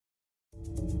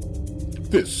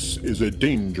This is a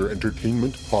Danger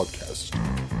Entertainment podcast.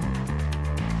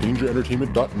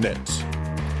 DangerEntertainment.net.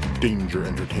 Danger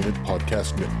Entertainment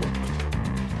Podcast Network.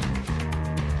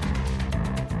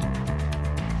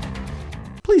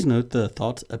 Please note the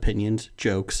thoughts, opinions,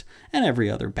 jokes, and every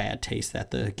other bad taste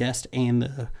that the guest and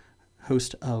the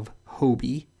host of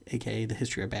Hobie, aka The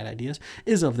History of Bad Ideas,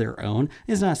 is of their own,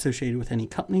 is not associated with any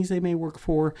companies they may work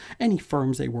for, any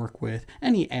firms they work with,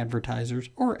 any advertisers,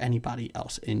 or anybody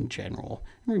else in general.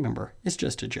 And remember, it's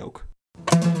just a joke.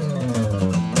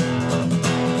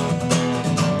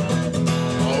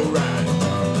 Alright.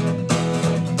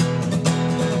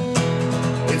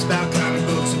 It's about comic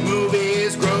books and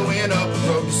movies, growing up with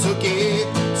Rokusuke,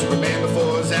 Superman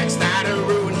before Zack Snyder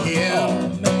ruined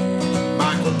him.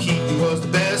 Michael Keaton was the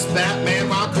best Batman,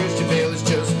 while Christian Bale is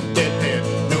just deadpan.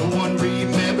 No one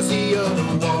remembers the other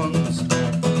ones.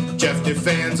 Jeff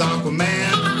defends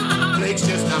Aquaman, Blake's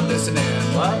just not listening.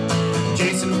 What?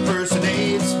 Jason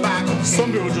impersonates Michael Keaton.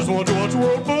 Some people just want to watch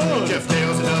World Buzz. Jeff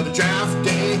nails another draft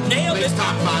day. Nailed Blake's it.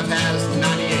 top 5 has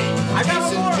 98. I got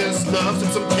Jason one more. just loves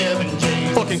him some Kevin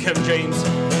James. Fucking Kevin James.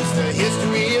 It's the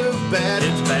history of bad.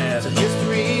 It's bad. It's a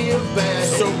history of bad.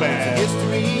 So bad. It's a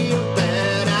history of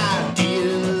bad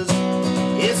ideas.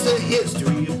 It's a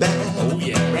history of bad. Oh,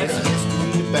 yeah. It's a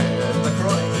history of bad.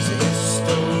 LaCroix. It's a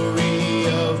history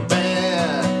of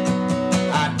bad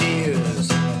ideas.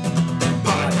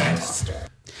 Podcast.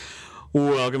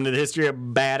 Welcome to the History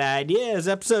of Bad Ideas,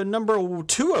 episode number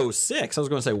 206. I was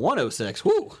going to say 106.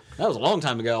 Woo, that was a long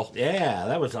time ago. Yeah,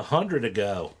 that was 100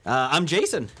 ago. I'm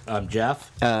Jason. I'm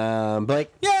Jeff.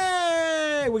 Blake.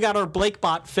 Yay! We got our Blake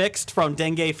bot fixed from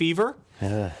dengue fever.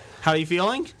 How are you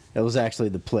feeling? It was actually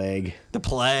the plague. The It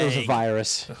plague. was a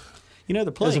virus. You know,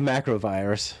 the It was a plague.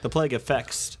 macrovirus. The plague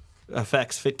affects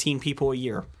 15 people a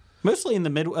year, mostly in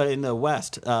the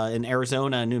West, in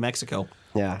Arizona and New Mexico.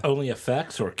 Yeah. Only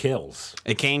affects or kills?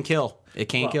 It can kill. It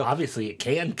can Well, kill obviously it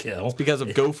can kill. because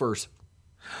of gophers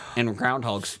and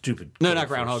groundhogs. Stupid No, not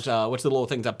gophers. groundhogs. What's the little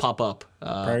things that pop up?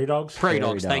 Prairie dogs? Prairie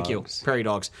Prairie dogs. Thank you. dogs. Prairie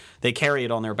dogs. They carry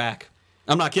it on their back.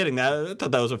 I'm not kidding. I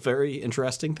thought that was a very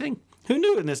interesting thing. Who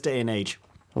knew in this day and age?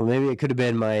 Well, maybe it could have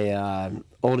been my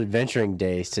old adventuring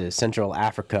days to Central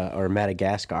Africa or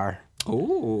Madagascar.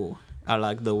 Ooh, I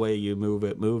like the way you move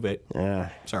it. Move it. Yeah.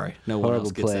 Sorry, no one Horrible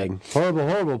else gets plague. that. Horrible,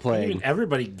 horrible I plague. mean,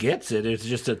 everybody gets it. It's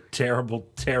just a terrible,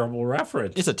 terrible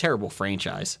reference. It's a terrible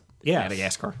franchise. Yes.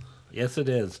 Madagascar. Yes, it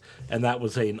is. And that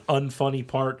was an unfunny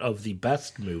part of the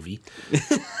best movie.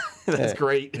 That's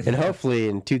great. And hopefully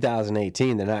in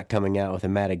 2018, they're not coming out with a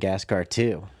Madagascar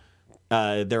 2.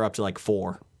 They're up to like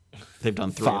 4. They've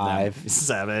done 3 of 5. them.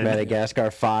 7.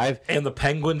 Madagascar 5. And the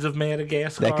Penguins of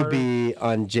Madagascar. That could be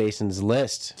on Jason's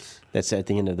list. That's at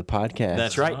the end of the podcast.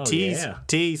 That's right. Oh, Tease. yeah.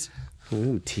 Tease.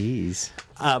 Ooh, tease.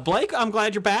 Blake, I'm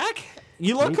glad you're back.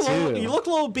 You look Me too. you look a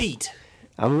little beat.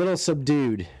 I'm a little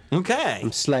subdued. Okay.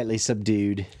 I'm slightly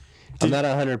subdued. I'm not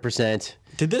 100%.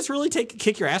 Did this really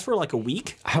kick your ass for like a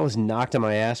week? I was knocked on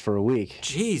my ass for a week.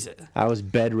 Jesus. I was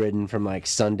bedridden from like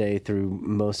Sunday through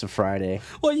most of Friday.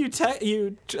 Well, you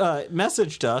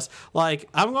messaged us like,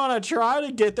 I'm gonna try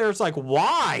to get there. It's like,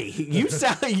 why? You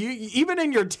sound even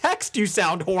in your text you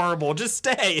sound horrible. Just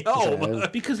stay home.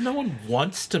 Because no one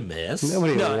wants to miss.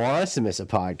 Nobody No. wants to miss a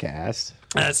podcast.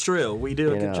 That's true. We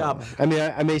do a you good know. job. I mean,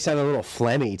 I may sound a little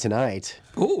phlegmy tonight,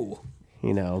 Ooh.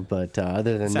 but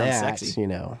other than Sounds that, sexy.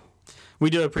 Oh, We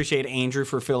do appreciate Andrew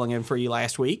for filling in for you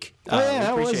last week.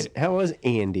 yeah, we appreciate it. how was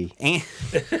Andy? And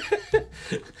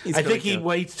He's I great, think he though.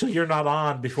 waits till you're not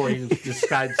on before he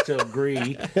decides to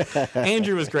agree.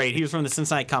 Andrew was great. He was from the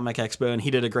Cincinnati Comic Expo, and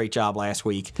he did a great job last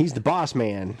week. He's the boss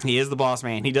man. He is the boss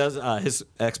man. He does. His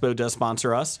expo does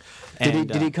sponsor us.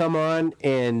 Did he come on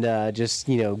and just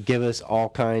give us all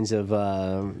kinds of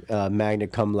magna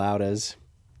cum laudes?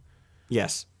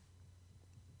 Yes.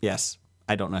 Yes.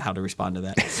 I don't know how to respond to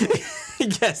that.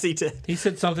 Yes, he did. He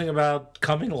said something about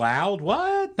coming loud.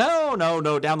 What?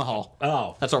 No, down the hall.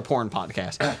 Oh. That's our porn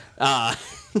podcast.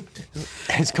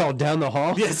 It's called Down the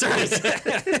Hall. Yes,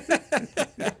 right.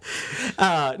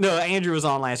 No, Andrew was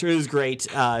on last year. It was great.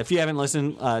 If you haven't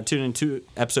listened, tune into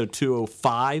episode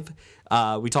 205.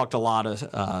 We talked a lot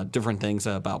of different things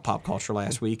about pop culture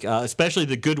last week, especially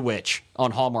The Good Witch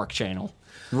on Hallmark Channel.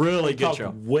 Really good Talk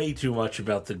show. way too much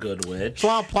about the Good Witch. There's a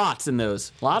lot of plots in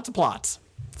those. Lots of plots.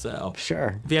 So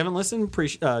Sure. if you haven't listened, go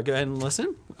ahead and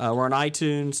listen. We're on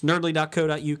iTunes,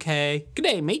 nerdly.co.uk. Good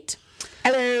day, mate.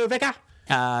 Hello, Vicka.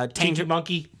 Tangent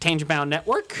Monkey. Tangent Bound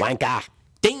Network. Wanka.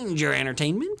 Danger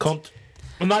Entertainment. Cunt.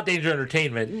 Well, not Danger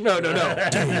Entertainment. No.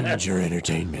 Danger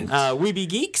Entertainment. We Be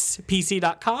Geeks,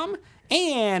 PC.com.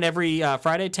 And every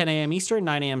Friday, 10 a.m. Eastern,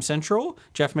 9 a.m. Central.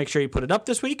 Jeff, make sure you put it up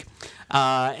this week.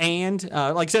 And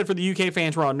like I said, for the UK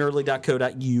fans, we're on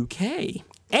nerdly.co.uk.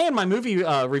 And my movie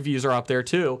reviews are up there,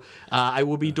 too. I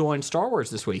will be doing Star Wars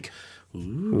this week.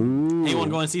 Ooh. Anyone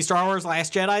going to see Star Wars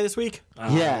Last Jedi this week?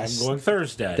 Yes. I'm going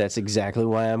Thursday. That's exactly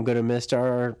why I'm going to miss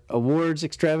our awards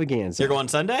extravaganza. You're going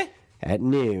Sunday? At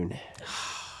noon.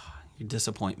 You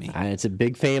disappoint me. It's a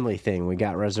big family thing. We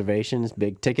got reservations,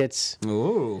 big tickets.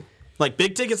 Ooh. Like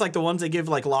big tickets, like the ones they give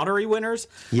like lottery winners?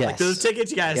 Yes. Like those tickets,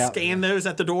 you got to scan those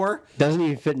at the door? Doesn't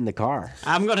even fit in the car.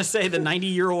 I'm going to say the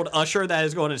 90-year-old usher that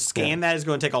is going to scan that is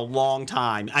going to take a long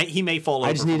time. He may fall over.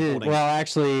 I just needed, well,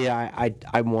 actually,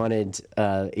 I wanted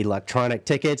electronic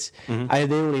tickets. They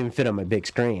don't even fit on my big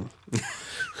screen.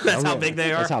 That's how big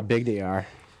they are? That's how big they are.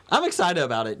 I'm excited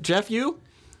about it. Jeff, you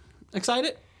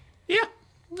excited? Yeah.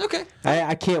 Okay.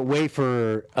 I can't wait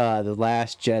for The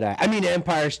Last Jedi. I mean,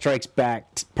 Empire Strikes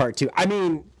Back Part 2. I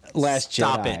mean, Last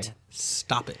Jedi.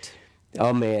 Stop it.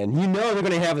 Oh, man. You know they're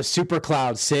going to have a super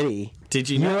cloud city. Did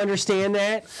you know? You understand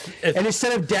that? And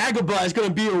instead of Dagobah, it's going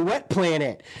to be a wet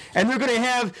planet. And they're going to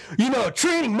have,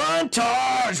 training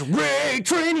montage. Rey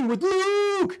training with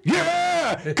Luke.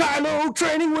 Yeah. Kylo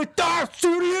training with Darth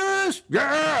Sidious.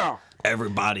 Yeah.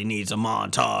 Everybody needs a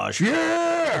montage.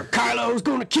 Yeah. Kylo's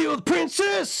going to kill the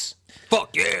princess.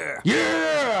 Fuck yeah.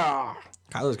 Yeah.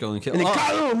 Kylo's going to kill. And then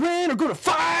Kylo and Ren are going to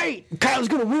fight. Kylo's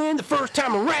going to win the first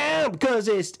time around because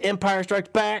it's Empire Strikes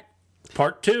Back.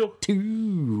 Part 2.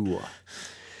 2.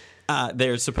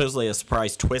 There's supposedly a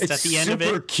surprise twist at the end of it.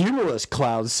 Super cumulus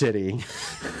Cloud City.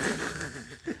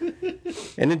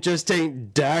 And it just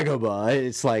ain't Dagobah.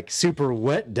 It's like super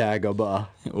wet Dagobah.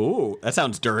 Ooh, that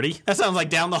sounds dirty. That sounds like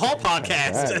Down the Hall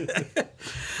podcast.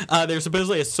 Right. There's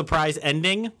supposedly a surprise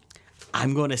ending.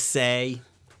 I'm going to say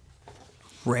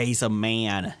Rey's a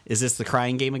man. Is this the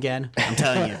crying game again? I'm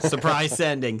telling you. Surprise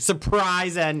ending.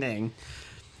 Surprise ending.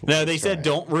 No, they said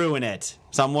don't ruin it.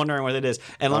 So I'm wondering what it is.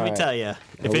 And let me tell you,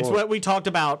 if it's what we talked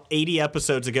about 80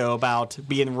 episodes ago about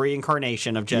being the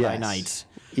reincarnation of Jedi Knights,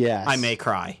 I may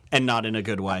cry, and not in a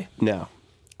good way. No.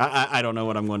 I don't know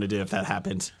what I'm going to do if that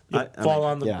happens. Fall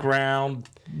on the ground,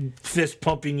 fist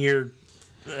pumping your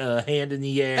hand in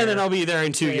the air. And then I'll be there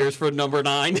in 2 years for number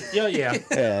 9. Yeah. Yeah, And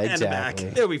back. exactly.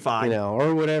 It'll be fine.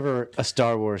 Or whatever a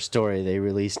Star Wars story they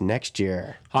release next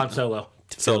year. Han Solo.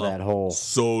 To fill that hole.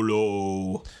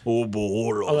 Solo. Oh,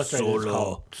 boy. Oh, that's right. It's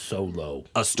called Solo.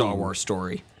 A Star Wars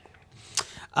story.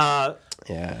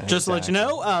 Yeah. Just to let you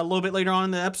know, a little bit later on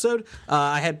in the episode,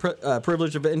 I had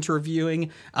privilege of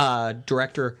interviewing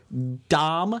director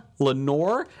Dom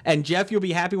Lenore. And Jeff, you'll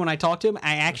be happy when I talk to him.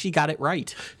 I actually got it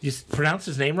right. You pronounced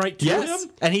his name right to Yes.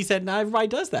 him? And he said, not everybody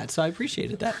does that. So I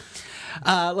appreciated that.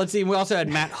 Let's see. We also had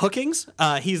Matt Hookings.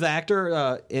 He's the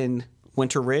actor in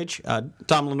Winter Ridge.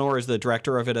 Dom Lenore is the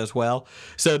director of it as well.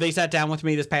 So they sat down with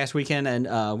me this past weekend,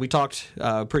 and we talked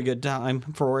pretty good time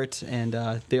for it. And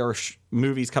there are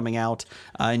movies coming out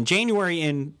in January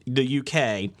in the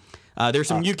UK. There's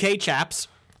some UK chaps.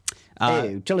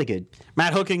 Hey, jolly good.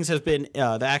 Matt Hookings has been,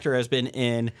 the actor has been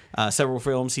in several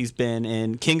films. He's been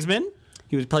in Kingsman.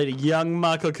 He played a young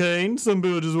Michael Caine. Some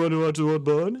people just want to watch the one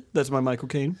bun. That's my Michael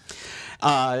Caine.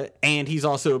 And he's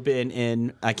also been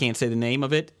in, I can't say the name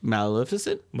of it,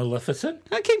 Maleficent.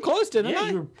 I came close, didn't I? Yeah,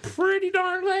 you were pretty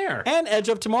darn there. And Edge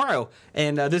of Tomorrow.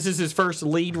 And this is his first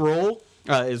lead role,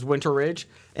 is Winter Ridge.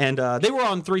 And they were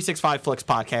on 365 Flicks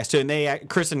podcast, too. And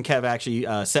Chris and Kev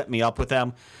actually set me up with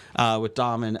them, with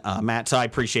Dom and Matt. So I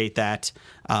appreciate that.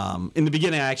 In the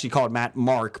beginning, I actually called Matt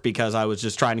Mark because I was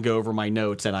just trying to go over my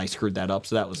notes and I screwed that up.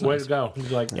 So that was Way nice. to go.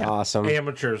 He's like, Awesome.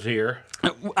 Amateurs here.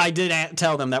 I did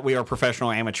tell them that we are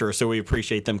professional amateurs, so we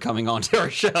appreciate them coming on to our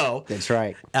show. That's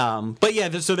right. But yeah,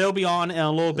 so they'll be on in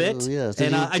a little bit. Oh, yes.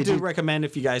 And I do recommend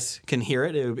if you guys can hear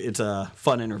it. It's a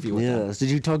fun interview with them. Yes. Did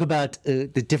you talk about the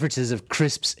differences of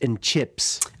crisps and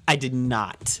chips? I did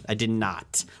not.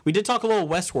 We did talk a little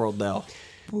Westworld, though.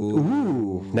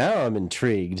 Ooh. Now I'm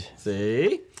intrigued.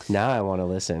 See? Now I want to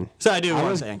listen. So I do I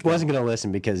want wasn't going to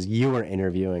listen because you were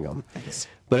interviewing them.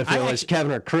 But if it was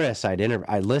Kevin or Chris, I'd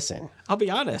listen. I'll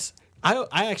be honest. I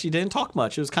actually didn't talk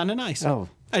much. It was kind of nice. Oh.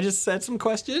 I just said some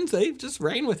questions. They just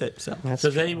ran with it. So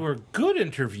They were good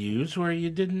interviews where you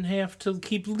didn't have to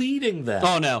keep leading them.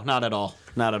 Oh, no, not at all.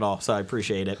 Not at all. So I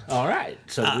appreciate it. All right.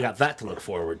 So we got that to look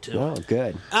forward to. Oh,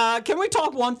 good. Can we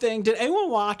talk one thing? Did anyone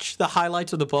watch the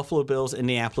highlights of the Buffalo Bills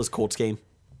Indianapolis Colts game?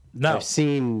 No. I've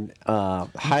seen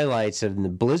highlights of the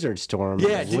blizzard storm.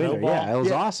 Yeah, in the winter. Yeah, it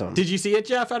was awesome. Did you see it,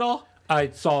 Jeff, at all?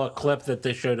 I saw a clip that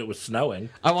they showed it was snowing.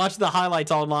 I watched the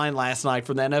highlights online last night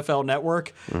from the NFL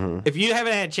Network. Mm-hmm. If you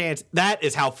haven't had a chance, that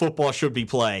is how football should be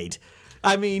played.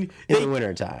 I mean, In the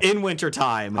wintertime. In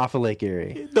wintertime. Off of Lake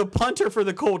Erie. The punter for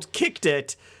the Colts kicked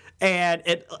it, and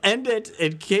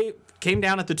it came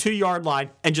down at the 2-yard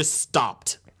line and just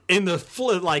stopped in the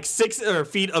 6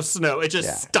 feet of snow. It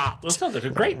just stopped. That sounds like a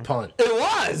great punt. It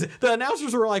was. The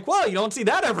announcers were like, "Well, you don't see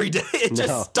that every day." It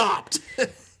just stopped.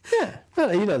 Yeah.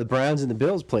 Well, you know, the Browns and the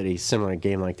Bills played a similar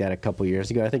game like that a couple years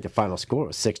ago. I think the final score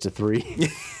was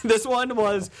 6-3. This one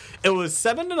was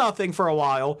 7-0 for a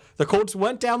while. The Colts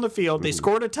went down the field. They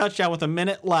scored a touchdown with 2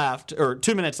 minutes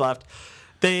left.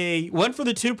 They went for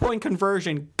the 2-point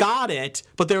conversion, got it,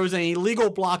 but there was an illegal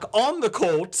block on the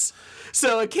Colts.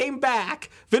 So it came back.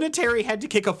 Vinatieri had to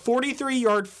kick a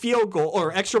 43-yard field goal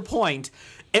or extra point.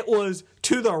 It was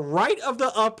to the right of the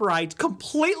upright,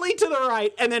 completely to the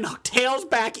right, and then tails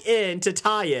back in to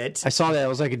tie it. I saw that. It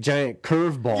was like a giant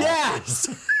curveball.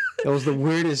 Yes! It was the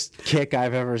weirdest kick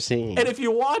I've ever seen. And if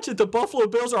you watch it, the Buffalo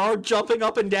Bills are all jumping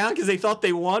up and down because they thought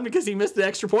they won because he missed the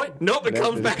extra point. Nope, it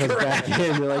comes back around. Back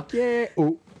in. They're like, yeah.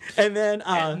 Ooh. And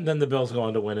then the Bills go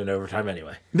on to win in overtime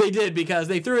anyway. They did because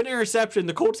they threw an interception.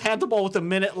 The Colts had the ball with 1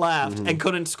 minute left and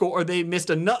couldn't score. Or they missed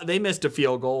a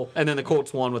field goal, and then the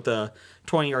Colts won with a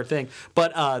 20-yard thing.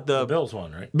 But the Bills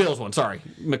won, right? Bills won. Sorry,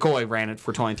 McCoy ran it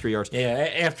for 23 yards. Yeah,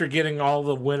 after getting all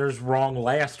the winners wrong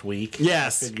last week.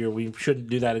 Yes. I figure we shouldn't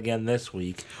do that again this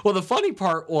week. Well, the funny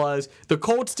part was the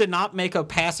Colts did not make a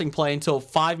passing play until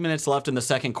 5 minutes left in the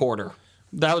second quarter.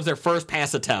 That was their first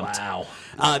pass attempt. Wow.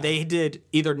 They did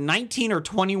either 19 or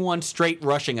 21 straight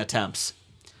rushing attempts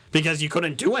because you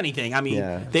couldn't do anything. I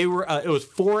mean, they were. It was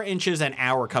 4 inches an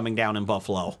hour coming down in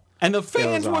Buffalo, and the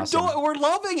fans were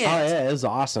loving it. Oh yeah, it was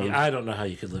awesome. Yeah, I don't know how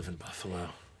you could live in Buffalo.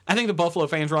 I think the Buffalo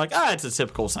fans were like, it's a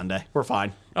typical Sunday. We're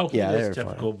fine. Oh, yeah, it's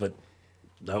typical, but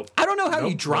nope. I don't know how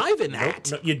you drive in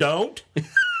that. No, you don't?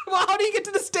 Well, how do you get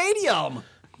to the stadium?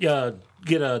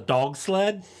 Get a dog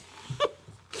sled?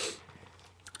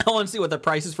 I want to see what the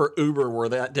prices for Uber were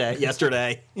that day,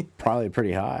 yesterday. Probably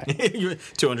pretty high.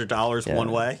 $200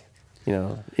 one way.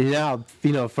 You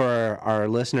know, for our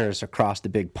listeners across the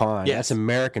big pond, that's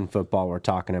American football we're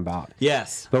talking about.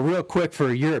 Yes. But real quick,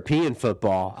 for European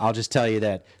football, I'll just tell you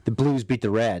that the Blues beat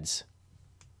the Reds.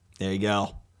 There you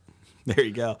go. There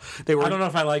you go. I don't know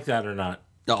if I like that or not.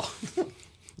 Oh.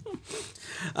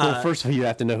 Well, first of all, you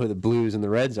have to know who the Blues and the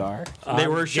Reds are. They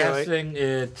were guessing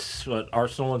it's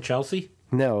Arsenal and Chelsea.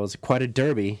 No, it was quite a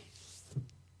derby.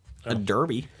 A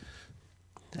derby?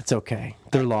 That's okay.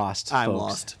 They're lost. I'm folks.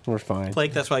 lost. We're fine.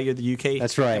 Blake, that's why you're the UK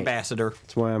That's right. ambassador.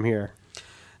 That's why I'm here.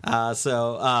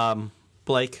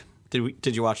 Blake,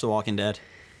 did you watch The Walking Dead?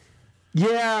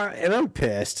 Yeah, and I'm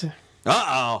pissed.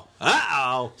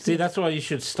 Uh-oh. See, that's why you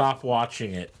should stop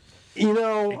watching it. You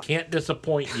know, It can't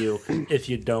disappoint you if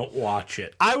you don't watch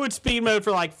it. I would speed mode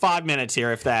for like 5 minutes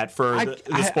here, if that, for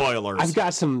the spoilers. I've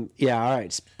got some. Yeah, all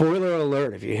right. Spoiler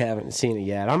alert if you haven't seen it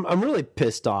yet. I'm really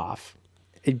pissed off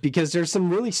because there's some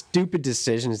really stupid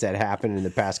decisions that happened in the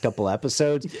past couple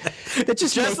episodes. That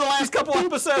Just the last couple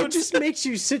episodes? It just makes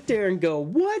you sit there and go,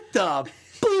 "What the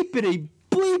bleepity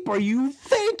bleep are you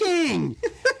thinking?"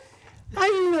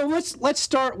 Let's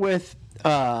start with.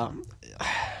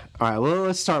 All right, well,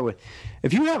 let's start with,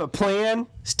 if you have a plan,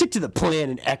 stick to the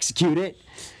plan and execute it.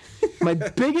 My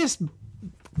biggest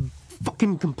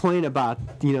fucking complaint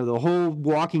about, the whole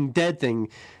Walking Dead thing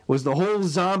was the whole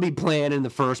zombie plan in the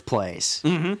first place.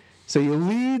 Mm-hmm. So you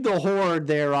lead the horde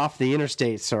there off the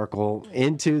interstate circle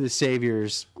into the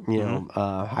Savior's,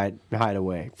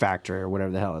 hideaway factory or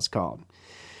whatever the hell it's called.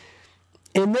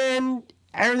 And then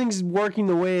everything's working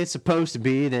the way it's supposed to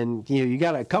be, then you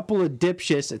got a couple of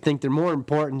dipshits that think they're more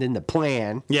important than the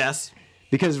plan. Yes.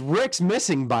 Because Rick's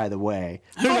missing, by the way.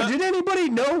 Did anybody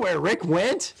know where Rick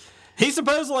went?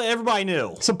 Everybody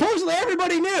knew. Supposedly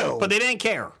everybody knew. But they didn't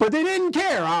care. But they didn't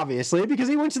care, obviously, because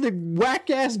he went to the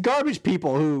whack-ass garbage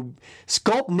people who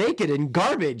sculpt naked in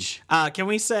garbage. Can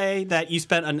we say that you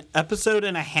spent an episode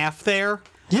and a half there?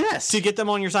 Yes. To get them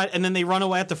on your side, and then they run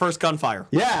away at the first gunfire.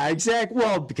 Yeah, exactly.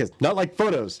 Well, because not like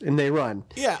photos, and they run.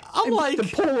 Yeah, and the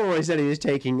Polaroids that he was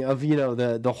taking of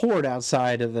the horde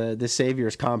outside of the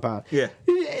Savior's compound. Yeah.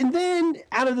 And then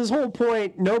out of this whole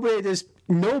point, nobody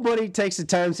takes the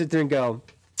time to sit there and go,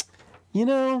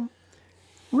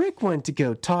 Rick went to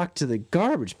go talk to the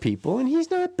garbage people, and he's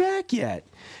not back yet.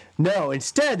 No,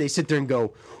 instead they sit there and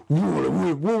go, we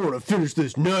want to finish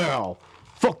this now.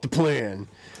 Fuck the plan.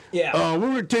 Yeah.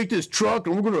 We're going to take this truck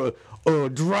and we're going to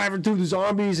drive it through the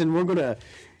zombies and we're going to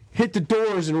hit the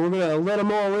doors and we're going to let them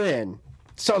all in.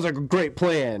 Sounds like a great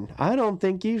plan. I don't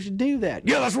think you should do that.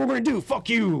 Yeah, that's what we're going to do. Fuck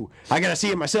you. I got to see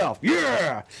it myself.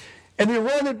 Yeah. And then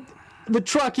run the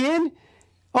truck in.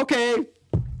 Okay.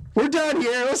 We're done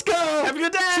here. Let's go. Have a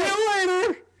good day. See you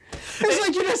later. It's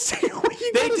like you're not saying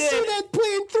you gotta see that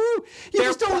plan through. You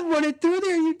just don't run it through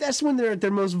there. That's when they're at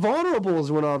their most vulnerable,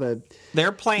 is when all the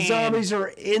zombies are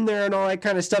in there and all that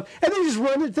kind of stuff. And they just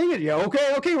run it thinking,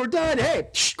 okay, we're done. Hey,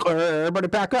 everybody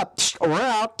back up. We're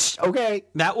out. Okay.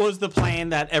 That was the plan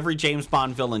that every James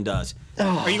Bond villain does.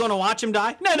 Are you going to watch him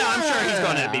die? No, I'm sure he's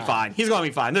going to be fine. He's going to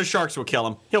be fine. Those sharks will kill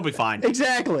him. He'll be fine.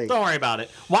 Exactly. Don't worry about it.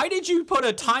 Why did you put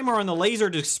a timer on the laser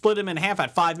to split him in half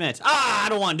at 5 minutes? I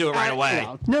don't want to do it right away.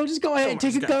 No, just go ahead and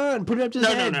take a gun, put it up to his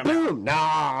head. No. Boom. No.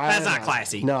 That's not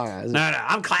classy. No.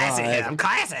 I'm classy here. I'm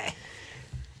classy.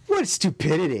 What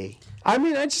stupidity. I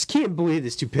mean, I just can't believe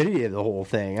the stupidity of the whole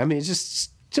thing. I mean, it's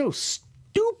just so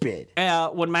stupid.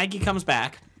 When Maggie comes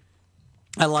back,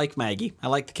 I like Maggie. I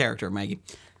like the character of Maggie.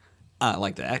 I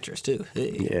like the actress, too.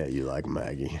 Hey. Yeah, you like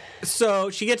Maggie. So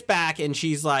she gets back, and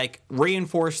she's like,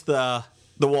 reinforce the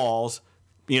walls,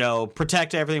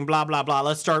 protect everything, blah, blah, blah.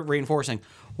 Let's start reinforcing.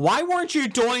 Why weren't you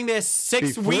doing this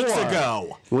 6 weeks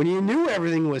ago? When you knew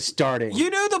everything was starting. You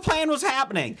knew the plan was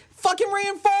happening. Fucking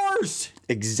reinforce.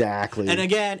 Exactly. And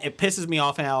again, it pisses me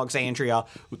off in Alexandria.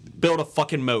 Build a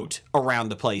fucking moat around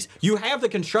the place. You have the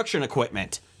construction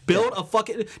equipment. Build a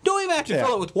fucking... Don't even have to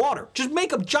fill it with water. Just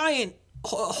make a giant...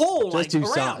 hole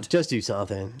around. Just do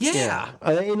something. Yeah.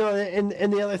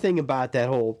 And the other thing about that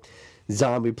whole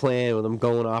zombie plan with them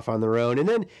going off on their own, and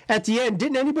then at the end,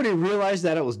 didn't anybody realize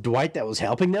that it was Dwight that was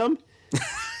helping them?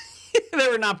 They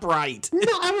were not bright.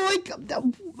 No, I'm like,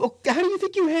 how do you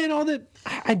think you had all the...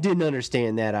 I didn't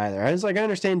understand that either. I was like, I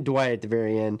understand Dwight at the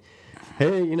very end.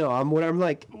 Hey, I'm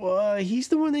like, well, he's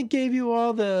the one that gave you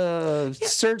all the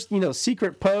search,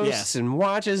 secret posts and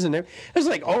watches and everything. I was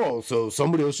like, oh, so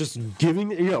somebody was just giving,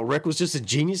 Rick was just a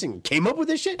genius and came up with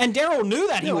this shit. And Daryl knew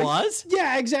that he was.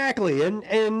 Yeah, exactly.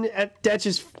 And that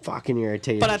just fucking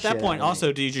irritated. But at that point,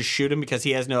 also, do you just shoot him because he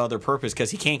has no other purpose?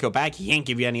 Because he can't go back. He can't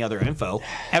give you any other info.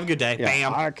 Have a good day. Yeah,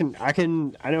 Bam.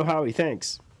 I know how he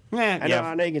thinks. I know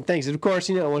how Negan thinks. And of course,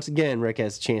 once again, Rick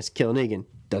has a chance to kill Negan.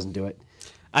 Doesn't do it.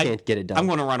 Can't get it done. I'm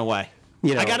going to run away.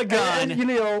 I got a gun.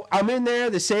 And, I'm in there.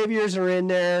 The Saviors are in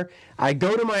there. I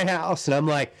go to my house, and I'm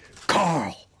like,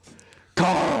 Carl. It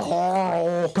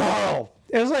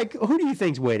was like, who do you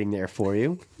think's waiting there for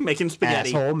you? Making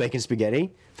spaghetti. Asshole, making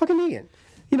spaghetti. Fucking Negan.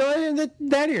 And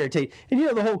that irritated.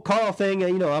 And, the whole Carl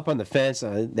thing, up on the fence,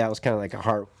 that was kind of like a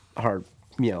hard, I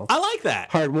like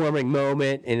that. Heartwarming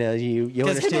moment, and you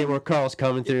understand where Carl's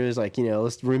coming through. Is like,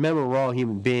 let's remember we're all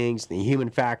human beings, the human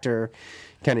factor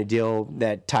kind of deal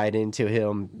that tied into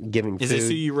him giving food. Is this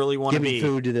who you really want to be?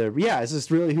 Giving food to is this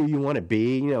really who you want to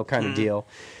be, kind of deal.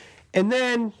 And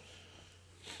then,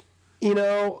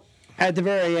 at the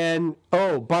very end,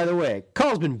 oh, by the way,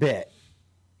 Carl's been bit.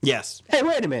 Yes. Hey,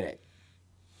 wait a minute.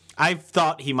 I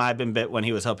thought he might have been bit when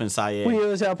he was helping Saeed. When he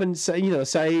was helping,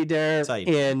 Saeed there,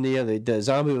 and the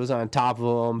zombie was on top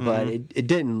of him, but it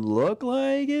didn't look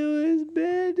like it was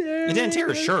bit. It didn't tear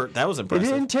his shirt. That was impressive.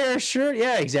 It didn't tear his shirt.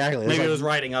 Yeah, exactly. Maybe it was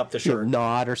riding up the shirt.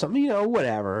 Knot or something,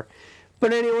 whatever.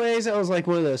 But anyways, that was like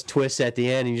one of those twists at the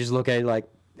end, and you just look at it like,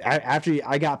 after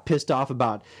I got pissed off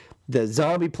about the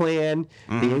zombie plan,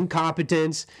 the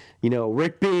incompetence,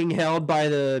 Rick being held by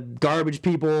the garbage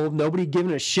people, nobody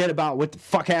giving a shit about what the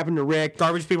fuck happened to Rick.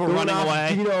 Garbage people running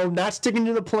away. Not sticking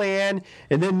to the plan,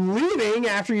 and then leaving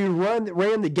after you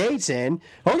ran the gates in.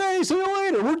 Okay, see you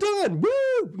later. We're done. Woo!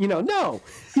 No.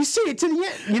 You see it to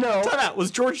the end, Time out. Was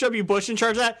George W. Bush in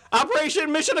charge of that?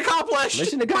 Operation Mission Accomplished.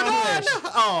 Mission accomplished.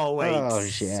 Oh, wait. Oh,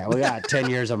 shit. We got 10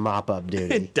 years of mop-up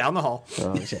duty. Down the hall.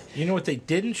 Oh, shit. You know what they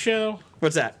didn't show?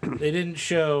 What's that? They didn't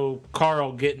show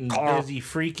Carl getting busy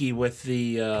freaky with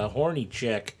the horny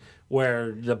chick,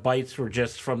 where the bites were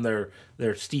just from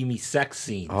their steamy sex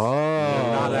scenes.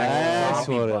 Oh, that's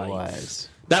what it was.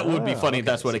 That would be funny if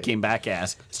that's what it came back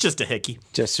as. It's just a hickey.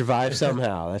 Just survive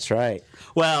somehow. That's right.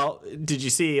 Well, did you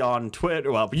see on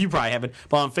Twitter? Well, you probably haven't,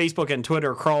 but on Facebook and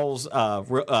Twitter, Carl's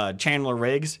Chandler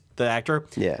Riggs, the actor,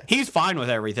 he's fine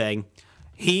with everything.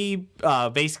 He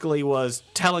basically was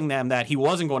telling them that he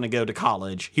wasn't going to go to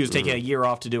college. He was taking a year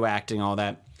off to do acting, all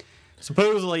that.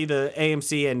 Supposedly, the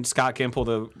AMC and Scott Gimple,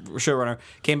 the showrunner,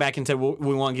 came back and said, well,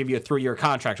 we want to give you a 3-year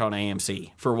contract on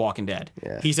AMC for Walking Dead.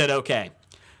 Yeah. He said, okay.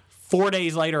 4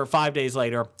 days later or 5 days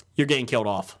later, you're getting killed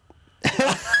off.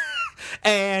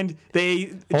 And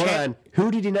they... Hold on.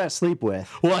 Who did he not sleep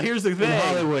with? Well, here's the thing. In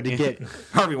Hollywood to get...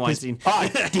 Harvey Weinstein.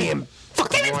 Damn.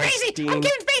 Kevin Spacey! I'm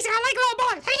Kevin Spacey! I like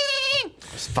little boys!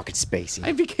 It's fucking Spacey.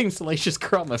 I became Salacious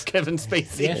Crumb of Kevin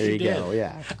Spacey. Yes, there you go,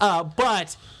 yeah.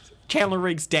 But Chandler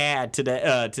Riggs' dad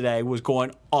today was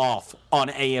going off on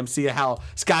AMC how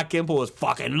Scott Gimple was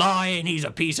fucking lying. He's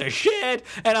a piece of shit.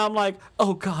 And I'm like,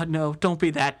 oh, God, no. Don't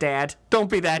be that dad. Don't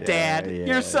be that dad. yeah.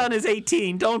 Your son is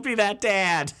 18. Don't be that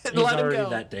dad. He's Let him already go.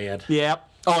 that dad. Yep.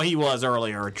 Oh, he was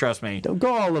earlier. Trust me. Don't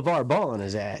go all LeVar Ball on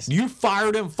his ass. You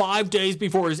fired him 5 days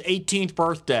before his 18th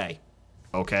birthday.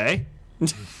 Okay.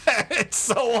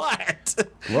 So what?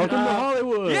 Welcome to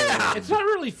Hollywood. Yeah. It's not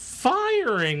really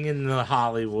firing in the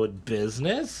Hollywood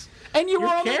business. And you were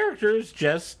Your on the, character's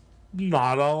just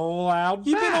not allowed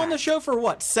you've been back. on the show for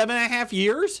what, 7.5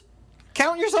 years?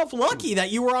 Count yourself lucky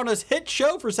that you were on a hit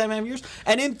show for 7.5 years.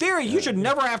 And in theory, you should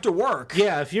never have to work.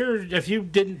 Yeah, if you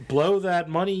didn't blow that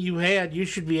money you had, you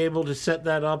should be able to set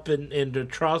that up into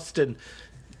trust and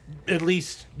at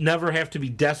least never have to be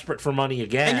desperate for money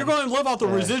again. And you're going to live off the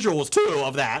residuals, too,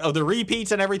 of that, of the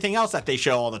repeats and everything else that they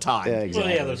show all the time. Yeah, Well,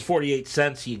 exactly. yeah, those 48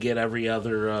 cents you get every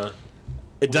other.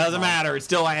 It doesn't matter. It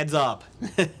still adds up.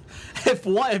 If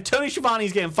Tony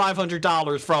Schiavone's getting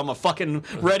 $500 from a fucking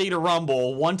Ready to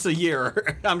Rumble once a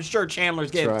year, I'm sure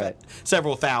Chandler's getting right.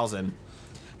 several thousand.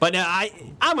 But no,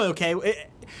 I'm okay.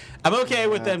 I'm okay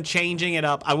with them changing it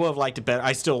up. I would have liked it better.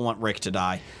 I still want Rick to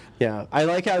die. Yeah, I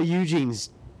like how Eugene's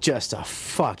just a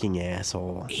fucking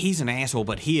asshole. He's an asshole,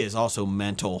 but he is also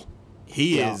mental.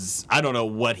 He is. I don't know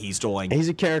what he's doing. He's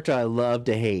a character I love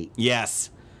to hate. Yes.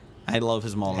 I love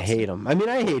his I moments. hate him. I mean,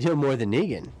 I hate him more than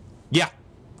Negan, Yeah. to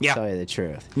Yeah. tell you the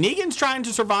truth. Negan's trying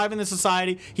to survive in the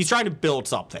society. He's trying to build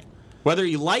something. Whether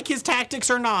you like his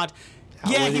tactics or not,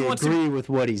 yeah, Whether he you wants agree to. with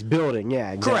what he's building.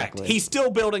 Yeah, Correct. exactly. He's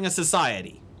still building a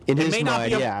society. in It his may not mind,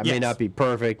 be a- it may yes. not be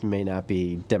perfect, may not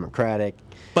be democratic.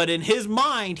 But in his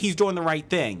mind, he's doing the right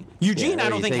thing. Eugene, Yeah, I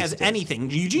don't he think thinks has it is. anything.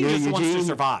 Eugene just wants to Eugene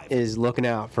survive. Is looking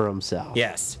out for himself.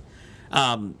 Yes.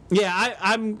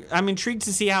 I'm intrigued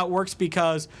to see how it works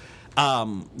because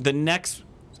the next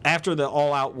after the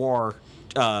all-out war,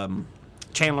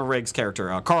 Chandler Riggs'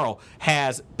 character Carl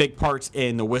has big parts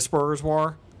in the Whisperers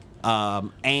War,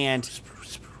 and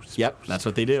yep, that's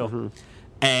what they do,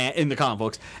 and in the comic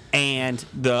books. And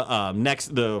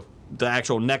the the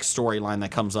actual next storyline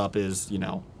that comes up is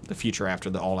the future after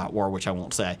the all-out war, which I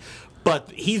won't say. But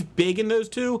he's big in those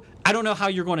two. I don't know how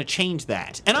you're going to change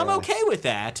that. And I'm okay with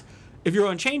that if you're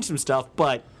going to change some stuff.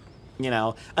 But,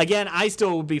 again, I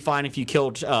still would be fine if you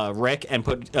killed Rick and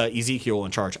put Ezekiel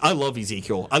in charge. I love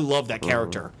Ezekiel. I love that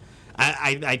character.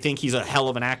 I think he's a hell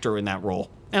of an actor in that role.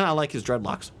 And I like his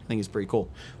dreadlocks. I think he's pretty cool.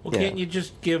 Well, can't you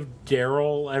just give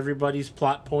Daryl everybody's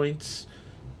plot points?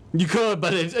 You could,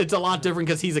 but it's a lot different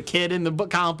because he's a kid in the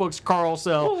comic books, Carl.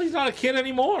 So, Well, he's not a kid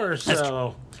anymore,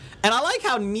 so. and I like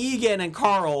how Negan and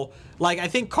Carl, I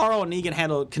think Carl and Negan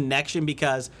had a connection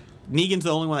because Negan's the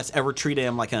only one that's ever treated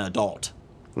him like an adult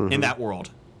in that world.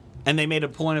 And they made a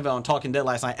point of it on Talking Dead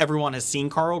last night. Everyone has seen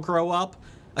Carl grow up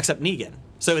except Negan.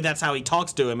 So that's how he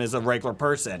talks to him as a regular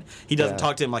person. He doesn't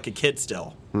talk to him like a kid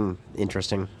still.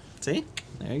 Interesting. See?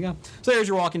 There you go. So there's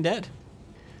your Walking Dead.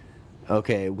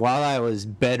 Okay, while I was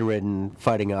bedridden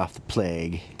fighting off the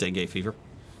plague Dengue fever.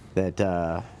 that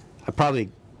I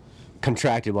probably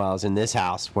contracted while I was in this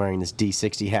house wearing this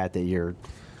D60 hat that your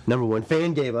number one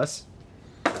fan gave us,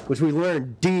 which we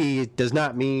learned D does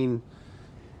not mean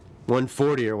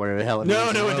 140 or whatever the hell it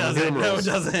means. No, it doesn't. No, it Numerals.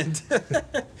 doesn't.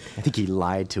 I think he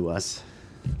lied to us.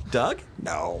 Doug?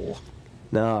 No.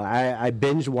 No, I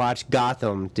binge watched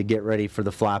Gotham to get ready for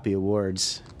the Floppy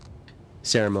Awards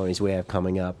ceremonies we have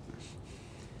coming up.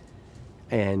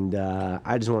 And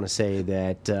I just want to say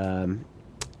that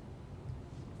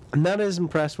I'm not as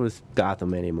impressed with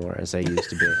Gotham anymore as I used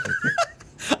to be.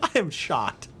 I am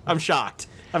shocked. I'm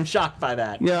shocked by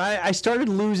that. I started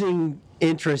losing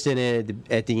interest in it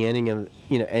at the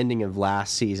ending of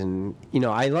last season.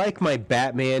 I like my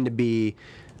Batman to be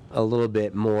a little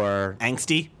bit more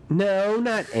Angsty? no,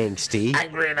 not angsty.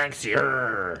 Angry and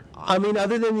angsty. I mean,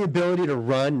 other than the ability to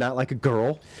run, not like a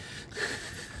girl.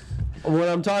 What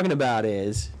I'm talking about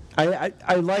is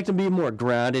I like to be more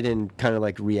grounded in kind of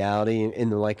like reality in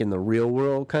the real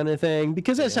world kind of thing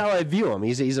because that's how I view him.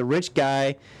 He's a rich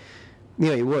guy. He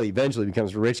eventually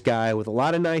becomes a rich guy with a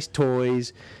lot of nice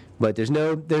toys, but there's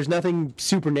nothing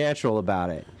supernatural about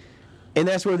it. And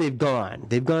that's where they've gone.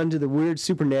 They've gone to the weird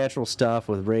supernatural stuff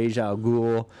with Ra's al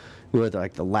Ghul, with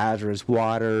like the Lazarus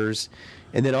waters,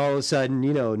 and then all of a sudden,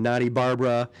 Naughty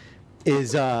Barbara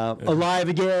is alive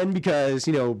again because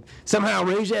somehow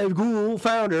Ra's al Ghul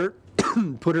found her,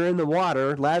 put her in the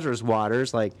water, Lazarus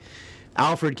waters. Like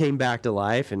Alfred came back to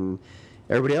life, and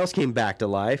everybody else came back to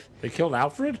life. They killed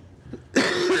Alfred?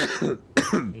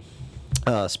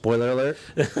 Spoiler alert.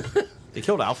 They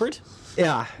killed Alfred?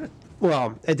 Yeah.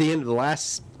 Well, at the end of the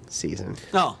last season.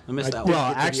 Oh, I missed that one. Well,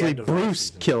 get to the actually, end of that Bruce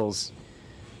season. kills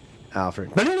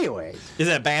Alfred. But anyway, Is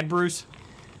that bad, Bruce?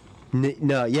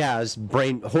 no, yeah, it was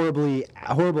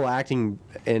horrible acting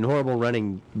and horrible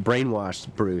running,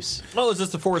 brainwashed Bruce. Oh, is this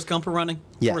the Forrest Gump running?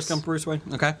 Yes. Forrest Gump Bruce Wayne?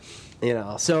 Okay. You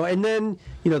know, so, and then,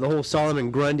 you know, the whole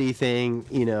Solomon Grundy thing,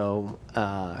 you know,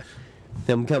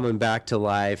 them coming back to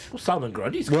life. Well, Solomon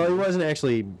Grundy's Well, he wasn't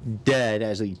actually dead,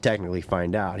 as we technically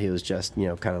find out. He was just, you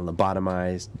know, kind of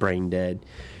lobotomized, brain dead.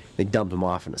 They dumped him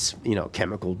off in a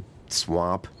chemical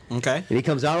swamp. Okay. And he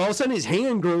comes out, all of a sudden his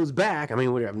hand grows back. I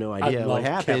mean, we have no I idea love what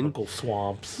happened. chemical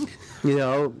swamps. You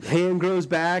know, hand grows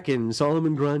back, and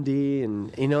Solomon Grundy,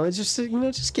 and, you know, it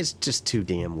just gets just too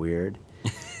damn weird.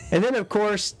 And then, of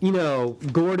course, you know,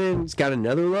 Gordon's got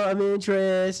another love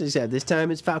interest. Except this time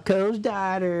it's Falcone's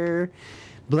daughter.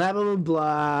 Blah blah blah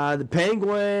blah. The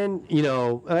Penguin, you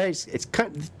know,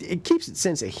 it keeps its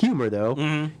sense of humor though.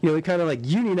 Mm-hmm. You know, he kind of like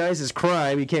unionizes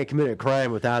crime. You can't commit a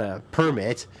crime without a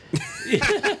permit.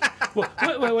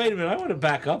 Well, wait a minute. I want to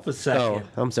back up a second. Oh,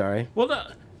 I'm sorry. Well, no,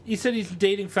 you said he's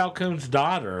dating Falcone's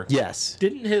daughter. Yes.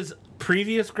 Didn't his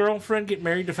previous girlfriend get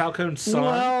married to Falcone's son?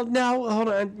 Well, now hold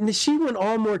on. She went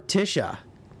all Morticia.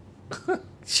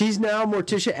 She's now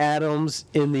Morticia Adams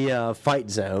in the fight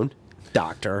zone.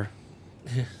 Doctor.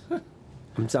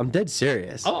 I'm dead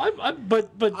serious. Oh, but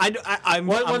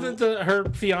wasn't her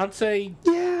fiance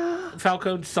Yeah.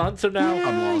 Falcone's son? So now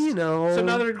Yeah, you know. So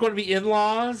now they're going to be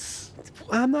in-laws.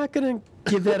 I'm not gonna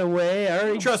give that away. I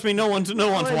already. Trust me, no one's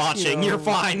watching. You're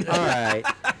fine. All right.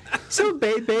 So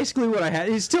basically, what I had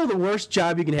is still the worst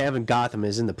job you can have in Gotham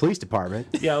is in the police department.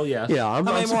 Yeah, oh yeah. Yeah, I'm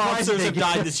How many more surprised officers they have can-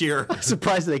 died this year? I'm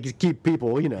surprised they can keep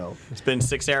people, you know. It's been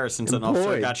 6 hours since an officer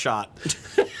Employed. got shot.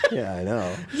 Yeah, I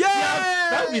know.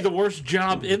 That would be the worst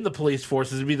job in the police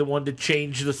force, is to be the one to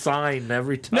change the sign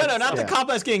every time. No, not the cop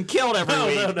that's getting killed every No,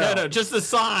 week. no. just the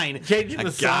sign. Changing I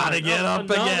the gotta sign. get Oh, up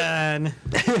no. again.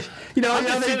 You know, I'm you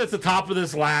know, just sitting at the top of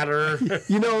this ladder.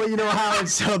 you know how in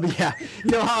some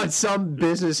you know how in some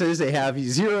businesses they have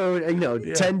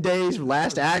 10 days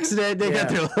last accident. They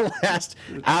got Yeah. their last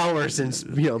hour since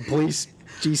police.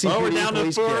 GCPD Well, we're down to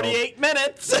police kill. 48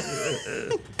 minutes.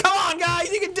 Come on,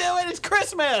 guys, you can do it. It's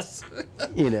Christmas.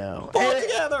 You know, Pull it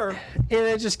together. and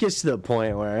it just gets to the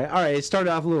point where, all right, it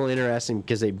started off a little interesting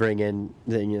because they bring in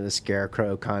the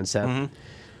scarecrow concept, and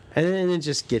then it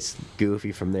just gets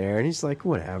goofy from there. And he's like,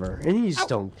 whatever, and you just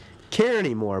don't care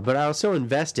anymore. But I was so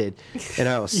invested, and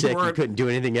I was sick and couldn't do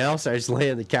anything else. I just lay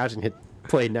on the couch and hit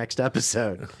play next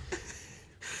episode.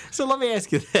 So let me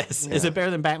ask you this: Is it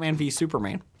better than Batman v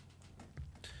Superman?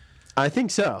 I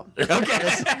think so. Okay.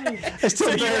 It's still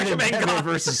So you better than recommend Batman Gotham.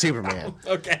 versus Superman.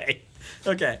 Okay.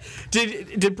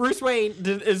 Did Bruce Wayne?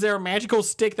 Is there a magical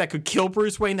stick that could kill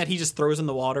Bruce Wayne that he just throws in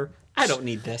the water? I don't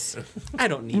need this. I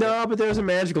don't need it. No, but there was a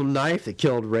magical knife that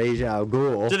killed Ra's al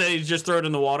Ghul. Did they just throw it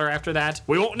in the water after that?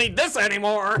 We won't need this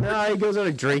anymore. No, he goes on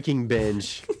a drinking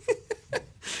binge.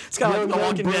 It's kind of like The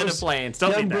Walking Dead of planes.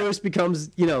 Don't young need that. Bruce becomes,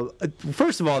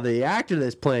 first of all, the actor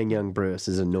that's playing young Bruce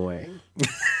is annoying.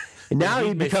 And now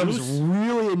he becomes Jesus.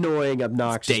 really annoying,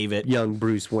 obnoxious David. young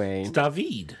Bruce Wayne.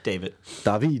 David.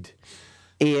 David.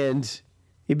 And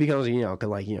he becomes,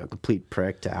 complete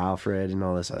prick to Alfred and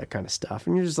all this other kind of stuff.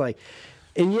 And you're just like,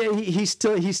 and yeah, he just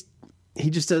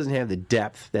doesn't have the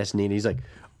depth that's needed. He's like,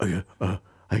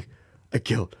 I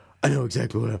killed. I know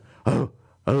exactly what I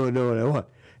don't know what I want.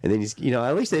 And then he's,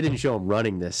 at least they didn't show him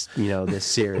running this, this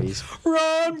series.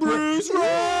 Run, Bruce,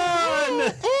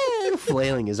 run!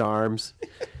 Flailing his arms.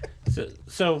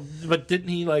 So, but didn't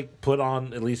he put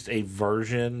on at least a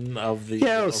version of the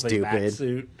Yeah, it was of a bat stupid.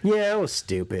 suit? Yeah, it was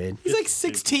stupid. He's like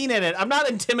 16 in it. I'm not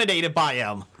intimidated by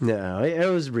him. No, it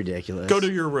was ridiculous. Go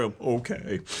to your room.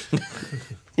 Okay.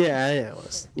 Yeah, it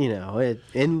was.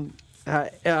 And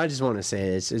I just want to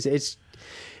say this: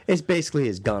 it's basically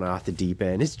has gone off the deep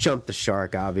end. It's jumped the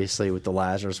shark, obviously, with the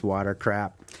Lazarus water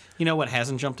crap. You know what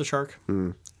hasn't jumped the shark?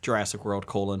 Jurassic World: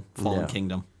 Fallen No.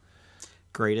 Kingdom.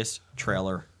 Greatest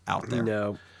trailer out there.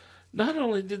 No, Not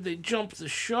only did they jump the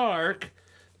shark,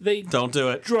 they Don't do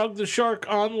it. drug the shark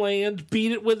on land,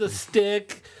 beat it with a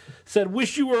stick, said,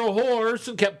 "Wish you were a horse,"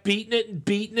 and kept beating it and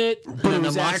beating it. And then it the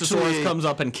was Monstersaurus actually comes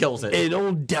up and kills it. an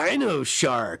old dino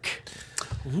shark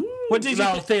What did you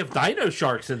Now, think? if they have dino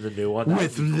sharks in the new one, that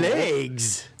with would be cool.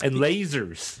 legs and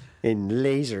lasers. and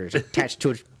lasers attached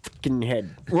to its fucking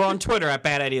head. We're on Twitter at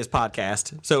Bad Ideas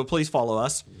Podcast, so please follow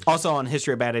us. Also on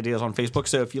History of Bad Ideas on Facebook.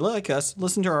 So if you like us,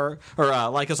 listen to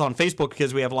like us on Facebook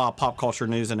because we have a lot of pop culture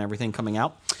news and everything coming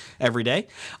out every day.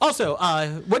 Also,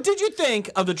 what did you think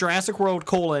of the Jurassic World: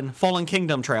 Fallen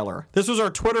Kingdom trailer? This was our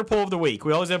Twitter poll of the week.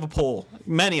 We always have a poll,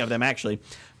 many of them actually,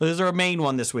 but this is our main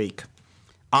one this week.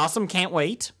 Awesome, can't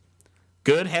wait.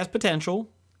 Good has potential.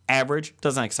 Average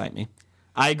doesn't excite me.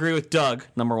 I agree with Doug,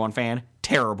 number one fan.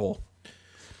 Terrible.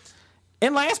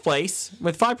 In last place,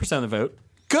 with 5% of the vote,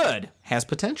 good has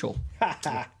potential.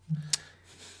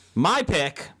 My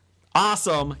pick,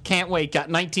 awesome, can't wait, got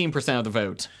 19% of the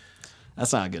vote.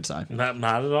 That's not a good sign. Not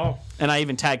at all. And I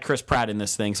even tagged Chris Pratt in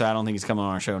this thing, so I don't think he's coming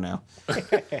on our show now.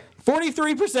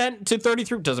 43% to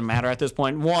 33%, doesn't matter at this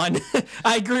point. One,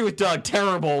 I agree with Doug,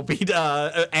 terrible beat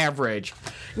average.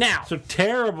 Now, So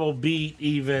terrible beat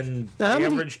even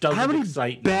average doesn't how many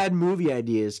excite me. bad movie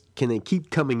ideas can they keep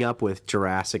coming up with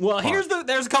Jurassic well, Park?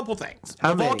 there's a couple things. How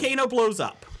the many? volcano blows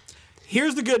up.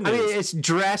 Here's the good I news. mean, it's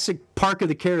Jurassic Park of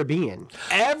the Caribbean.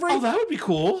 Every Oh, that would be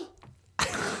cool.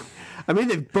 I mean,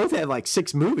 they both have like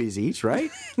 6 movies each, right?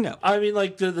 no. I mean,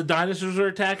 like the dinosaurs are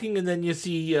attacking, and then you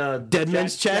see Dead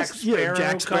Man's Chest? Yeah,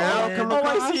 Jack Sparrow come All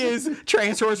I across. see is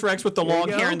Tyrannosaurus Rex with the long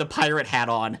you hair go. and the pirate hat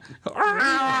on.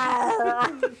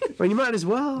 Well, you might as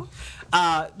well.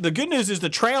 The good news is the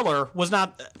trailer was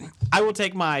not. I will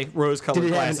take my rose-colored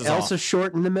Did it have glasses an Elsa off.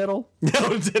 short in the middle? No,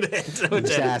 it didn't. No, it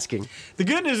Just didn't. asking. The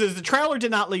good news is the trailer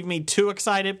did not leave me too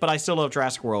excited, but I still love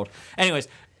Jurassic World. Anyways,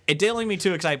 it didn't leave me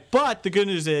too excited, but the good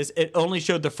news is it only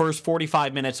showed the first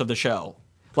 45 minutes of the show.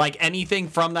 Like anything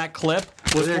from that clip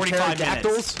was there 45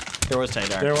 pterodactyls? minutes. There was There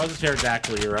pterodactyls. was a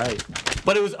pterodactyl, you're right.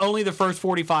 But it was only the first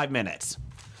 45 minutes.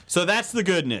 So that's the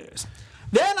good news.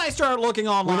 Then I started looking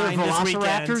Were there online this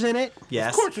velociraptors weekend. in it? Yes.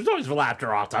 Of course, there's always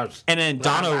velociraptors. And then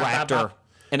Donoraptor.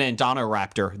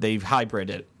 They've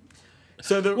hybrided.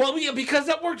 So the Well, yeah, because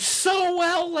that worked so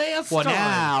well last well time.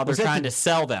 now they're Was that trying the- to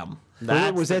sell them.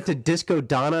 Was that the Disco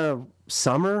Donna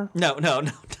Summer? No.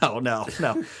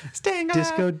 Staying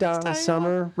Disco Donna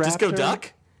Summer Raptor? Disco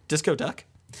Duck? Disco Duck?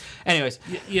 Anyways,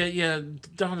 Yeah.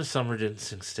 Donna Summer didn't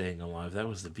sing "Staying Alive." That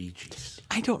was the Bee Gees.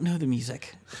 I don't know the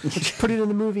music. Put it in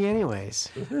the movie anyways.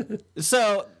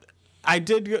 So I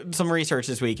did some research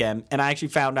this weekend, and I actually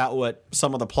found out what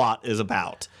some of the plot is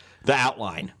about. The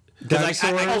outline. 'Cause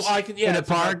Dinosaurs I can. Yeah, in a it's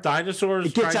about park. dinosaurs.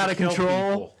 It gets trying out to of kill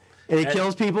control. people. And it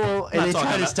kills people, and they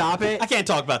try to stop it. I can't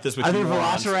talk about this with Are you there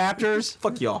morons. velociraptors?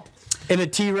 Fuck y'all. And a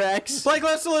T-Rex Like,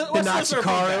 let's that knocks a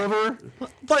car over? Like,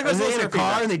 let's And they in listen a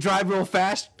car and they drive real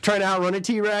fast, trying to outrun a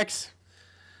T-Rex?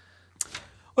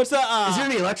 What's the Is there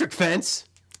any electric fence?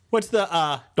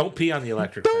 Don't pee on the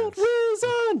electric Don't fence. whiz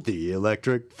on the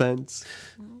electric fence.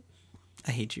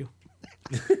 I hate you.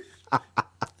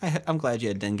 I'm glad you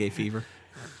had dengue fever.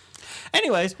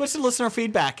 Anyways, what's the listener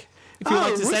feedback? If you'd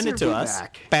like to send it to listener us,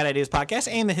 feedback. Bad Ideas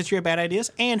Podcast and the History of Bad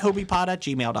Ideas and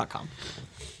hobiepod@gmail.com.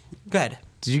 Go ahead.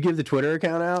 Did you give the Twitter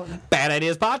account out? Bad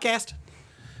Ideas Podcast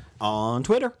on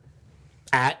Twitter.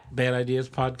 At Bad Ideas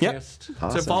Podcast. Yep.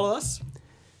 Awesome. So follow us.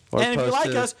 Or And if you post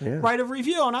like a- us, yeah. write a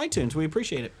review on iTunes. We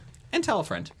appreciate it. And tell a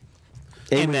friend.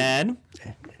 And And then,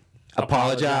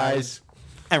 apologize.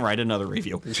 and write another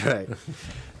review. That's right.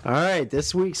 All right,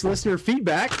 this week's listener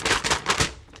feedback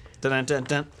Dun, dun, dun,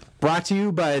 dun. brought to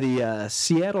you by the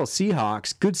Seattle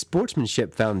Seahawks Good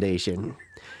Sportsmanship Foundation.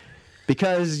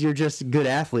 Because you're just a good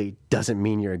athlete doesn't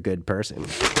mean you're a good person.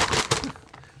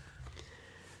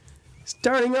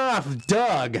 Starting off,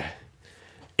 Doug,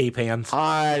 Ape hands.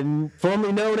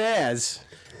 formerly known as.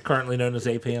 Currently known as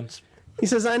ape hands. He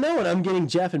says, I know what I'm getting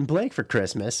Jeff and Blake for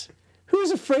Christmas.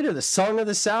 Who's Afraid of the Song of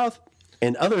the South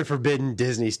and Other Forbidden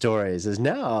Disney Stories is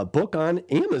now a book on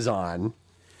Amazon.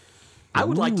 I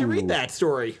would like to read that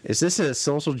story. Is this a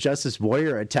social justice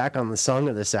warrior attack on the Song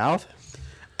of the South?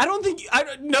 I don't think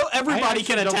everybody actually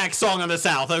can don't- attack Song of the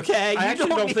South, okay? I actually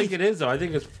don't need- think it is, though. I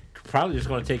think it's probably just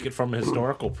going to take it from a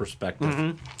historical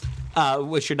perspective.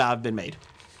 which should not have been made.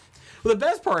 Well, the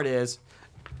best part is,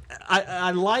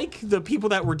 I like the people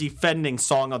that were defending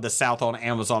Song of the South on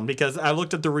Amazon because I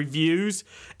looked at the reviews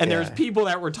and there's Yeah. people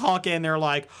that were talking. They're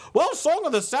like, "Well, Song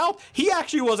of the South, he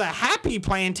actually was a happy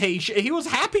plantation. He was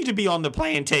happy to be on the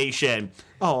plantation."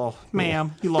 Oh,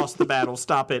 ma'am, you lost the battle.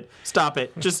 Stop it. Stop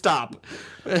it. Just stop.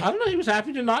 I don't know. He was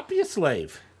happy to not be a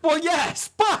slave. Well,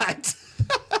 yes, but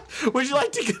would you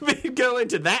like to go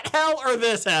into that hell or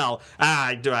this hell?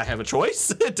 Do I have a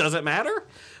choice? It doesn't matter.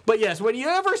 But yes, when you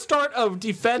ever start a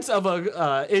defense of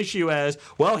a issue as,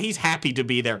 well, he's happy to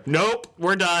be there. Nope,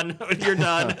 we're done. You're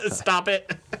done. Stop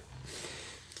it.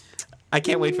 I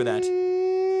can't wait for that.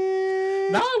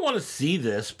 Now I want to see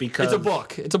this because It's a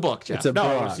book. It's a book, Jeff. It's a No, I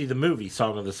want book. to see the movie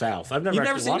Song of the South. I've never You've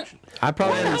never actually seen watched it? it. I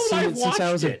probably How haven't would seen I it have since I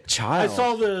watched was a it? child. I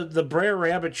saw the Brer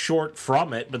Rabbit short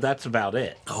from it, but that's about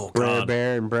it. Oh, Brer God.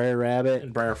 Bear and Brer Rabbit.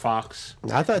 And Brer Fox.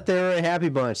 I thought they were a happy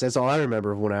bunch. That's all I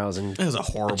remember when I was It was a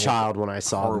horrible child when I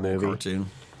saw the horrible movie. cartoon.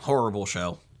 Horrible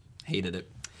show. Hated it.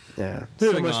 Yeah. So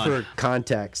Moving much on. for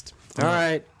context. All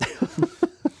right.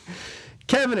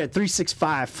 Kevin at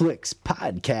 365 Flicks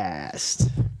Podcast.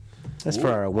 That's for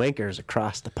our wankers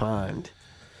across the pond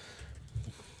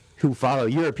who follow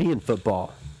European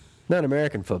football, not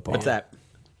American football. What's that?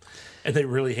 And they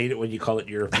really hate it when you call it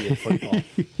European football.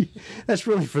 That's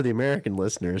really for the American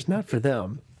listeners, not for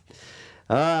them.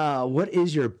 What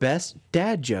is your best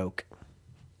dad joke?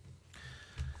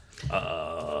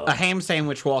 A ham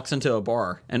sandwich walks into a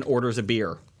bar and orders a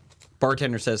beer.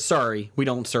 Bartender says, "Sorry, we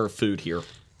don't serve food here."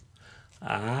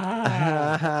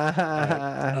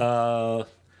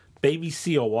 Baby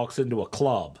seal walks into a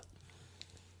club.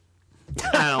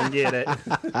 I don't get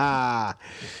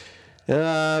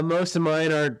it. Most of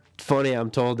mine aren't funny. I'm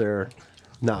told they're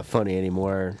not funny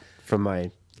anymore from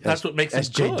my That's what makes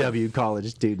it good. SJW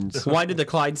college students. Why did the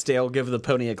Clydesdale give the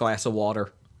pony a glass of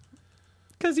water?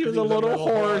 Because he was a little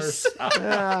horse.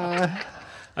 I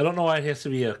don't know why it has to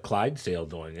be a Clydesdale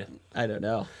doing it. I don't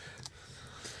know.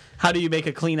 How do you make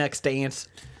a Kleenex dance?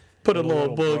 Put a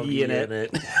little boogie in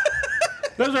it.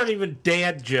 Those aren't even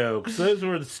dad jokes. Those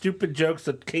were the stupid jokes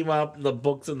that came out in the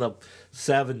books in the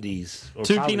 70s.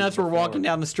 Two peanuts were walking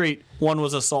down the street. One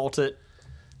was assaulted.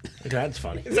 That's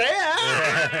funny.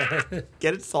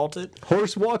 Get it salted.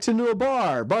 Horse walks into a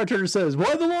bar. Bartender says,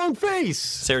 "Why the long face?"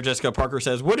 Sarah Jessica Parker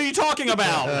says, "What are you talking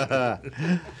about?"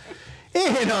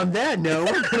 And on that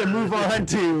note, we're going to move on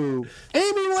to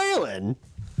Amy Whalen.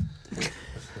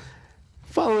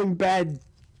 Following bad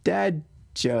dad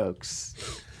jokes.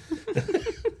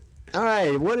 All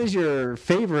right, what is your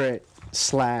favorite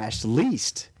 /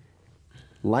 least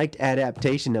liked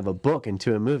adaptation of a book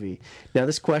into a movie? Now,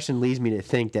 this question leads me to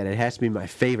think that it has to be my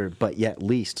favorite, but yet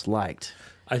least liked.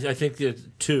 I think there's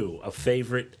two, a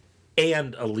favorite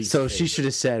and a least favorite. So she should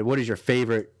have said, what is your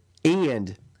favorite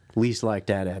and least liked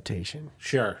adaptation?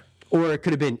 Sure. Or it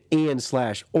could have been and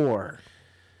 / or.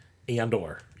 And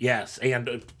or. Yes,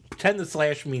 and pretend the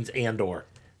slash means and or.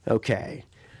 Okay.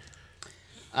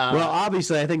 Well,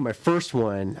 obviously, I think my first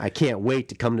one, I can't wait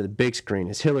to come to the big screen,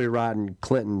 is Hillary Rodham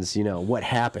Clinton's, What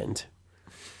Happened.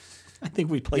 I think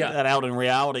we played that out in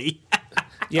reality.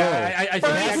 Yeah,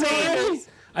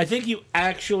 I think you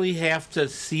actually have to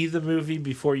see the movie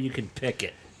before you can pick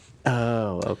it.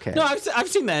 Oh, okay. No, I've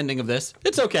seen the ending of this.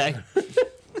 It's okay.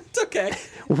 It's okay.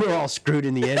 We're all screwed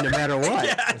in the end no matter what.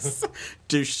 Yes.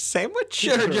 Douche sandwich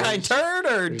or giant turd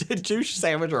or douche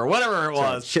sandwich or whatever it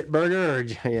was. Shit burger or,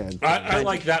 yeah. I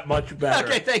like that much better.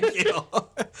 Okay, thank you.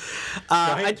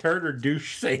 Giant turd or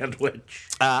douche sandwich.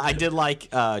 I did like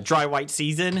Dry White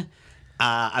Season.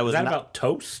 I was Is that about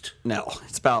toast? No,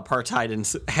 it's about apartheid in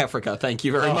Africa. Thank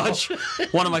you very much.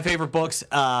 One of my favorite books.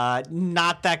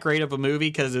 Not that great of a movie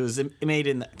because it was made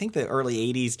in, I think, the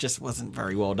early 80s. Just wasn't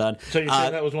very well done. So you're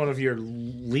saying that was one of your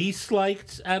least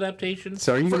liked adaptations?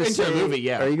 So are you going to say, a movie,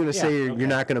 yeah. Are you going to say okay. you're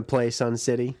not going to play Sun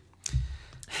City?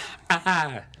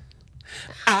 I'm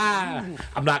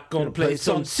not going to play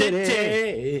Sun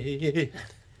City.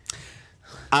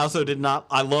 I also did not.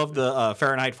 I love the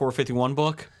Fahrenheit 451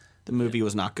 book. The movie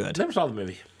was not good. Never saw the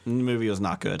movie. The movie was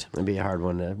not good. That'd be a hard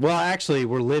one to. Well, actually,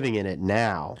 we're living in it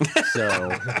now, so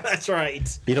That's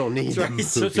right. you don't need the movie.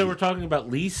 So we're talking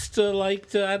about least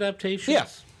liked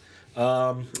adaptations?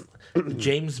 Yeah.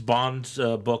 James Bond's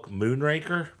book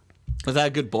Moonraker. Was that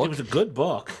a good book? It was a good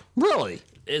book. Really?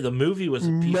 The movie was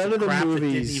a piece None of of the crap that didn't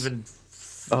movies- even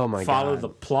Oh my follow god! the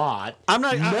plot. I'm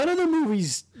not. None of the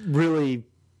movies really.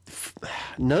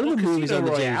 None of the movies Casino on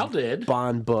the Royale James did.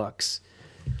 Bond books.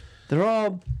 They're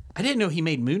all. I didn't know he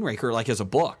made Moonraker like as a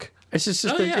book. It's just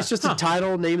Oh, yeah. it's just the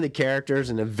title, name of the characters,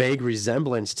 and a vague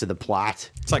resemblance to the plot.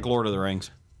 It's like Lord of the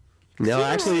Rings. No,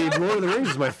 actually, Lord of the Rings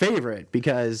is my favorite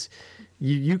because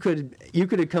you could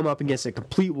have come up against a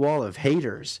complete wall of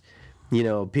haters.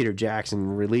 Peter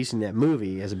Jackson releasing that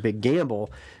movie as a big gamble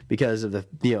because of the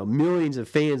millions of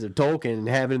fans of Tolkien and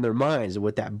having in their minds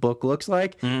what that book looks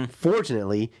like.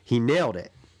 Fortunately, he nailed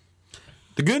it.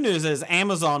 The good news is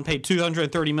Amazon paid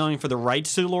 $230 million for the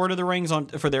rights to Lord of the Rings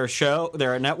for their show,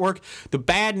 their network. The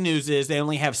bad news is they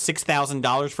only have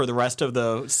 $6,000 for the rest of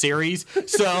the series,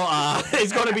 so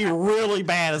it's going to be really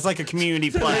bad. It's like a community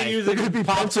play. They use it could be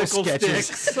pencil popsicle sketches.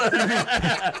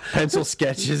 sticks, Pencil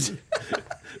sketches.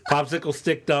 popsicle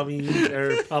stick dummies,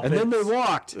 or puppets. And then they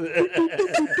walked.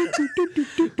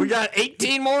 We got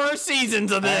 18 more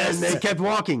seasons of And this. they kept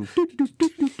walking.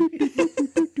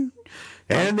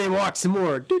 And they walked some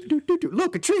more.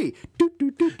 Look, a tree.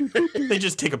 They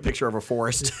just take a picture of a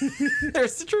forest.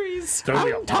 There's the trees.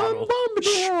 Totally a I'm Tom bottle.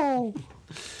 Bombadil.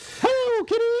 Hello,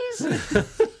 kitties.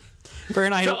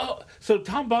 Fahrenheit. So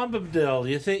Tom Bombadil,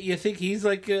 you think he's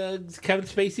like Kevin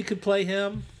Spacey could play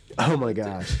him? Oh my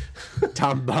gosh.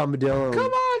 Tom Bombadil.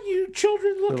 Come on, you weird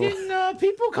children-looking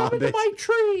people come into hobbits. my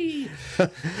tree. Hi,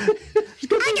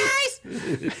 guys!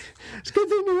 It's a good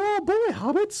thing they're all boy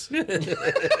hobbits.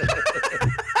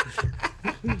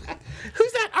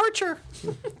 Who's that archer?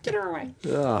 Get her away.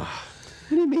 What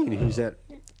do you mean? Who's that?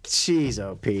 Jeez,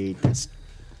 oh, Pete.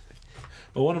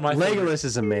 Well, one of my favorite- Legolas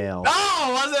is a male.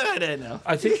 Oh, was it? I didn't know.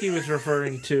 I think he was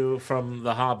referring to from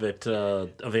The Hobbit,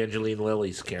 Evangeline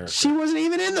Lilly's character. She wasn't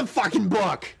even in the fucking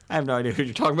book. I have no idea who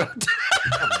you're talking about.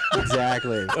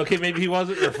 Exactly. Okay, maybe he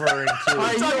wasn't referring to.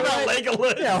 I know, right?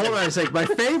 Legolas. Yeah, hold on a sec. My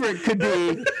favorite could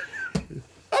be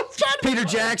Peter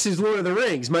Jackson's Lord of the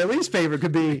Rings. My least favorite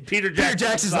could be Peter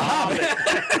Jackson's The Hobbit.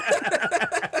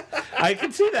 I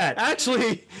can see that.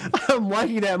 Actually, I'm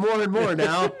liking that more and more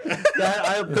now.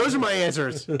 Those are my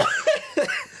answers. Well,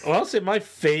 I'll say my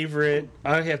favorite.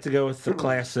 I have to go with the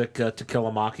classic To Kill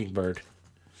a Mockingbird.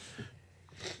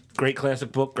 Great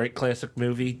classic book, great classic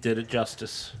movie. Did it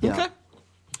justice. Yeah. Okay.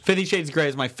 50 Shades of Grey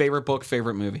is my favorite book,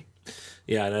 favorite movie.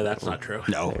 Yeah, I know that's not true.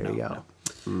 No. There you go.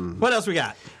 What else we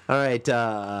got? All right,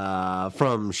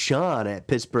 from Sean at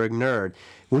Pittsburgh Nerd.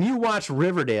 When you watch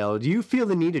Riverdale, do you feel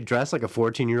the need to dress like a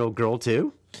 14-year-old girl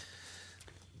too?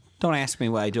 Don't ask me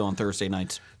what I do on Thursday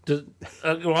nights.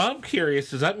 Well, I'm curious.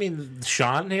 Does that mean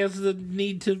Sean has the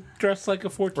need to dress like a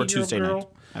 14-year-old Tuesday girl? night.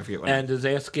 I forget what. And is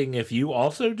asking if you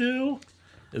also do?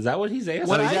 Is that what he's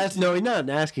asking? No, he's not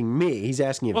asking me. He's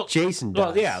asking if Jason does.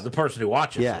 Well, yeah, the person who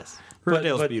watches Yes. it.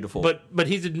 Riverdale's beautiful. But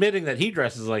he's admitting that he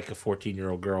dresses like a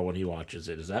 14-year-old girl when he watches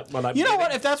it. Is that what I'm You know getting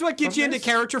what? If that's what gets from you into this?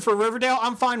 character for Riverdale,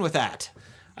 I'm fine with that.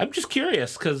 I'm just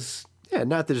curious because Yeah,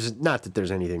 not that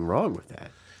there's anything wrong with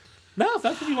that. no, if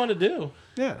that's what you want to do.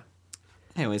 Yeah.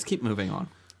 Anyways, keep moving on.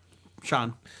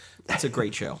 Sean, it's a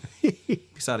great show.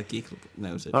 Exotic Geek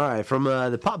knows it. All right, from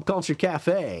the Pop Culture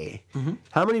Cafe.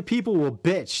 How many people will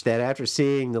bitch that after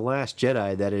seeing The Last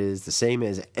Jedi that it is the same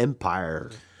as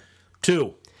Empire?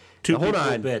 Two Hold people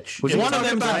on. bitch. Was It's one of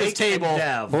them's at this Mike table. and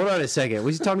Dev. Hold on a second.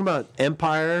 Was he talking about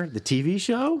Empire, the TV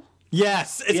show?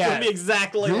 Yes, it's Yeah. going to be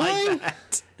exactly Really? like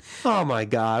that. Oh my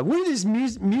God! When did this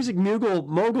music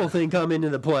mogul thing come into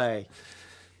the play?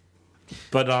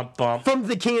 But From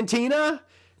the cantina?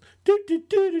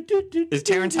 Is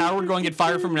Terrence Howard going to get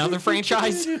fired from another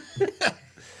franchise?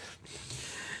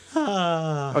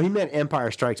 Oh, he meant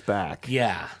Empire Strikes Back.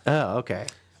 yeah. Oh, okay.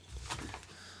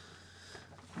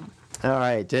 All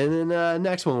right, and then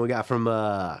next one we got from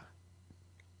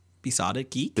Besotted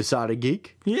Geek? Besotted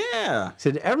Geek. Yeah.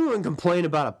 Said everyone complain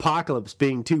about Apocalypse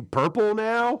being too purple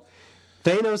now.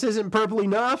 Thanos isn't purple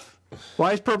enough.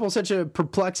 Why is purple such a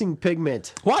perplexing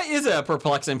pigment? Why is it a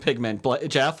perplexing pigment,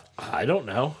 Jeff? I don't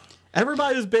know.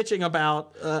 Everybody was bitching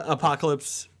about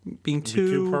Apocalypse being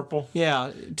too purple?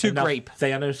 Yeah, too And now grape.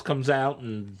 Thanos comes out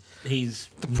and he's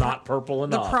not purple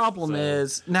The enough. problem so-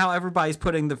 is now everybody's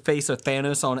putting the face of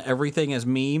Thanos on everything as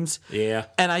memes. Yeah.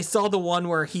 And I saw the one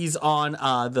where he's on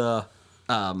the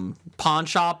pawn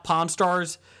shop, Pawn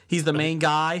Stars. He's the main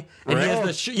guy, and he has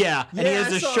the he has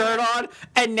the shirt on.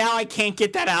 And now I can't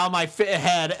get that out of my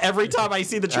head. Every time I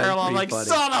see the trailer, I'm like, pretty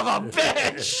son of a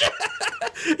bitch.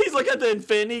 He's looking at the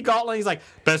Infinity Gauntlet. He's like,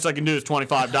 best I can do is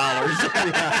 $25. That was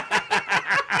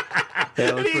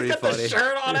And he's pretty got funny. the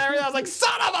shirt on and everything. I was like,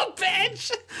 son of a bitch!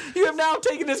 You have now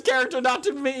taken this character not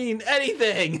to mean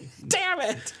anything. Damn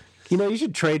it! You know, you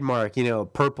should trademark,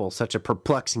 purple, such a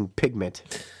perplexing pigment.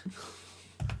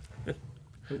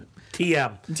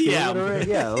 TM.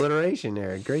 TM. Alliteration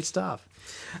there. Great stuff.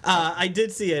 I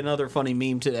did see another funny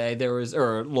meme today. There was a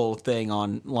little thing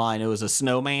online. It was a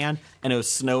snowman, and it was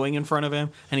snowing in front of him,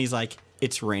 and he's like,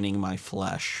 "It's raining my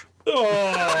flesh."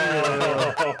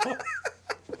 Oh,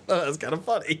 that's kind of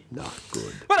funny. Not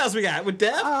good. What else we got with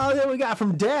Dev? Then we got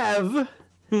from Dev,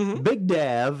 Big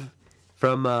Dev,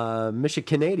 from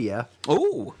Michigan.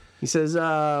 Oh, He says,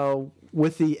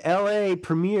 with the LA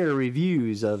premiere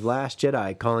reviews of Last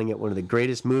Jedi calling it one of the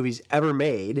greatest movies ever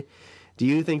made, do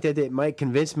you think that it might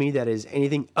convince me that it is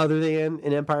anything other than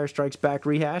an Empire Strikes Back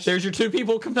rehash? there's your two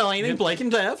people complaining, Blake and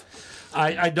Dev.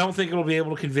 I don't think it'll be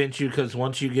able to convince you because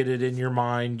once you get it in your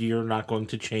mind, you're not going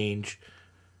to change.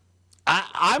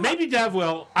 Maybe Dev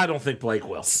will. I don't think Blake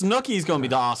will. Snooki's going to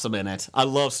be awesome in it. I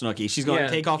love Snooki. She's going to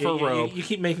take off her robe. You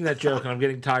keep making that joke, and I'm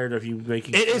getting tired of you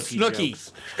making It is Snooki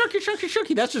Snooki. jokes.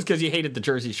 Snooki. That's just because you hated the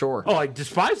Jersey Shore. Oh, I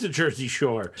despise the Jersey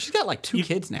Shore. She's got like two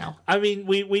kids now. I mean,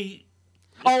 we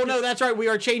Oh, no, that's right. We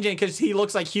are changing because he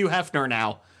looks like Hugh Hefner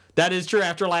now. That is true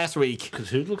after last week. because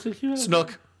who looks like you?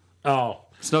 Snook. Oh,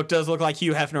 Snook does look like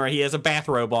Hugh Hefner. He has a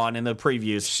bathrobe on in the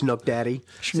previews. Snook Daddy.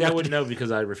 see, I wouldn't know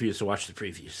because I refuse to watch the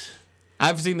previews.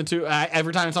 I've seen the two.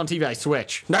 Every time it's on TV, I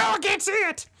switch. No, I can't see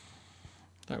it.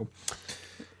 So,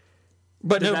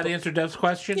 But Does that answer Dev's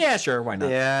question? Yeah, sure. Why not?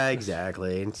 Yeah,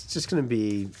 exactly. It's just going to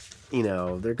be, they're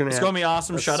going to It's gonna be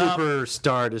awesome. Shut up. Super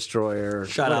Star Destroyer.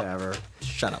 Shut up. Whatever.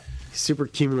 Shut up. Super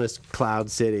Cumulus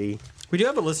Cloud City. We do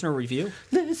have a listener review.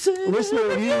 Listener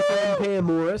review from Pam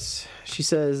Morris. She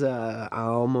says, I'm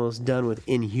almost done with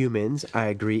Inhumans. I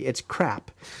agree. It's crap.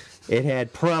 It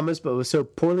had promise, but was so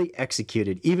poorly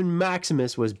executed. Even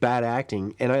Maximus was bad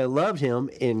acting, and I loved him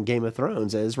in Game of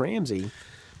Thrones as Ramsay.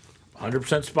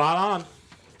 100% spot on.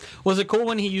 Was it cool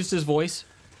when he used his voice?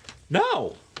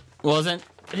 No. Wasn't?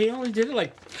 He only did it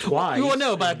like twice. Well,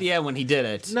 no, but at the end when he did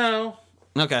it. No.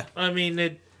 Okay. I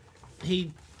mean,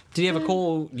 he... Did he have a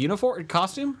cool uniform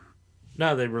costume?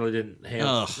 No, they really didn't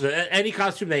have... Any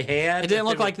costume they had... It didn't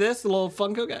look like this, the little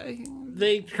Funko guy?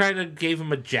 They kind of gave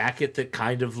him a jacket that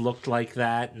kind of looked like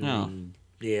that. And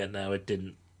yeah, no, it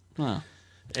didn't. Oh.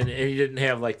 And he didn't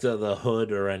have like the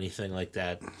hood or anything like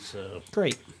that. So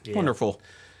Great. Yeah. Wonderful.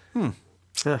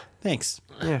 Thanks.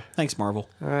 Yeah. Thanks, Marvel,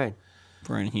 All right.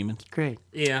 for Inhumans. Great.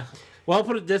 Yeah. Well, I'll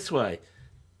put it this way.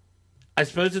 I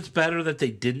suppose it's better that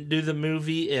they didn't do the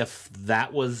movie if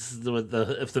that was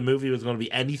if the movie was going to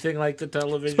be anything like the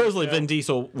television. Supposedly show. Vin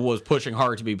Diesel was pushing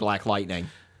hard to be Black Lightning.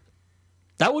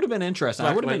 That would have been interesting.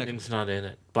 Black That would have been Lightning's not in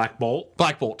it. Black Bolt?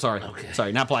 Black Bolt, sorry. Okay.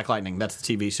 Sorry, not Black Lightning. That's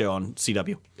the TV show on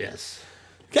CW. Yes.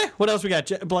 Okay, what else we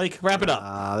got, Blake? Wrap it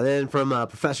up. Then from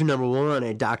Professor Number One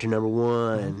and Doctor Number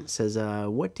One says,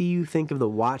 what do you think of the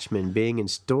Watchmen being in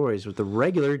stories with the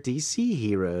regular DC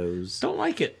heroes? Don't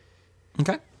like it.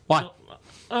 Okay. Why?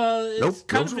 It's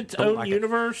kind of its own like it.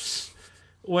 universe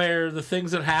where the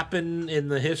things that happen in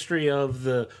the history of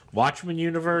the Watchmen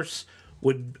universe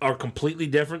are completely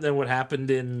different than what happened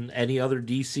in any other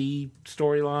DC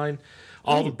storyline.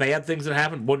 All the bad things that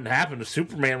happened wouldn't happen if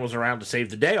Superman was around to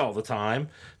save the day all the time.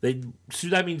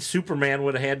 That means Superman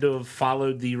would have had to have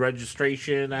followed the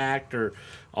Registration Act or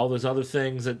all those other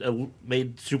things that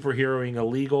made superheroing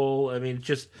illegal. I mean,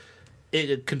 just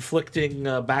conflicting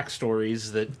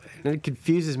backstories that... And it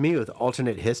confuses me with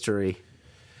alternate history.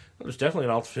 There's definitely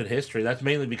an alternate history. That's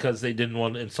mainly because they didn't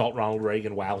want to insult Ronald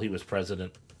Reagan while he was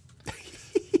president.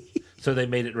 So they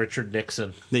made it Richard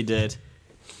Nixon. They did.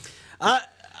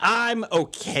 I'm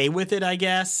okay with it, I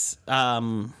guess. I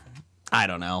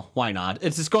don't know. Why not?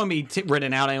 It's just going to be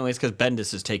written out anyways because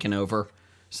Bendis is taking over.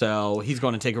 So he's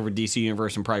going to take over DC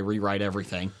Universe and probably rewrite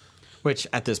everything. Which,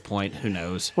 at this point, who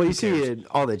knows? Well, you see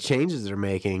all the changes they're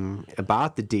making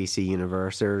about the DC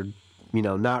Universe. They're,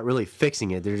 not really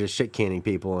fixing it. They're just shit-canning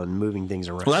people and moving things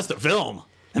around. Well, that's the film.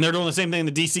 And they're doing the same thing in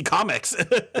the DC Comics.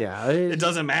 Yeah. It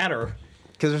doesn't matter.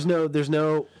 Because there's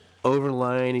no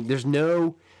overlining.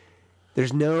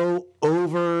 There's no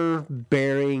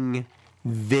overbearing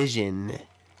vision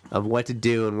of what to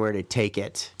do and where to take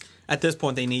it. At this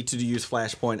point, they need to use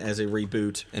Flashpoint as a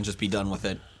reboot and just be done with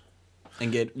it.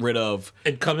 And get rid of...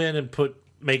 And come in and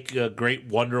make a great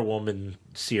Wonder Woman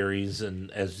series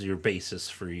as your basis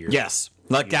for your... Yes.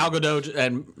 Let Gal Gadot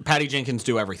and Patty Jenkins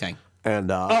do everything.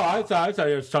 And I thought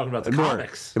you were talking about the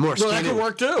comics. The more Well, that could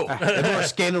work too. the more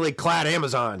scantily clad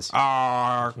Amazons.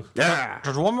 Yeah.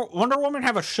 Does Wonder Woman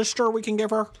have a sister we can give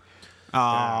her?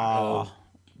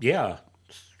 Yeah.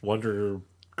 Wonder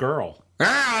Girl.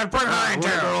 Yeah, bring her in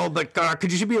Girl, but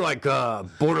could she be like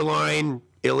borderline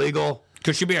illegal?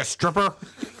 Could she be a stripper?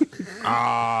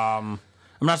 I'm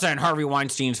not saying Harvey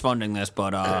Weinstein's funding this,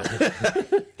 but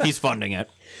he's funding it.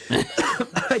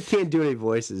 I can't do any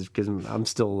voices because I'm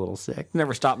still a little sick.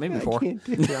 Never stopped me before. I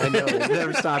know, it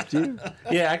never stopped you.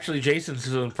 Yeah, actually, Jason's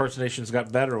impersonations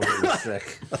got better when he was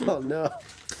sick. Oh, no.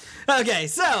 Okay,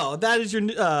 so that is your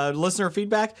listener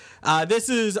feedback. This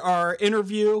is our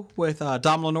interview with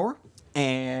Dom Lenore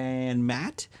and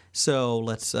Matt. So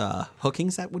let's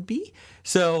hookings that would be.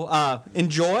 So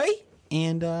enjoy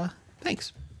and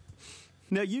thanks.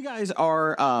 Now you guys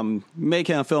are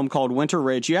making a film called Winter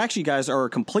Ridge. You actually guys are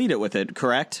completed with it,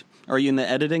 correct? Are you in the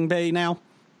editing bay now?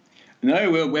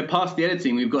 No, we're past the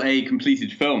editing. We've got a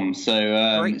completed film,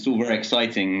 so it's all very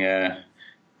exciting to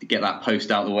get that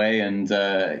post out of the way and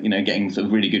getting sort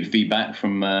of really good feedback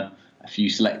from a few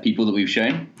select people that we've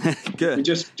shown. Good. We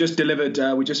just delivered.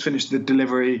 We just finished the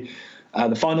delivery,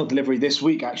 the final delivery this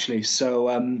week, actually.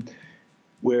 So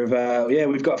we've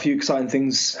got a few exciting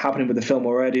things happening with the film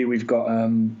already. We've got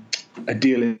a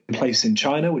deal in place in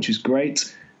China, which is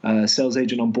great. Sales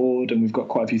agent on board, and we've got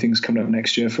quite a few things coming up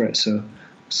next year for it. So.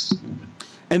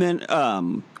 And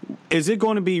then, is it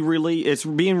going to be It's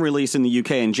being released in the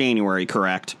UK in January,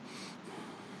 correct?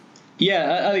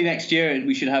 Yeah, early next year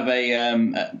we should have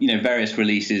various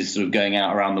releases sort of going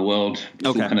out around the world. It's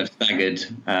all kind of staggered,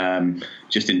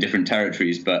 just in different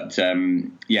territories. But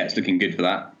it's looking good for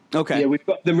that. Okay. Yeah, we've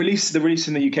got the release. The release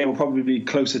in the UK will probably be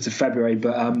closer to February,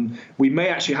 but we may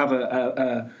actually have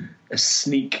a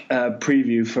sneak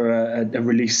preview for a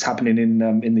release happening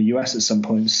in the US at some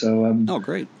point. So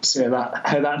great. So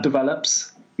how that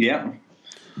develops. Yeah.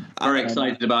 Very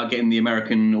excited about getting the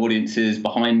American audiences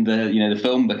behind the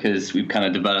film, because we've kind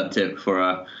of developed it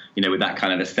for with that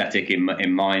kind of aesthetic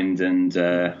in mind, and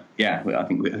I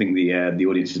think the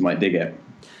audiences might dig it.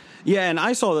 Yeah, and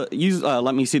I saw you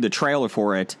let me see the trailer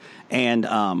for it, and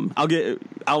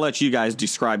I'll let you guys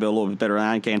describe it a little bit better than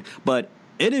I can. But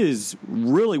it is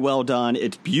really well done.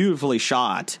 It's beautifully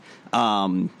shot,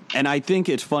 and I think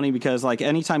it's funny because like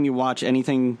anytime you watch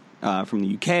anything from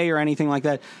the UK or anything like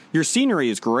that, your scenery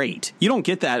is great. You don't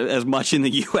get that as much in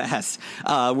the US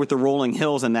with the rolling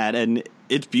hills and that, and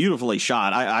it's beautifully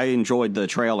shot. I enjoyed the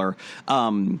trailer.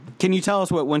 Can you tell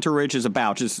us what Winter Ridge is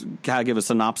about? Just kind of give a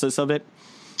synopsis of it.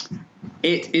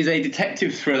 It is a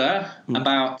detective thriller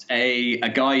about a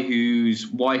guy whose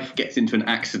wife gets into an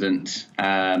accident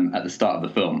at the start of the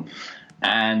film,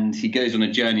 and he goes on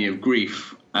a journey of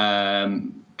grief,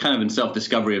 kind of in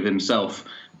self-discovery of himself,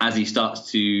 as he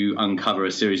starts to uncover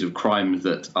a series of crimes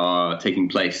that are taking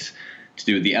place to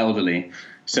do with the elderly.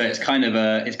 So it's kind of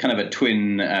a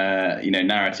twin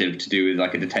narrative to do with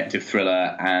like a detective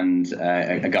thriller and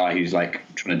a guy who's like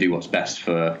trying to do what's best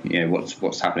for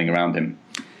what's happening around him.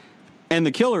 And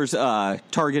the killer's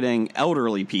targeting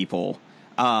elderly people.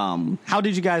 How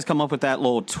did you guys come up with that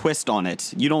little twist on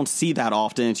it? You don't see that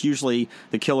often. It's usually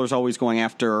the killer's always going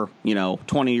after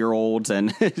 20-year-olds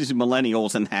and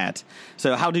millennials and that.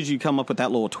 So how did you come up with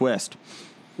that little twist?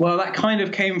 Well, that kind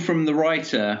of came from the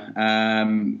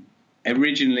writer.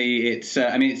 Originally, it's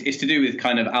to do with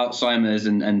kind of Alzheimer's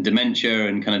and dementia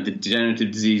and kind of the degenerative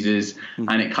diseases,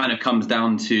 and it kind of comes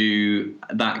down to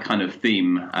that kind of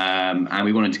theme. And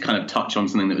we wanted to kind of touch on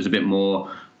something that was a bit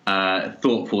more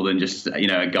thoughtful than just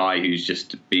a guy who's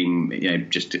just being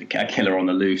just a killer on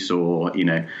the loose, or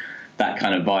that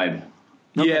kind of vibe.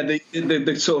 Okay. Yeah,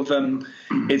 the sort of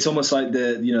it's almost like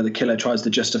the killer tries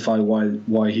to justify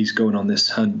why he's going on this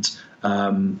hunt.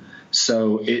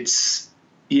 So it's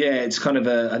kind of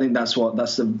I think that's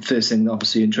the first thing that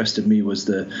obviously interested me was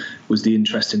the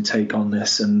interesting take on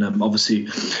this, and obviously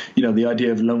the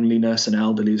idea of loneliness and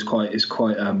elderly is quite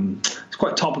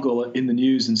topical in the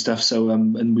news and stuff. So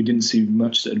and we didn't see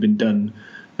much that had been done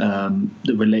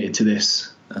that related to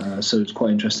this. So it's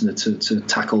quite interesting to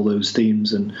tackle those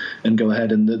themes and go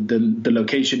ahead. And the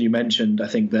location you mentioned, I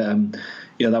think that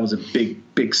that was a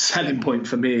big selling point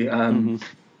for me.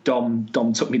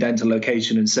 Dom took me down to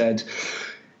location and said,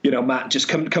 Matt, just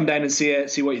come down and see it,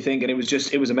 see what you think. And it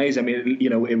was amazing. I mean,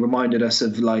 it reminded us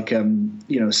of like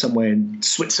somewhere in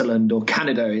Switzerland or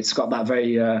Canada. It's got that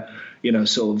very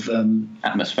sort of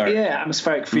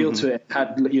atmospheric feel to it.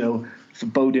 Had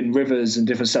foreboding rivers and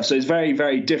different stuff. So it's very,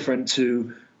 very different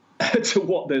to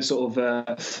what the sort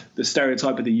of the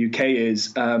stereotype of the UK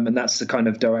is, and that's the kind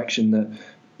of direction that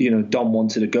Dom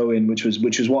wanted to go in, which was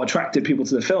what attracted people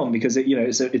to the film, because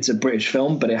it's a British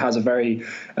film, but it has a very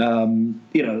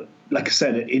like I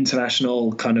said, an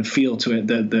international kind of feel to it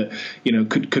that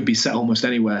could be set almost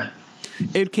anywhere.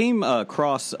 It came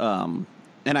across.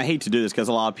 And I hate to do this because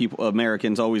a lot of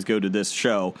Americans always go to this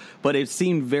show, but it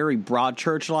seemed very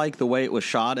Broadchurch-like the way it was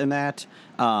shot in that.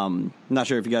 I'm not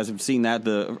sure if you guys have seen that,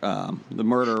 the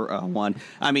murder one.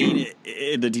 I mean,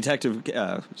 the detective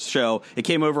show, it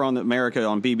came over on America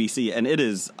on BBC, and it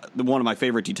is one of my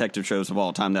favorite detective shows of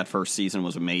all time. That first season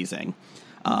was amazing.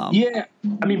 I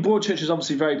mean, Broadchurch is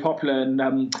obviously very popular, and I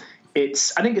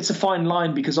think it's a fine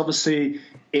line, because obviously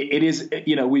it is,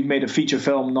 we've made a feature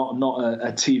film, not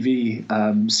a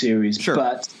TV series. Sure.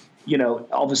 But,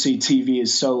 obviously TV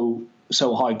is so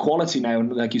high quality now.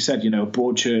 And like you said,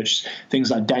 Broadchurch,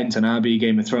 things like Downton Abbey,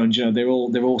 Game of Thrones, they're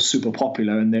all super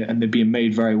popular, and they're being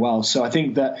made very well. So I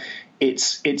think that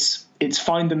it's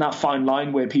finding that fine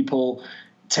line where people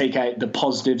take out the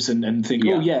positives and think,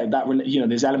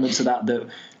 there's elements of that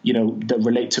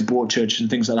relate to Broadchurch and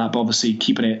things like that, but obviously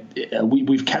keeping it,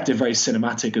 we've kept it very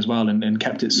cinematic as well, and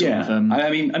kept it sort of. I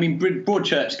mean,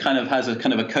 Broadchurch kind of has a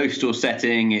kind of a coastal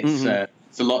setting.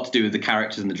 It's a lot to do with the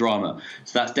characters and the drama,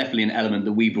 so that's definitely an element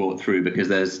that we brought through, because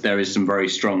there is some very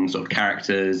strong sort of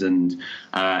characters and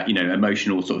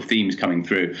emotional sort of themes coming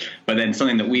through. But then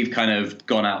something that we've kind of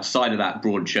gone outside of that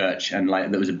Broadchurch, and like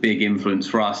that was a big influence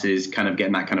for us, is kind of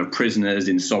getting that kind of Prisoners,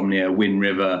 Insomnia, Wind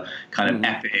River kind of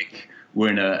epic. We're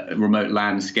in a remote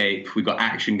landscape. We've got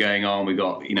action going on. We've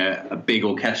got, a big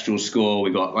orchestral score.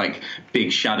 We've got like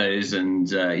big shadows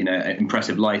and,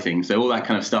 impressive lighting. So all that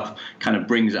kind of stuff kind of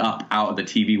brings it up out of the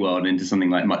TV world into something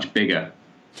like much bigger.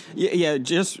 Yeah,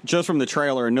 just from the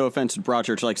trailer, and no offense to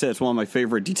Broadchurch, like I said, it's one of my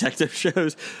favorite detective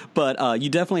shows, but you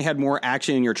definitely had more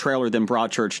action in your trailer than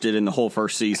Broadchurch did in the whole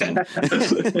first season.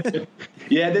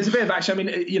 Yeah, there's a bit of action. I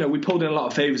mean, you know, we pulled in a lot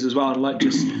of favors as well, and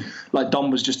like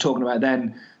Dom was just talking about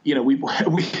then, you know,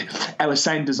 our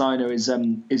sound designer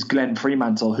is Glenn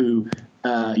Fremantle, who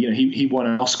you know, he won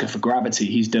an Oscar for Gravity.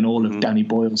 He's done all of Danny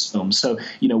Boyle's films, so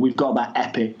you know, we've got that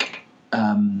epic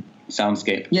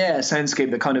soundscape. Yeah,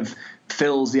 soundscape that kind of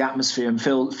fills the atmosphere and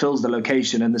fills the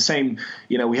location. And the same,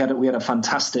 you know, we had a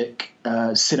fantastic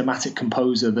cinematic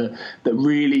composer that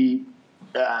really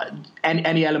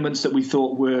any elements that we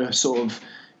thought were sort of,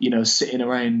 you know, sitting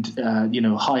around you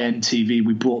know, high-end TV,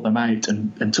 we brought them out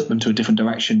and took them to a different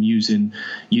direction using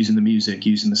the music,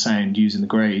 using the sound, using the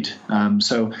grade.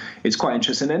 So it's quite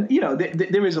interesting. And you know,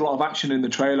 there is a lot of action in the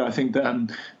trailer. I think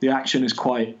that the action is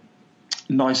quite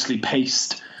nicely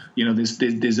paced. You know,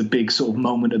 there's a big sort of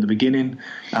moment at the beginning,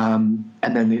 and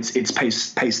then it's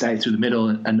paced out through the middle,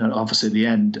 and then obviously at the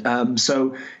end.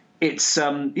 So it's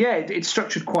it's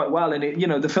structured quite well, and you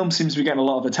know, the film seems to be getting a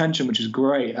lot of attention, which is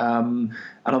great. And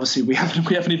obviously we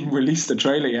haven't even released the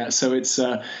trailer yet, so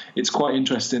it's quite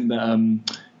interesting that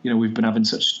you know, we've been having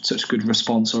such good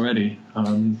response already.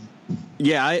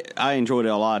 Yeah, I enjoyed it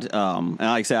a lot. And like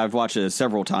I said, I've watched it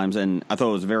several times, and I thought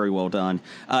it was very well done.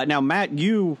 Now, Matt,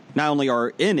 you not only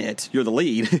are in it, you're the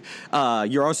lead.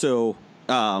 You're also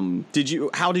how did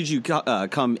you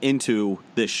come into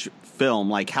this film?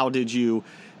 Like, how did you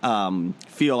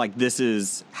feel like this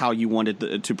is how you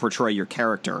wanted to portray your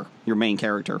character, your main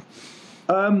character?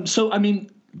 So I mean,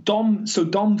 Dom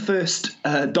first.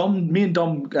 Me and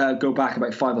Dom go back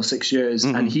about 5 or 6 years,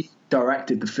 and he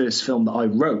directed the first film that I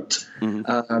wrote.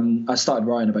 I started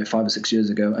writing about 5 or 6 years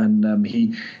ago, and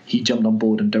he jumped on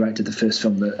board and directed the first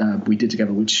film that we did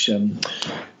together, which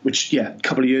a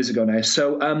couple of years ago now.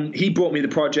 So he brought me the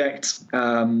project.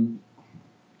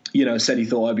 You know, said he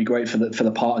thought I'd be great for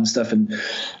the part and stuff, and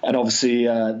obviously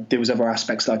there was other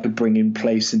aspects that I could bring in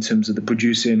place in terms of the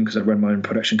producing, because I run my own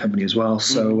production company as well.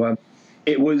 So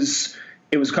it was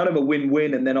kind of a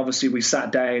win-win, and then obviously we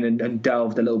sat down and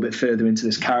delved a little bit further into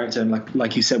this character, and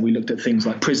like you said, we looked at things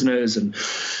like Prisoners and,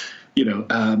 you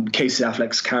know, Casey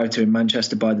Affleck's character in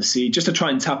Manchester by the Sea, just to try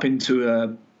and tap into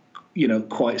a, you know,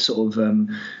 quite sort of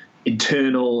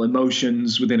internal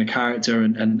emotions within a character,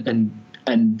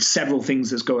 and several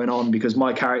things that's going on, because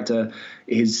my character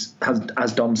has,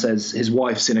 as Dom says, his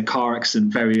wife's in a car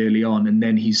accident very early on, and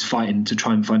then he's fighting to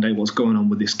try and find out what's going on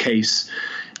with this case.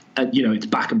 And, you know, it's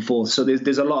back and forth. So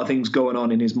there's a lot of things going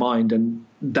on in his mind, and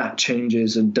that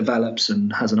changes and develops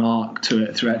and has an arc to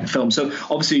it throughout the film. So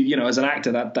obviously, you know, as an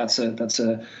actor, that's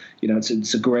a you know,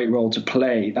 it's a great role to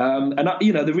play. And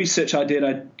you know, the research I did,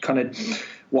 I kind of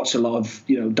watched a lot of,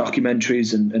 you know,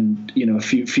 documentaries and you know, a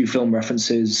few film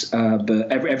references.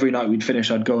 But every night we'd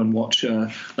finish, I'd go and watch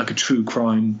like a true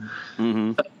crime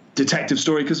detective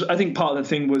story, because I think part of the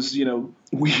thing was, you know,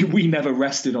 we never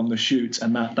rested on the shoot,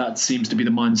 and that seems to be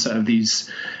the mindset of these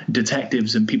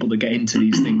detectives and people that get into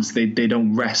these things. They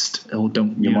don't rest, or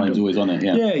don't. Your mind's always on it.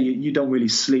 Yeah. You don't really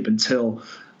sleep until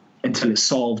it's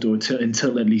solved, or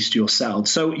until at least you're settled.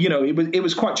 So, you know, it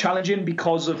was quite challenging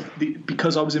because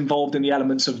I was involved in the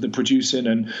elements of the producing,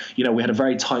 and, you know, we had a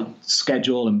very tight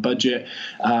schedule and budget.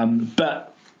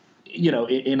 But, you know,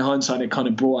 in hindsight, it kind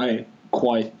of brought out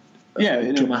quite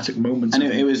dramatic moments. And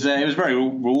it was very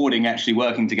rewarding actually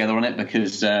working together on it,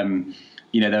 because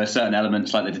you know, there were certain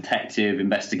elements like the detective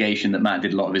investigation that Matt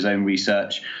did a lot of his own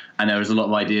research, and there was a lot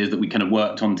of ideas that we kind of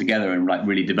worked on together and like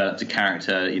really developed a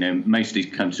character, you know, mostly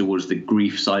kind of towards the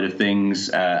grief side of things,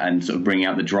 and sort of bringing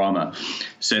out the drama.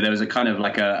 So there was a kind of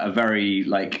like a very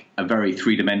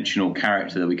three-dimensional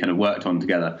character that we kind of worked on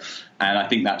together. And I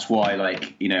think that's why,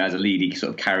 like, you know, as a lead, he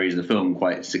sort of carries the film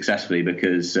quite successfully,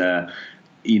 because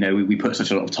you know, we put such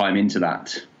a lot of time into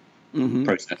that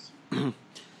process.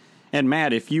 And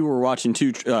Matt, if you were watching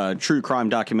two true crime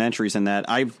documentaries and that,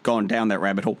 I've gone down that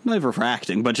rabbit hole, never for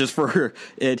acting, but just for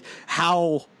it,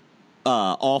 how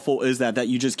awful is that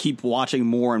you just keep watching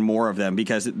more and more of them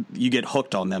because you get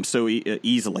hooked on them so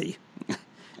easily?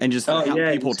 And just how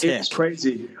people tick. It's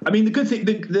crazy. I mean, the good thing,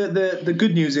 the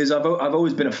good news is I've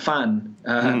always been a fan.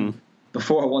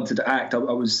 Before I wanted to act,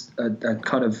 I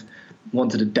kind of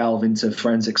wanted to delve into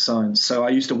forensic science. So I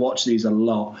used to watch these a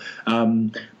lot.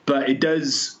 But it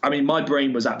does, I mean, my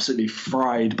brain was absolutely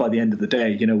fried by the end of the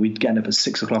day. You know, we'd get up at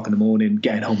 6 o'clock in the morning,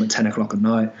 getting home at 10 o'clock at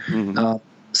night.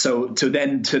 So to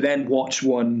then watch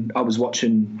one, I was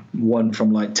watching one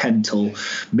from like 10 till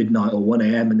midnight or 1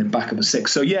 a.m. and then back up at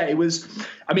 6. So yeah, it was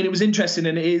interesting,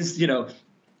 and it is, you know,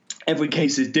 every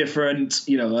case is different.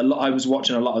 I was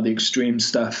watching a lot of the extreme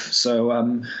stuff,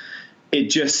 so it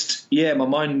just, my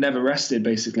mind never rested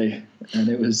basically, and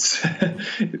it was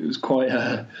it was quite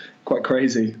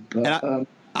crazy. But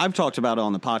I've talked about it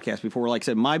on the podcast before. Like I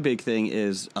said, my big thing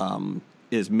is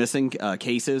missing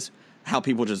cases, how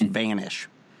people just vanish,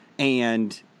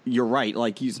 and you're right.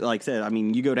 Like I said, I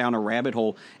mean, you go down a rabbit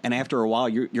hole, and after a while,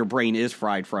 your brain is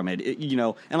fried from it.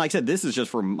 And like I said, this is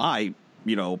just from my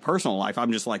personal life.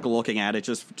 I'm just like looking at it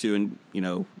just to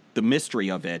the mystery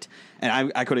of it,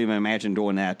 and I couldn't even imagine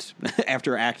doing that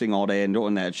after acting all day and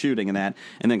doing that shooting and that,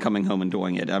 and then coming home and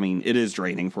doing it. I mean, it is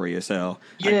draining for you. So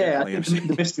I think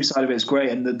the mystery side of it is great,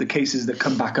 and the cases that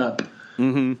come back up.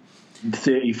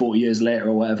 30, 40 years later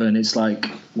or whatever, and it's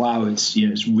like, wow, it's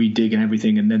it's redigging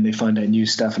everything, and then they find out new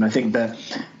stuff. And I think that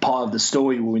part of the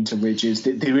story with Winter Ridge is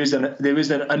that there is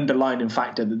an underlying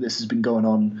factor that this has been going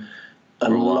on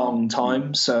a long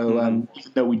time. So even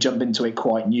though we jump into it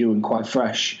quite new and quite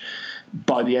fresh,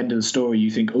 by the end of the story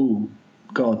you think, oh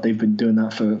god, they've been doing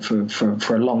that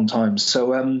for a long time.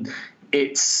 So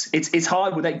it's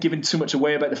hard without giving too much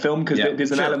away about the film, because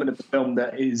there's an element of the film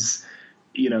that is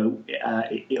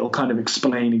it'll kind of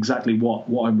explain exactly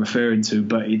what I'm referring to,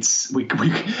 but we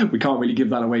can't really give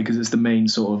that away because it's the main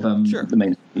sort of the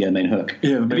main hook.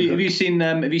 Have you seen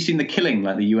The Killing,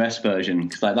 like the US version?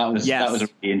 Because like that was really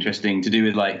interesting to do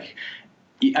with like.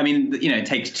 I mean, it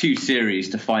takes 2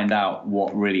 series to find out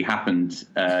what really happened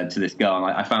to this girl. And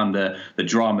I found the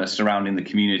drama surrounding the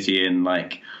community and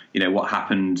like, what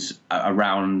happened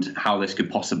around how this could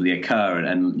possibly occur.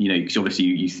 And because obviously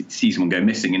you see someone go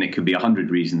missing and it could be 100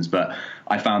 reasons. But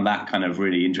I found that kind of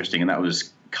really interesting. And that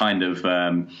was kind of,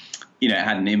 it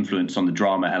had an influence on the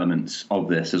drama elements of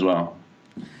this as well.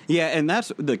 Yeah, and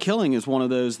The Killing is one of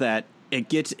those that it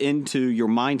gets into your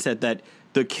mindset that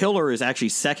the killer is actually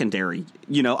secondary.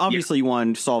 Obviously you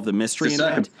want to solve the mystery in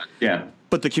that. Yeah.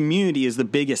 But the community is the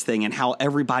biggest thing, and how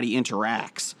everybody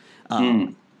interacts.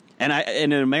 And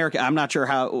in America, I'm not sure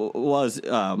how it was.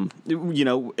 It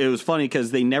was funny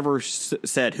because they never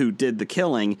said who did the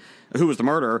killing, who was the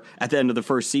murderer at the end of the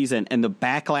first season, and the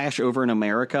backlash over in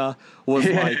America was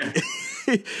like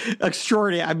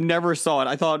extraordinary. I've never saw it.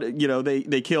 I thought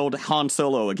they killed Han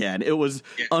Solo again. It was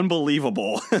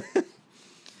unbelievable.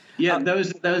 Yeah, there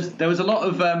was a lot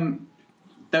of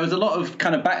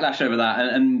kind of backlash over that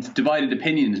and divided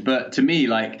opinions. But to me,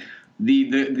 like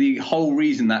the whole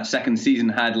reason that second season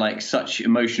had like such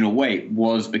emotional weight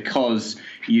was because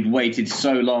you'd waited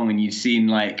so long and you'd seen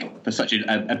like for such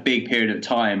a big period of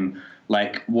time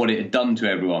like what it had done to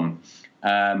everyone.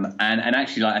 And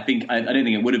actually, like I don't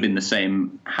think it would have been the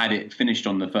same had it finished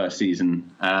on the first season.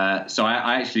 So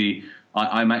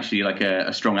I'm actually like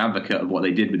a strong advocate of what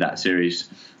they did with that series.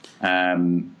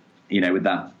 With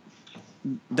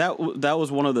that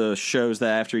was one of the shows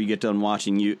that after you get done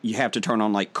watching, you have to turn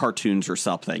on like cartoons or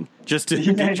something just to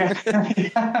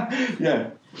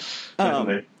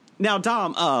now,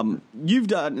 Dom, you've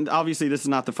done, obviously this is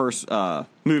not the first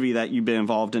movie that you've been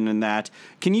involved in that.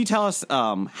 Can you tell us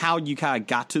how you kind of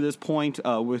got to this point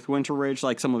with Winter Ridge,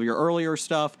 like some of your earlier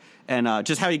stuff, and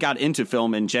just how you got into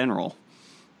film in general?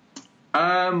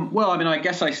 Well, I mean, I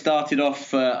guess I started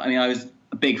off, I was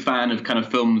a big fan of kind of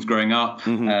films growing up,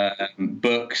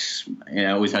 books,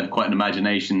 always had quite an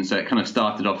imagination. So it kind of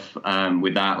started off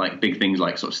with that, like big things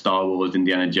like sort of Star Wars,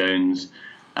 Indiana Jones,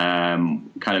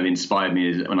 kind of inspired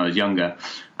me when I was younger.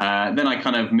 Then I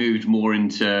kind of moved more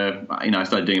into, I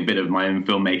started doing a bit of my own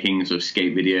filmmaking, sort of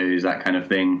skate videos, that kind of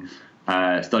thing.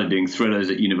 Started doing thrillers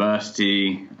at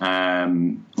university,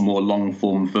 more long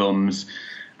form films.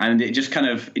 And it just kind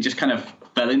of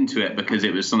fell into it because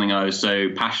it was something I was so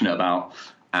passionate about,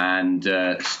 and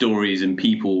stories and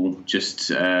people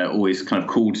just always kind of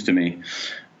called to me.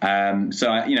 So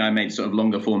I made sort of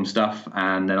longer form stuff,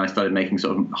 and then I started making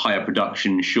sort of higher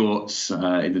production shorts.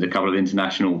 I did a couple of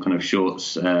international kind of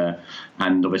shorts, and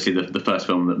obviously the first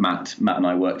film that Matt and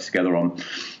I worked together on.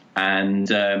 And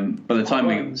by the time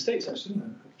in the States, actually, isn't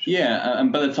it? Yeah,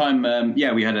 and by the time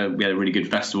we had a really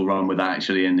good festival run with that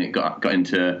actually, and it got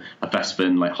into a festival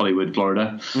in like Hollywood,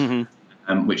 Florida,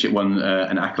 which it won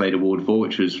an accolade award for,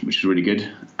 which was really good.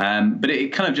 But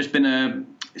it kind of just been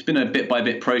a bit by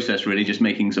bit process, really, just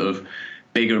making sort of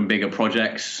bigger and bigger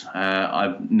projects.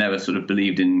 I've never sort of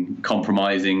believed in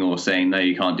compromising or saying no,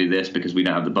 you can't do this because we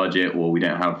don't have the budget, or we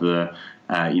don't have the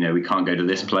we can't go to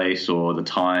this place, or the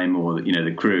time, or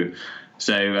the crew.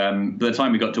 So by the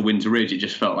time we got to Winter Ridge, it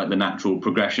just felt like the natural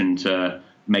progression to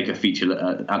make a feature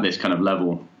at this kind of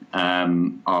level,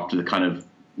 after the kind of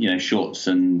shorts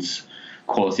and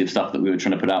quality of stuff that we were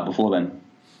trying to put out before then.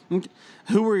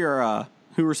 Who were your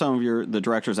who were some of the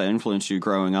directors that influenced you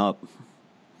growing up?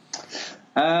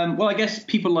 Well, I guess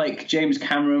people like James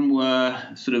Cameron were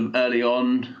sort of early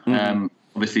on.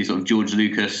 Obviously, sort of George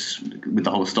Lucas with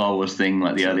the whole Star Wars thing,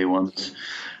 like the earlier ones.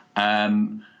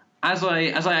 As I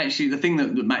actually, the thing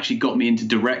that actually got me into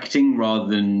directing rather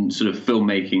than sort of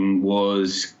filmmaking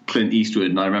was Clint Eastwood.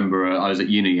 And I remember I was at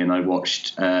uni and I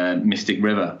watched Mystic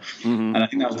River, and I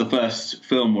think that was the first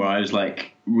film where I was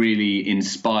like really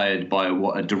inspired by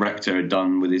what a director had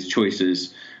done with his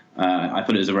choices. I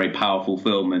thought it was a very powerful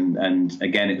film, and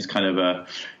again, it was kind of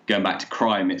going back to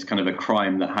crime. It's kind of a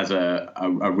crime that has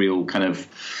a real kind of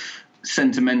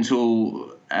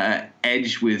sentimental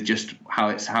edge with just how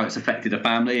it's affected a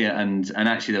family, and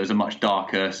actually there was a much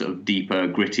darker, sort of deeper,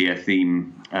 grittier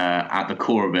theme at the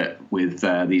core of it with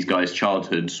these guys'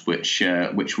 childhoods, which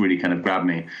really kind of grabbed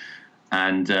me.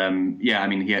 And I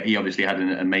mean, he obviously had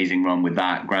an amazing run with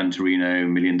that, Gran Torino, $1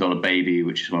 Million Baby,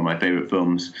 which is one of my favorite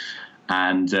films.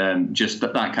 And just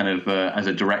that kind of as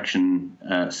a direction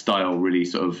style really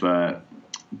sort of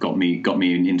got me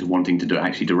into wanting to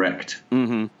actually direct.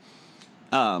 You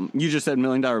just said $1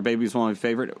 Million Baby is one of my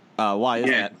favorite. Why is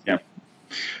that? Yeah.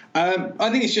 I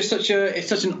think it's just such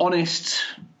an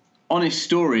honest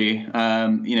story.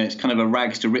 It's kind of a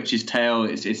rags to riches tale.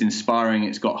 It's inspiring.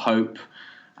 It's got hope.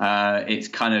 It's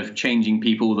kind of changing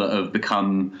people that have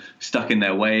become stuck in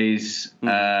their ways.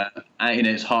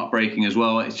 It's heartbreaking as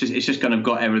well. It's just kind of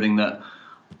got everything that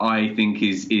I think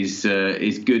is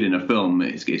good in a film.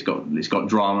 It's got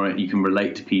drama. You can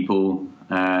relate to people,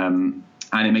 and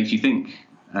it makes you think.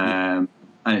 And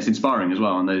it's inspiring as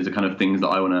well. And those are the kind of things that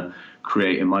I want to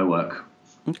create in my work.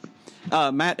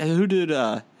 Matt,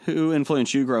 who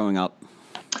influenced you growing up?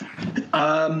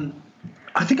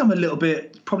 I think I'm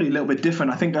probably a little bit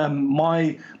different. I think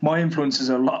my influences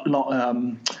are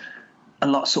a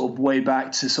lot sort of way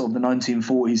back to sort of the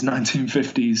 1940s,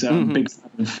 1950s. Big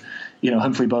fan of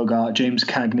Humphrey Bogart, James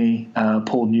Cagney,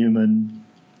 Paul Newman,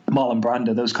 Marlon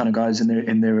Brando, those kind of guys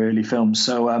in their early films.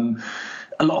 So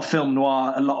a lot of film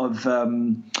noir, a lot of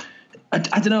I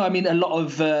don't know. I mean, a lot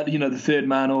of The Third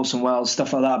Man, Orson Welles,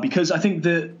 stuff like that. Because I think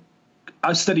that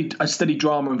I studied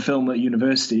drama and film at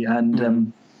university,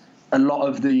 and a lot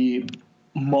of the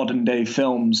modern day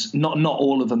films, not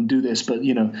all of them do this, but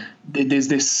there's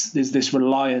this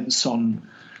reliance on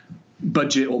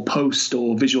budget or post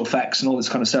or visual effects and all this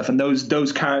kind of stuff. And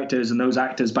those characters and those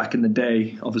actors back in the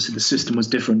day, obviously the system was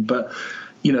different, but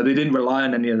they didn't rely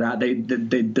on any of that.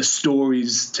 The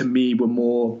stories to me were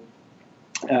more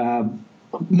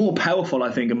powerful,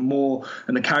 I think, and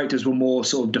the characters were more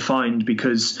sort of defined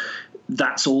because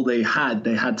that's all they had.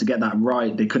 They had to get that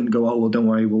right. They couldn't go, oh, well, don't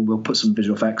worry, we'll put some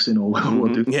visual effects in, or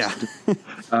we'll do. Yeah.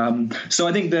 So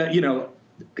I think that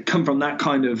come from that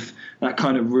kind of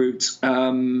route.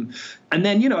 And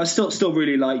then I still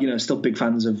really like still big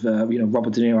fans of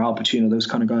Robert De Niro, Al Pacino, those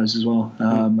kind of guys as well.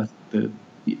 I think that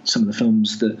some of the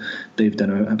films that they've done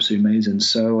are absolutely amazing.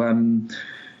 So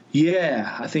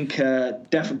I think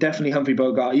definitely Humphrey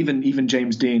Bogart, even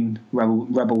James Dean,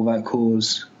 Rebel Without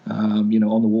Cause. On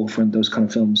the Waterfront, those kind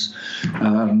of films,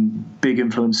 big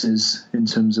influences in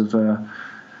terms of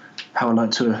how I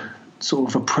like to sort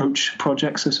of approach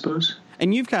projects, I suppose.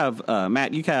 And you've kind of,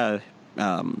 Matt, you kind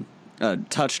of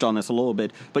touched on this a little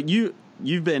bit, but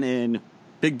you've been in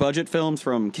big budget films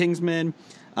from Kingsman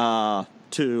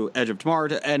to Edge of Tomorrow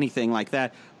to anything like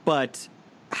that. But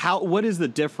what is the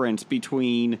difference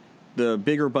between the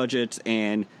bigger budgets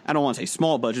and, I don't want to say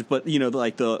small budgets, but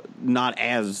like the not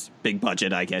as big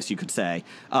budget, I guess you could say.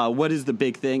 What is the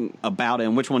big thing about it,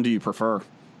 and which one do you prefer?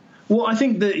 Well, I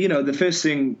think that the first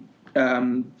thing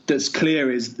that's clear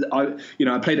is that I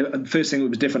played the first thing that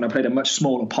was different. I played a much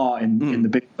smaller part in the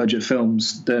big budget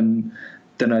films than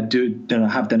I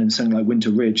have done in something like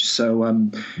Winter Ridge. So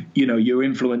your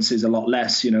influence is a lot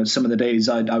less. Some of the days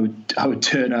I would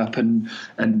turn up and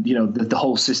the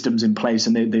whole system's in place,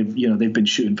 and they've been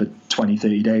shooting for 20,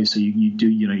 30 days. So you do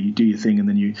your thing, and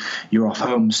then you're off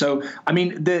home. So I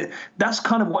mean that's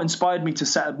kind of what inspired me to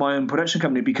set up my own production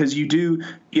company, because you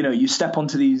step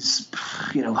onto these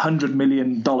 $100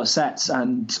 million sets,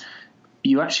 and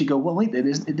you actually go, well, wait,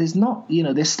 there's not,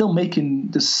 they're still making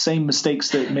the same mistakes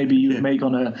that maybe you would make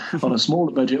on a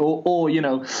smaller budget, or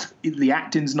the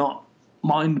acting's not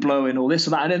mind blowing, or this or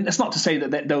that. And it's not to say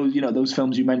that those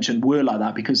films you mentioned were like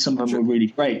that, because some of them were really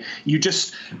great. You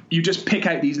just pick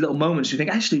out these little moments. You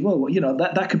think, actually, well,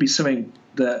 that could be something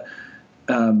that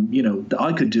that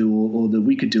I could do, or that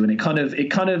we could do, and it kind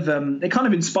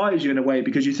of inspires you in a way,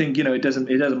 because you think it doesn't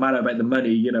matter about the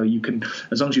money. You can,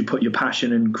 as long as you put your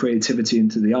passion and creativity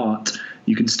into the art,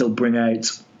 you can still bring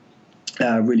out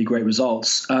really great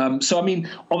results. So I mean,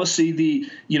 obviously the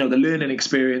learning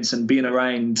experience and being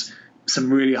around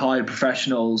some really high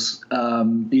professionals,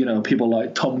 people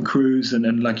like Tom Cruise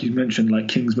and like you mentioned, like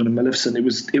Kingsman and Maleficent. It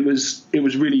was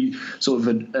really sort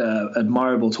of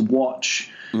admirable to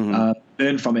watch,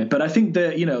 learn from it. But I think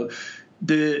that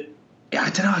I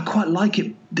don't know. I quite like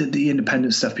it, the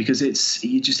independent stuff, because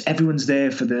everyone's there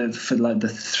for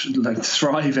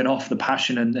thriving off the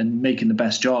passion and making the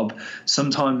best job.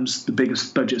 Sometimes the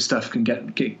biggest budget stuff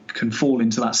can fall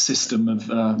into that system of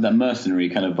that mercenary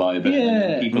kind of vibe.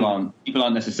 Yeah, people aren't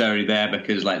necessarily there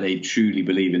because like they truly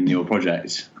believe in your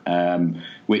project.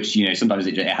 Which sometimes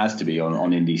it has to be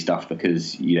on indie stuff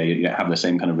because you don't have the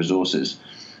same kind of resources.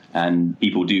 And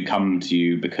people do come to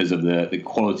you because of the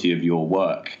quality of your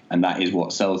work, and that is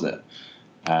what sells it.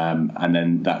 And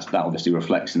then that obviously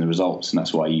reflects in the results, and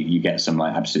that's why you get some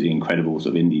like absolutely incredible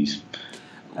sort of indies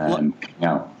coming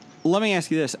out. Let me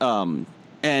ask you this, and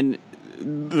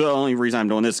the only reason I'm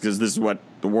doing this is because this is what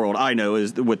the world I know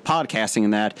is with podcasting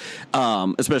and that,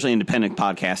 especially independent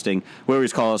podcasting, we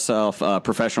always call ourselves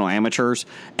professional amateurs.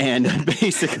 And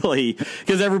basically,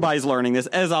 because everybody's learning this,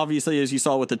 as obviously as you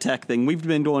saw with the tech thing, we've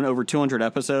been doing over 200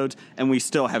 episodes and we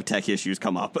still have tech issues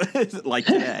come up like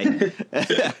today.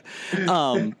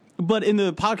 But in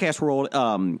the podcast world,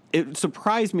 it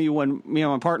surprised me when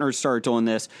my partners started doing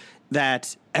this,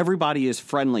 that everybody is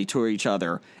friendly to each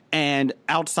other. And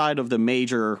outside of the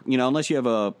major, unless you have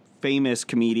a famous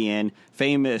comedian,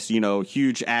 famous,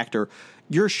 huge actor,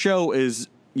 your show is,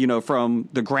 from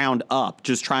the ground up,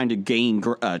 just trying to gain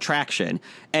traction.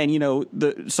 And,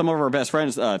 some of our best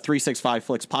friends, 365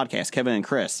 Flicks podcast, Kevin and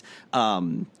Chris,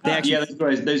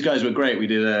 those guys were great. We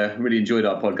did really enjoyed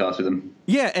our podcast with them.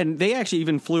 Yeah, and they actually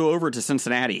even flew over to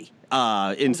Cincinnati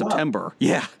in September.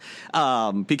 Yeah,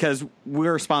 because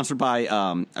we're sponsored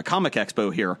by a comic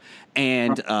expo here,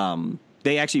 and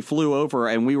they actually flew over,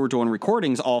 and we were doing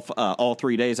recordings all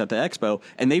 3 days at the expo,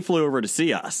 and they flew over to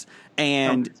see us.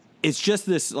 And it's just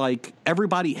this, like,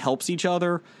 everybody helps each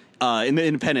other in the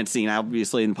independent scene,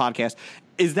 obviously, in the podcast.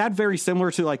 Is that very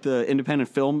similar to, like, the independent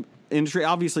film industry?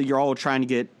 Obviously, you're all trying to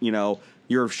get,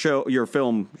 your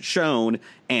film shown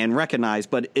and recognized,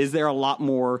 but is there a lot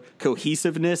more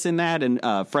cohesiveness in that and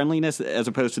friendliness as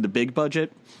opposed to the big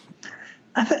budget?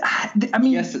 I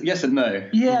mean, yes and no.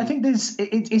 Yeah, I think it's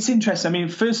interesting. I mean,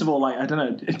 first of all, like, I don't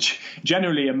know.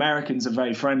 Generally, Americans are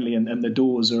very friendly, and the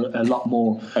doors are a lot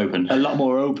more open.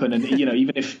 And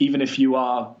even if you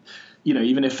are,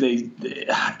 even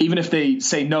if they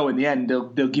say no in the end,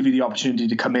 they'll give you the opportunity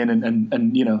to come in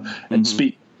and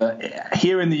speak.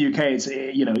 Here in the UK,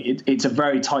 it's a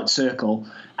very tight circle,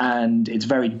 and it's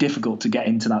very difficult to get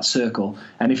into that circle.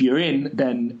 And if you're in,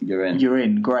 then you're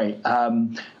in. Great.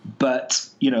 But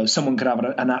someone could have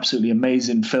an absolutely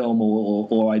amazing film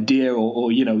or idea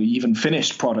or even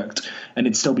finished product, and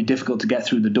it'd still be difficult to get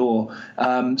through the door.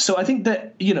 So I think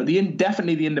that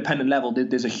definitely the independent level,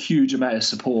 there's a huge amount of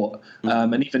support.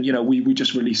 And even we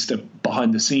just released a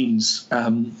behind the scenes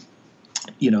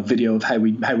video of how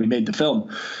we made the film,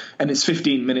 and it's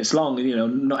 15 minutes long,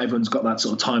 and not everyone's got that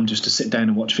sort of time just to sit down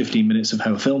and watch 15 minutes of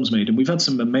how a film's made. And we've had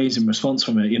some amazing response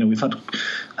from it. We've had,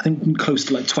 I think, close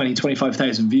to like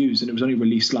 25,000 views, and it was only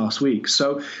released last week.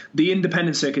 So the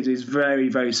independent circuit is very,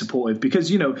 very supportive,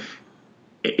 because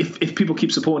if people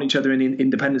keep supporting each other in the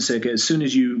independent circuit, as soon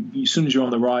as you're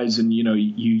on the rise and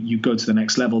you go to the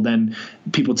next level, then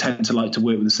people tend to like to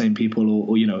work with the same people,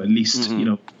 or at least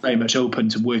very much open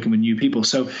to working with new people.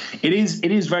 So it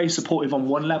is very supportive on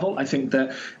one level. I think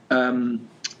that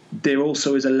there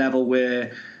also is a level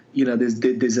where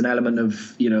there's an element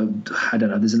of I don't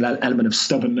know, there's an element of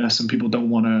stubbornness, and people don't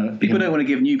want to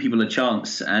give new people a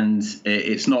chance, and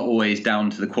it's not always down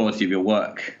to the quality of your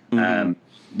work.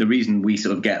 The reason we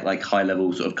sort of get like high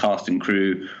level sort of cast and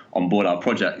crew on board our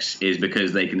projects is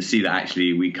because they can see that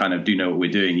actually we kind of do know what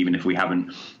we're doing, even if we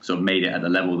haven't sort of made it at the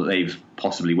level that they've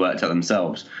possibly worked at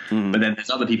themselves. But then there's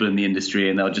other people in the industry,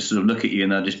 and they'll just sort of look at you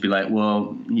and they'll just be like,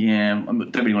 well, yeah, I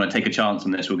don't really want to take a chance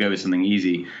on this. We'll go with something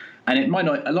easy. And it might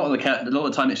not. A lot of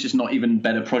the time, it's just not even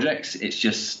better projects. It's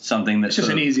just something that's just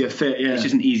an easier fit. Yeah, it's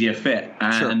just an easier fit,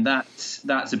 and that's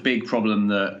a big problem.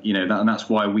 And that's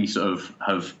why we sort of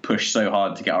have pushed so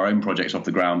hard to get our own projects off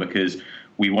the ground, because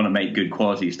we want to make good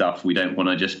quality stuff. We don't want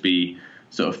to just be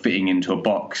sort of fitting into a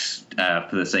box for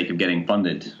the sake of getting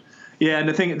funded. Yeah, and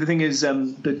the thing is,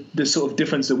 the sort of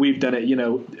difference that we've done it,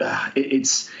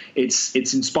 it's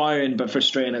inspiring but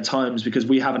frustrating at times, because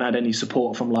we haven't had any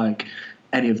support from like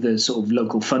any of the sort of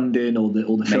local funding or the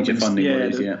major funding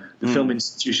bodies, the film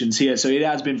institutions here. So it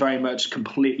has been very much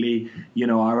completely,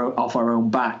 off our own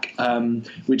back,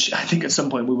 which I think at some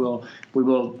point we will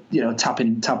tap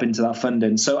into that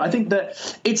funding. So I think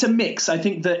that it's a mix. I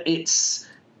think that it's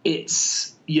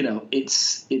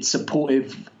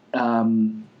supportive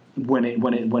when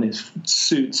it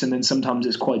suits, and then sometimes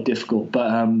it's quite difficult.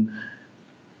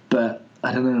 But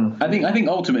I don't know. I think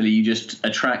ultimately you just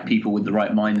attract people with the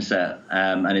right mindset,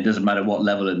 and it doesn't matter what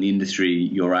level in the industry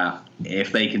you're at.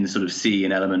 If they can sort of see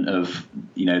an element of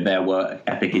their work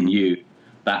ethic in you,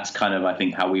 that's kind of, I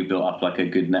think, how we built up like a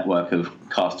good network of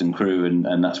cast and crew,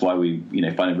 and that's why we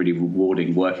find it really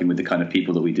rewarding working with the kind of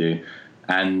people that we do,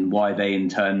 and why they in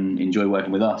turn enjoy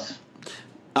working with us.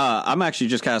 I'm actually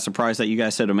just kind of surprised that you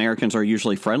guys said Americans are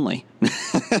usually friendly.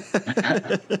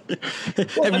 Have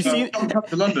you seen? Come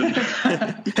to London.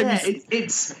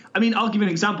 It's. I mean, I'll give you an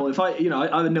example. If I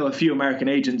know a few American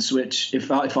agents, which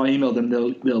if I email them,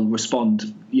 they'll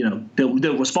respond.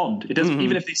 They'll respond. It doesn't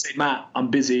even if they say, Matt, I'm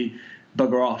busy,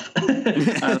 bugger off.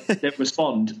 They'll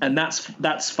respond, and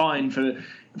that's fine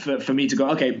for me to go,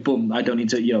 okay, boom, I don't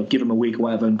need to give them a week or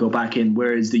whatever and go back in.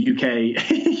 Whereas the UK,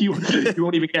 you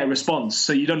won't even get a response,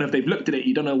 so you don't know if they've looked at it,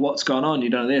 you don't know what's gone on, you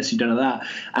don't know this, you don't know that.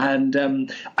 And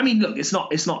I mean, look, it's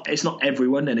not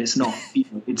everyone, and it's not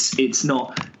it's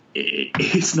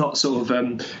not sort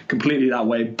of completely that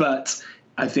way. But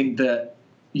I think that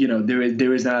there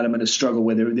is an element of struggle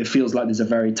where there feels like there's a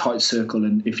very tight circle,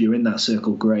 and if you're in that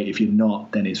circle, great. If you're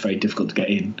not, then it's very difficult to get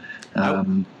in.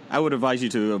 I would advise you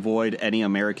to avoid any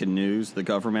American news, the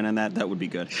government, and that would be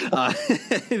good.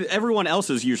 Everyone else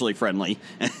is usually friendly.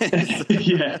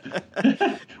 Yeah.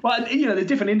 Well, there's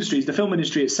different industries. The film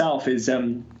industry itself is,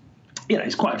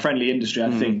 it's quite a friendly industry,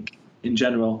 I think, in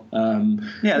general.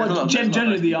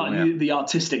 Generally the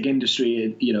artistic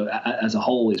industry, as a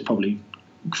whole, is probably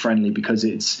friendly because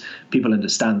it's people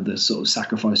understand the sort of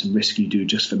sacrifice and risk you do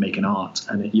just for making art,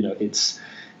 and it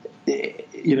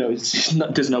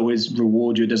doesn't always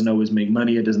reward you. It doesn't always make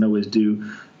money. It doesn't always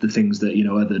do the things that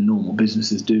other normal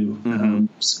businesses do.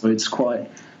 So it's quite.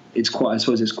 I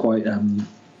suppose it's quite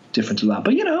different to that.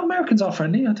 But Americans are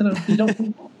friendly. I don't know. You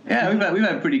don't. Yeah, we've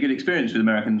had pretty good experience with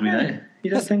Americans. We know. You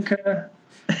don't think?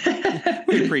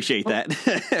 We appreciate that.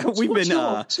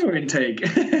 What's your intake?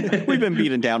 We've been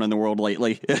beaten down in the world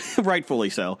lately, rightfully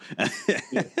so.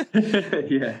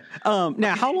 Yeah.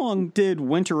 Now, how long did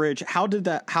Winter Ridge? How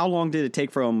long did it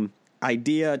take from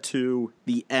idea to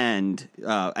the end? And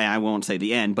I won't say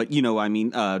the end, but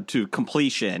to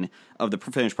completion of the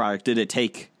finished product. Did it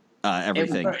take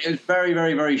everything? It was very,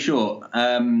 very, very short.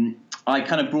 I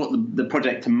kind of brought the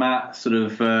project to Matt sort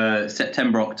of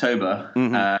September,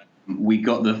 October. We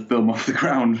got the film off the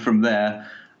ground from there,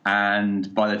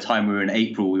 and by the time we were in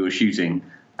April, we were shooting.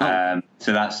 So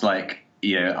that's like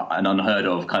an unheard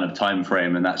of kind of time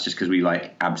frame, and that's just because we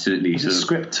absolutely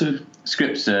scripts to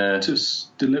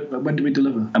deliver. When did we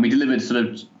deliver? And we delivered sort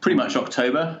of pretty much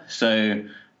October. So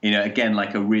again,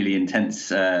 like a really intense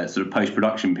sort of post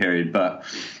production period. But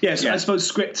I suppose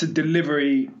script to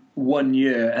delivery 1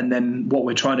 year, and then what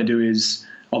we're trying to do is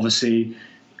obviously.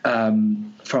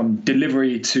 From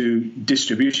delivery to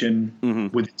distribution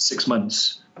within 6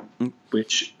 months,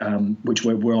 which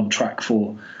we're on track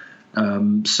for.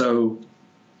 So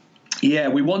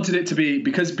we wanted it to be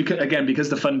because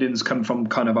the funding's come from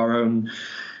kind of our own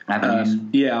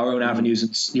avenues. Our own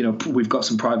avenues. And we've got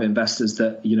some private investors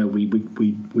that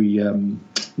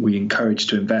we encourage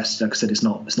to invest. Like I said, it's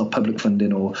not public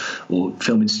funding or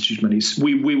film institute money.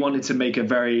 We wanted to make a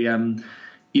very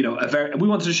we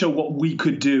wanted to show what we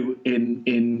could do in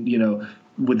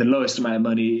with the lowest amount of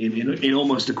money in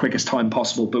almost the quickest time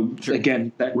possible, but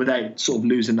again, without sort of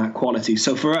losing that quality.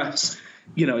 So for us,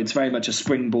 it's very much a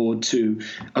springboard to,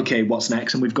 okay, what's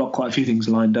next? And we've got quite a few things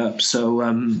lined up. So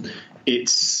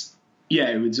it's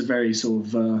a very sort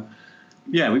of...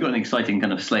 we've got an exciting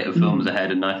kind of slate of films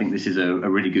ahead, and I think this is a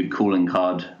really good calling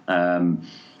card.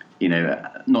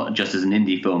 Not just as an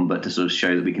indie film, but to sort of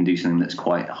show that we can do something that's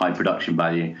quite high production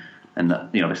value. And that,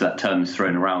 obviously that term's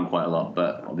thrown around quite a lot,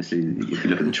 but obviously if you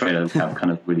look at the trailer, we have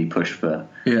kind of really pushed for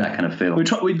that kind of film.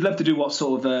 We'd love to do what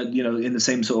sort of, in the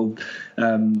same sort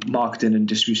of marketing and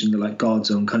distribution that like God's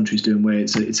Own Country's doing, where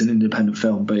it's an independent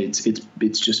film, but it's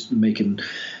just making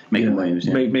waves,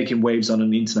 making waves on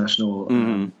an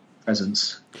international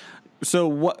presence. So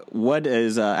what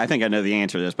is, I think I know the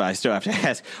answer to this, but I still have to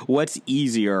ask, what's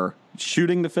easier,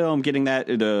 shooting the film, getting that,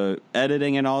 the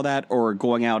editing and all that, or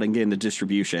going out and getting the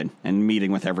distribution and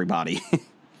meeting with everybody?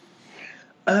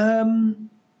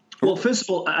 Well, first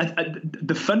of all,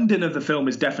 the funding of the film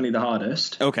is definitely the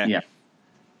hardest. Okay. Yeah.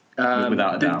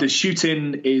 Without a doubt. The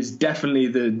shooting is definitely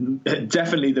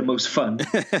the most fun.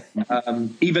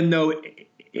 Even though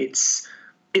it's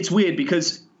weird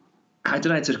because I don't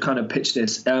know how to kind of pitch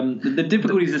this. The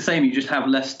difficulty is the same. You just have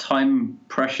less time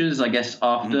pressures, I guess,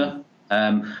 after.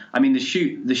 I mean, the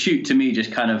shoot to me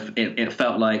just kind of it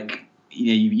felt like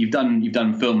you've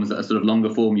done films that are sort of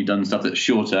longer form. You've done stuff that's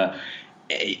shorter.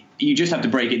 You just have to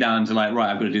break it down to like,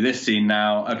 right, I've got to do this scene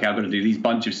now. Okay, I've got to do these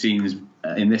bunch of scenes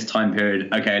in this time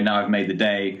period. Okay, now I've made the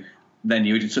day. Then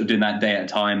you're just sort of doing that day at a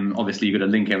time. Obviously, you've got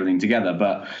to link everything together,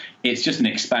 but it's just an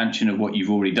expansion of what you've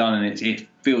already done, and it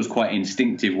feels quite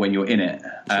instinctive when you're in it.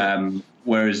 Sure.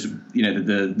 Whereas,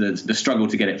 the struggle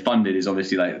to get it funded is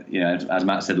obviously like, as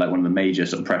Matt said, like one of the major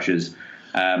sort of pressures.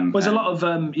 There's a lot of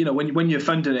when you're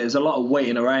funding it, there's a lot of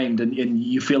waiting around, and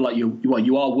you feel like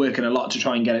you are working a lot to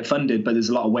try and get it funded, but there's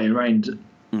a lot of waiting around.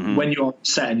 When you're on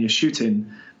set and you're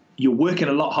shooting, you're working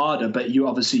a lot harder, but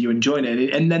you're enjoying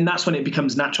it, and then that's when it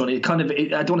becomes natural. And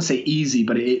I don't want to say easy,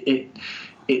 but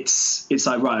it's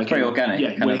like, right, okay, very organic.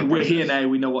 Yeah, we're here now.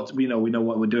 We know what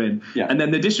we're doing. Yeah. And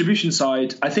then the distribution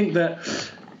side, I think that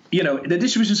the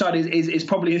distribution side is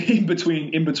probably in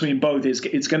between both.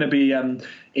 It's going to be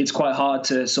it's quite hard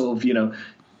to sort of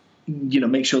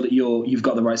make sure that you've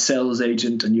got the right sales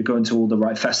agent and you're going to all the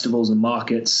right festivals and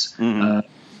markets, and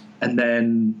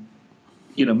then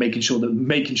making sure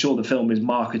the film is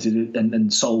marketed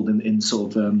and sold in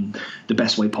sort of the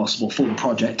best way possible for the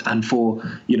project and for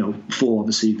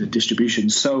obviously the distribution.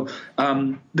 So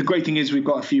the great thing is we've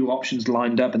got a few options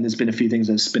lined up, and there's been a few things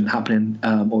that's been happening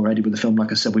already with the film.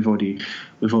 Like I said, we've already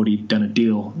done a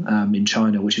deal in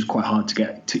China, which is quite hard to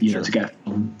get to get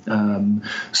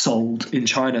sold in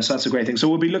China. So that's a great thing. So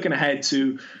we'll be looking ahead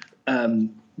to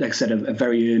like I said, a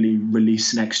very early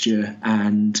release next year,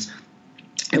 and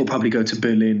it'll probably go to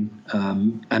Berlin,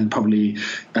 and probably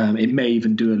it may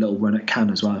even do a little run at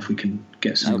Cannes as well if we can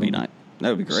get some. That would be nice. That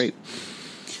would be great.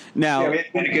 Now,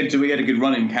 we had a good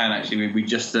run in Cannes. Actually, we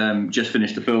just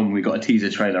finished the film. We got a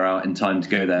teaser trailer out in time to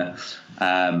go there,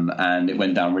 and it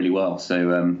went down really well.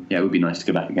 So it would be nice to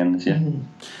go back again this year.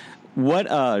 What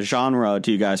genre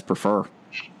do you guys prefer?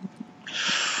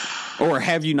 Or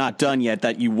have you not done yet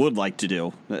that you would like to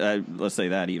do? Let's say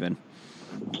that even.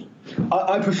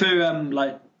 I prefer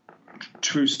like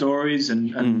true stories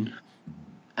and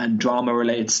drama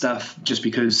related stuff, just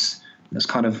because that's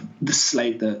kind of the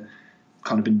slate that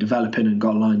kind of been developing and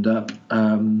got lined up.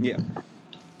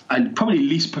 I'd probably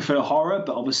least prefer horror,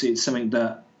 but obviously it's something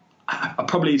that I'll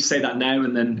probably say that now,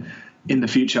 and then in the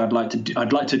future I'd like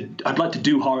to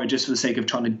do horror just for the sake of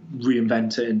trying to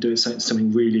reinvent it and do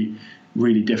something really,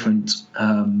 really different,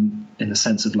 in the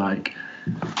sense of like,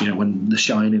 when The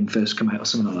Shining first came out or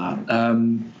something like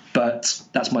that. But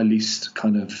that's my least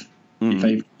kind of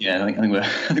favorite. Yeah, I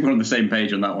think we're on the same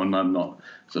page on that one. I'm not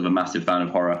sort of a massive fan of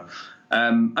horror.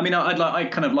 I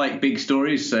kind of like big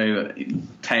stories, so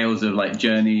tales of like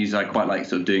journeys. I quite like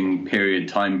sort of doing period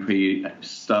time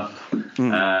stuff.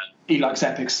 He likes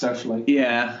epic stuff like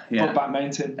Brokeback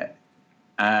Mountain.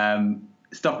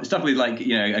 Stuff with like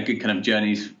a good kind of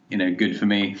journeys. Good for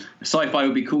me. Sci-fi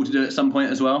would be cool to do at some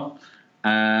point as well.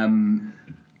 I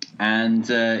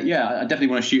definitely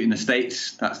want to shoot in the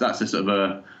States. That's a sort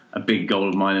of a big goal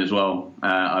of mine as well.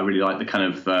 I really like the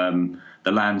kind of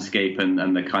the landscape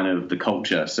and the kind of the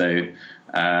culture. So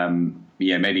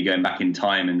maybe going back in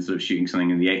time and sort of shooting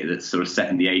something that's sort of set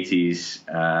in the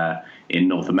 80s in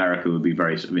North America would be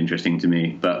very sort of interesting to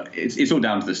me. But it's all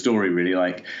down to the story, really.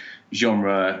 Like,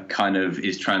 genre kind of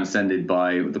is transcended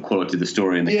by the quality of the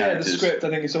story and the characters. The script. I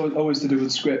think it's always to do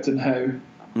with script and how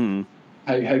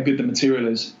good the material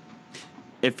is.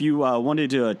 If you wanted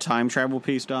to do a time travel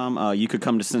piece, Dom, you could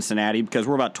come to Cincinnati because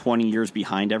we're about 20 years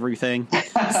behind everything.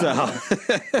 So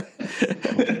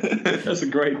that's a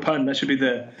great pun. That should be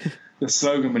the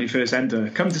slogan when you first enter.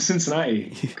 Come to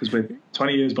Cincinnati because we're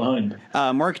 20 years behind.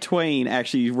 Mark Twain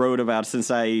actually wrote about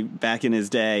Cincinnati back in his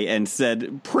day and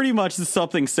said pretty much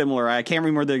something similar. I can't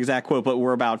remember the exact quote, but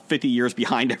we're about 50 years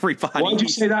behind everybody. Why did you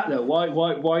say that though?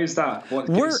 Why is that?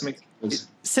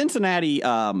 Cincinnati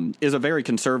is a very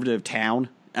conservative town,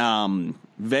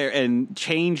 and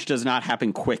change does not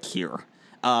happen quick here,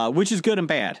 which is good and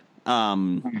bad.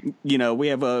 We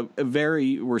have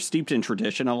we're steeped in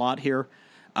tradition a lot here.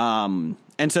 And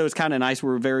so it's kind of nice.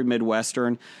 We're very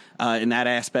Midwestern in that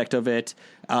aspect of it.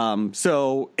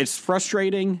 So it's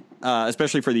frustrating,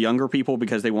 especially for the younger people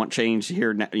because they want change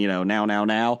here,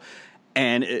 now.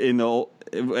 And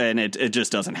it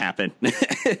just doesn't happen.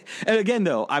 And again,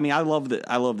 though, I mean, I love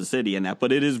the city and that,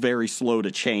 but it is very slow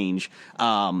to change.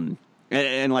 And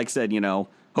like I said,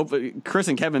 hopefully Chris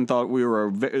and Kevin thought we were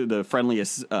the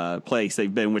friendliest place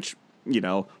they've been, which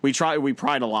we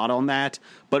pride a lot on that,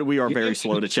 but we are very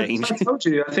slow to change. I told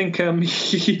you, I think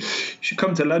you should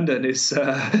come to London. It's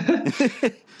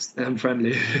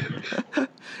friendly.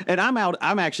 And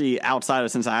I'm actually outside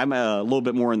of Cincinnati. I'm a little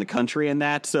bit more in the country in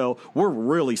that, so we're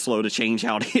really slow to change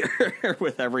out here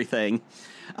with everything.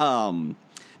 Now,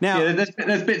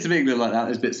 there's bits of England like that.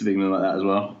 There's bits of England like that as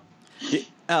well.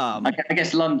 I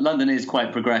guess London is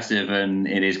quite progressive and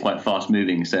it is quite fast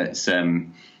moving, so it's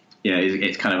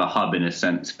it's kind of a hub in a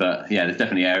sense. But yeah, there's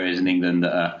definitely areas in England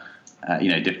that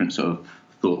are different sort of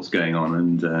thoughts going on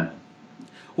and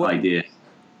ideas.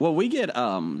 Well, we get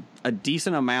a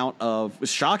decent amount of,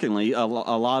 shockingly, a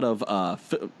lot of,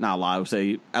 not a lot, I would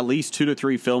say at least 2 to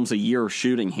 3 films a year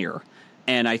shooting here.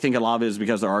 And I think a lot of it is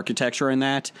because of the architecture in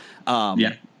that.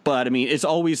 But, I mean, it's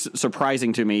always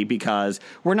surprising to me because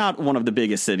we're not one of the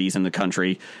biggest cities in the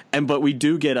country, but we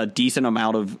do get a decent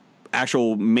amount of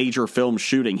actual major film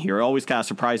shooting here. It always kind of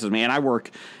surprises me. And I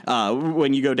work,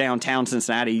 when you go downtown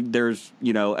Cincinnati, there's,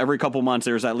 every couple months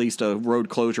there's at least a road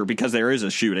closure because there is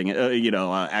a shooting,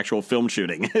 actual film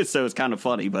shooting. So it's kind of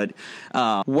funny. But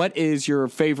what is your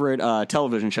favorite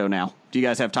television show now? Do you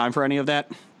guys have time for any of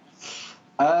that?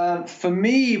 For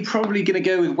me, probably going to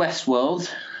go with Westworld.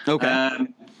 Okay.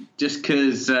 Just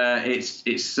because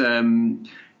it's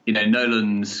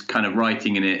Nolan's kind of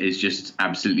writing in it is just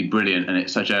absolutely brilliant, and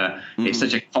it's such a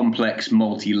complex,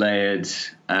 multi-layered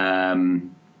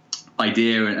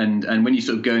idea. And when you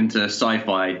sort of go into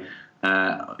sci-fi,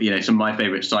 some of my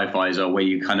favorite sci-fis are where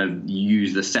you kind of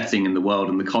use the setting and the world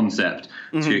and the concept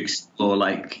to explore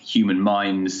like human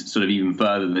minds sort of even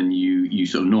further than you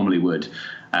sort of normally would.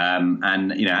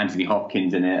 And Anthony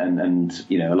Hopkins in it and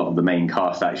a lot of the main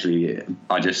cast actually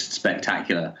are just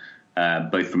spectacular,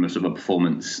 both from a sort of a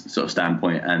performance sort of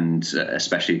standpoint and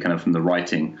especially kind of from the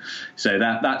writing. So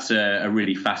that's a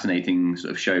really fascinating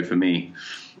sort of show for me.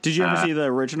 Did you ever see the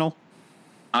original?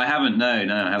 I haven't. No, I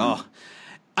haven't. Oh,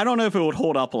 I don't know if it would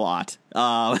hold up a lot.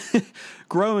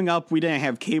 Growing up, we didn't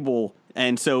have cable,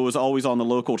 and so it was always on the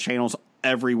local channels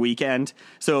every weekend.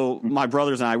 So my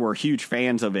brothers and I were huge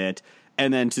fans of it.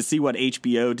 And then to see what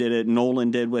HBO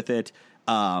Nolan did with it,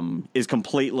 is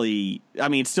completely, I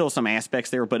mean, still some aspects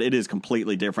there, but it is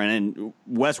completely different. And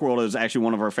Westworld is actually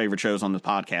one of our favorite shows on this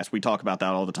podcast. We talk about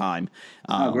that all the time.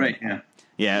 Oh, great. Yeah.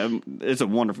 Yeah.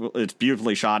 It's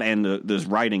beautifully shot, and this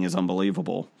writing is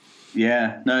unbelievable.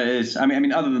 Yeah, no, it is. I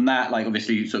mean, other than that, like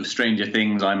obviously sort of Stranger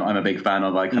Things, I'm a big fan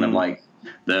of. I kind of like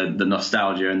the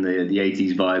nostalgia and the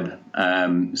 80s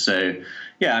vibe. So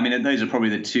yeah, I mean, those are probably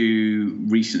the two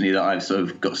recently that I've sort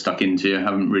of got stuck into. I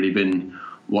haven't really been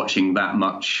watching that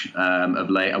much of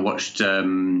late. I watched,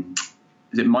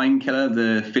 is it Mindkiller,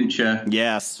 the Fincher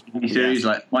series,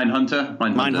 like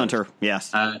Mindhunter?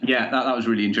 Yes. Yeah, that was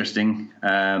really interesting.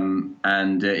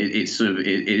 And it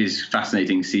is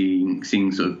fascinating seeing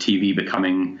sort of TV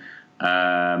becoming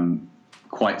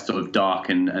quite sort of dark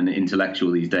and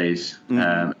intellectual these days.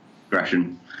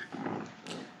 Aggression.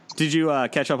 Did you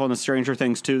catch up on the Stranger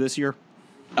Things 2 this year?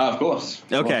 Of course.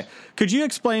 Okay. Could you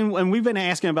explain, and we've been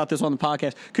asking about this on the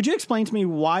podcast, could you explain to me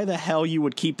why the hell you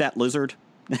would keep that lizard?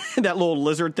 That little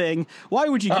lizard thing? Why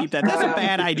would you keep that? That's a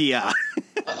bad idea.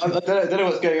 I don't know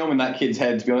what's going on in that kid's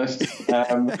head, to be honest.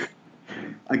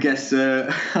 I guess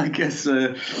there's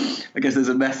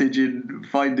a message in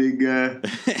finding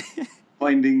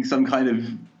some kind of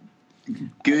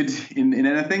good in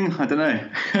anything. I don't know.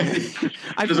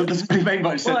 It doesn't really make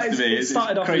much sense to me. It's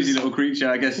a crazy little creature,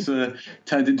 I guess,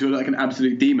 turned into like an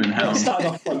absolute demon. It started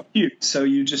off quite cute, so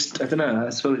you just, I don't know.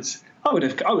 That's what it's. I would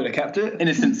have kept it.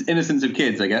 Innocence of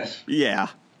kids, I guess. Yeah.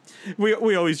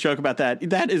 We always joke about that.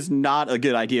 That is not a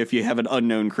good idea if you have an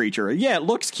unknown creature. Yeah, it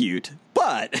looks cute,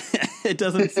 but it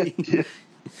doesn't seem.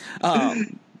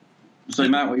 So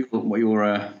Matt, what your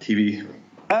TV?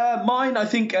 Mine, I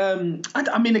think.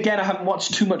 I mean, again, I haven't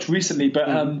watched too much recently, but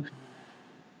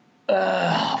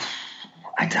I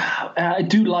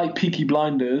do like Peaky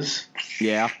Blinders.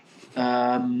 Yeah.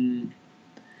 I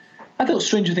thought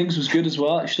Stranger Things was good as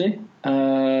well, actually. You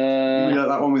like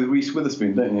that one with Reese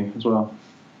Witherspoon, don't you, as well?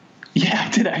 Yeah, I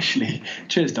did actually.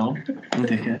 Cheers, Dom. I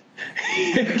did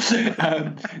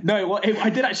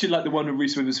actually like the one with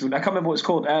Reese Witherspoon. I can't remember what it's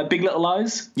called. Big Little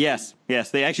Lies? Yes.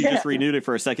 They actually just renewed it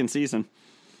for a second season.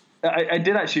 I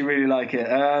did actually really like it.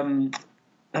 I'm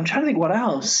trying to think what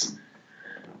else.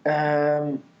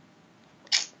 Did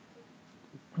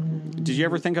you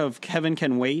ever think of Kevin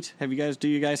Can Wait? Do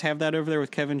you guys have that over there with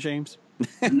Kevin James?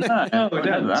 No, I don't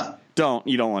have that.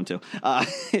 You don't want to.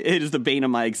 It is the bane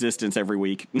of my existence every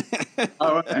week.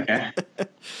 Oh, okay.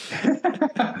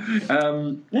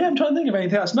 I'm trying to think of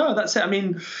anything else. No, that's it. I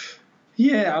mean,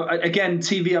 Yeah, again,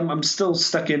 TV. I'm still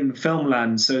stuck in film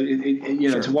land, so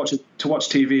to watch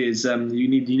TV is you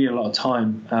need a lot of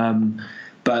time.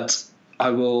 But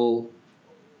I will.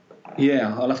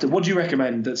 Yeah, I'll have to. What do you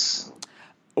recommend?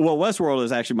 Well, Westworld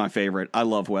is actually my favorite. I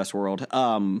love Westworld.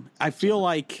 I feel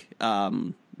like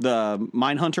the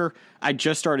Mindhunter. I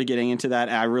just started getting into that,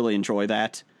 and I really enjoy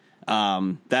that.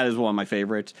 That is one of my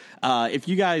favorites. If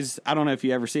you guys, I don't know if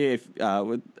you ever see it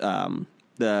with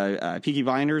the Peaky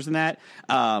Blinders and that.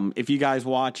 If you guys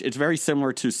watch, it's very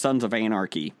similar to Sons of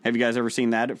Anarchy. Have you guys ever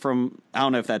seen that? I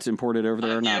don't know if that's imported over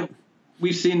there or not.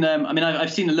 We've seen them. I mean,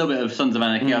 I've seen a little bit of Sons of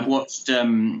Anarchy. I've watched.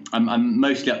 I'm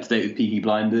mostly up to date with Peaky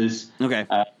Blinders. Okay.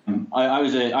 I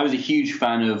was a huge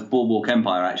fan of Boardwalk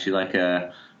Empire. Actually, like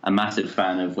a massive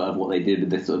fan of what they did with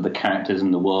the sort of the characters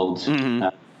and the world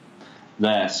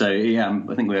there. So yeah,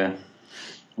 I think we're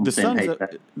on the same page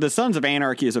there. The Sons of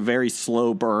Anarchy is a very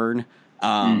slow burn.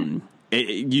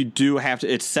 You do have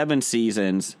to. It's 7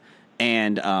 seasons,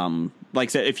 and like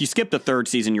I said, if you skip the 3rd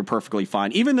season, you're perfectly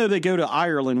fine. Even though they go to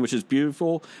Ireland, which is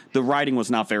beautiful, the writing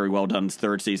was not very well done in the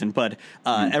 3rd season. But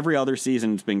every other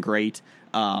season has been great.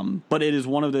 But it is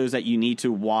one of those that you need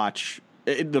to watch.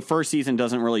 The 1st season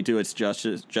doesn't really do its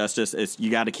justice. You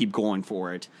got to keep going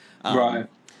for it. Right.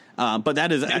 But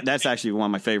that's actually one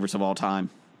of my favorites of all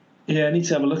time. Yeah, I need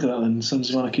to have a look at that then.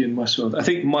 Sons of Anarchy and Westworld. I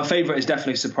think my favorite is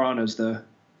definitely Sopranos, though.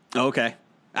 Okay.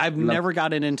 I've never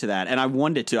gotten into that, and I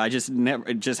wanted to. I just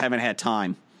haven't had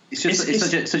time.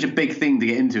 It's such a big thing to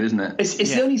get into, isn't it? It's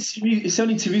the only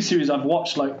TV series I've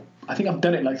watched. Like, I think I've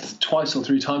done it like twice or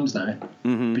 3 times now.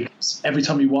 Mm-hmm. Because every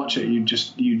time you watch it,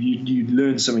 you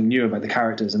learn something new about the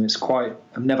characters, and it's quite.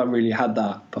 I've never really had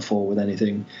that before with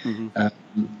anything.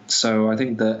 Mm-hmm. So I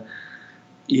think that.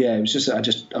 Yeah, it was just I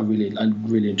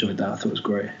really enjoyed that. I thought it was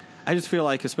great. I just feel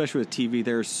like, especially with TV,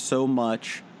 there's so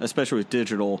much, especially with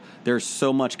digital, there's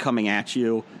so much coming at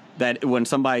you that when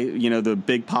somebody, the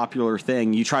big popular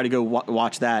thing, you try to go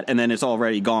watch that, and then it's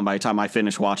already gone by the time I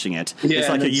finish watching it. Yeah, it's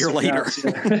like a year later.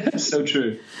 So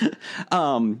true.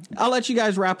 I'll let you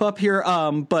guys wrap up here,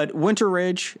 but Winter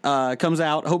Ridge comes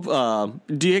out.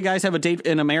 Do you guys have a date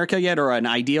in America yet, or an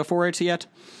idea for it yet?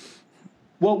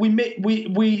 Well, we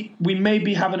may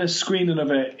be having a screening of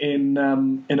it in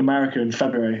America in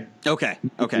February. Okay.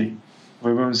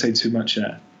 We won't say too much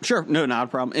yet. Sure, no, not a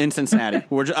problem. In Cincinnati,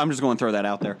 I'm just going to throw that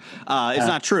out there. It's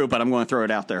not true, but I'm going to throw it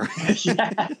out there.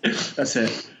 Yeah, that's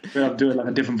it. We're doing like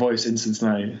a different voice in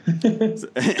Cincinnati.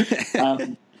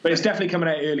 But it's definitely coming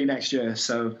out early next year.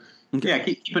 So. Okay. Yeah,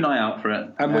 keep an eye out for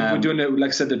it. And we're doing it, like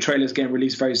I said, the trailer's getting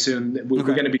released very soon. We're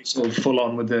going to be sort of full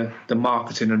on with the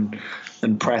marketing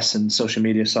and press and social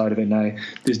media side of it now.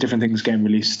 There's different things getting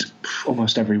released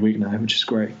almost every week now, which is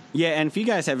great. Yeah, and if you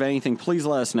guys have anything, please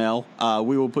let us know.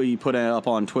 We will be putting it up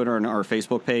on Twitter and our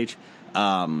Facebook page.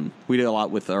 We do a lot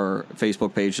with our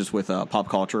Facebook pages with pop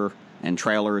culture and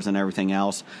trailers and everything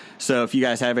else. So if you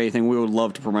guys have anything, we would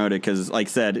love to promote it because, like I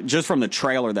said, just from the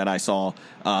trailer that I saw,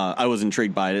 I was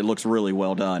intrigued by it. It looks really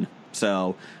well done.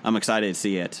 So I'm excited to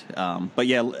see it. But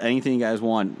yeah, anything you guys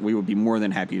want, we would be more than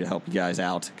happy to help you guys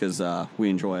out because we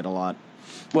enjoy it a lot.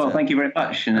 Well, thank you very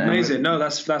much. Amazing. No,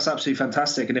 that's absolutely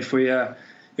fantastic. And if we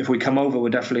come over,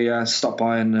 we'll definitely stop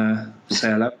by and say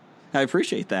hello. I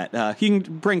appreciate that. You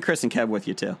can bring Chris and Kev with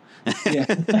you, too. Yeah.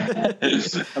 That'd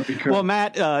be cool. Well,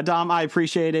 Matt, Dom, I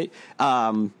appreciate it.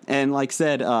 And like I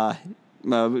said,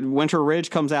 Winter Ridge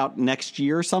comes out next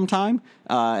year sometime.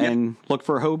 And look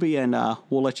for Hobie, and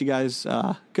we'll let you guys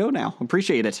go now.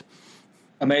 Appreciate it.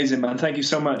 Amazing, man. Thank you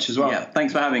so much as well. Yeah,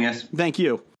 thanks for having us. Thank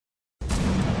you.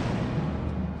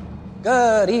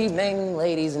 Good evening,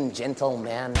 ladies and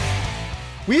gentlemen.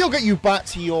 We'll get you back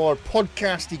to your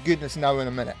podcasty goodness now in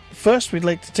a minute. First, we'd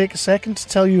like to take a second to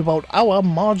tell you about our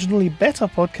marginally better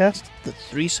podcast, the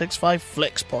 365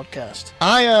 Flicks podcast.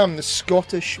 I am the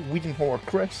Scottish Whedon whore,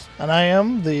 Chris. And I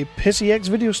am the Pissy X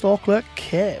video store clerk,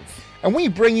 Kev. And we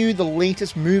bring you the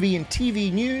latest movie and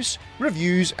TV news,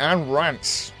 reviews and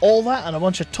rants. All that and a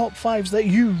bunch of top 5s that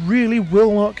you really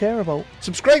will not care about.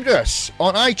 Subscribe to us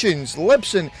on iTunes,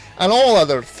 Libsyn and all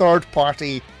other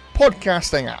third-party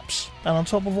podcasting apps. And on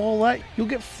top of all that, you'll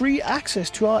get free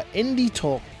access to our indie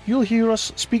talk. You'll hear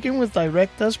us speaking with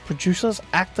directors, producers,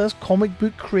 actors, comic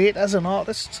book creators and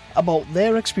artists about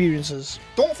their experiences.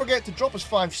 Don't forget to drop us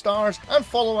 5 stars and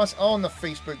follow us on the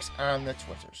Facebooks and the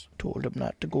Twitters. Told him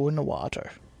not to go in the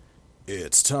water.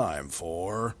 It's time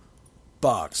for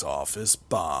Box Office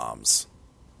Bombs.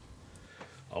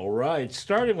 All right,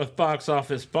 starting with Box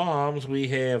Office Bombs, we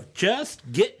have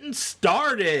Just Getting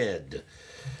Started.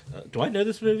 Do I know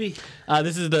this movie?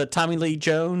 This is the Tommy Lee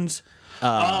Jones,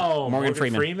 Morgan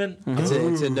Freeman.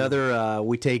 Mm-hmm. It's another,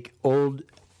 we take old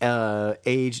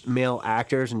aged male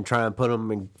actors and try and put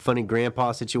them in funny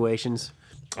grandpa situations.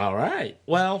 All right.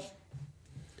 Well,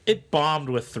 it bombed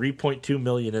with $3.2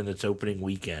 million in its opening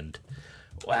weekend.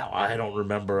 Wow, I don't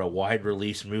remember a wide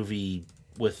release movie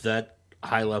with that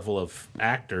high level of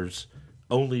actors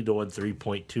only doing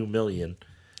 $3.2 million.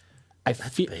 I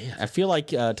feel like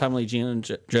Tommy Lee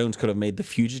Jones could have made The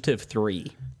Fugitive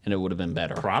 3, and it would have been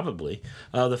better. Probably.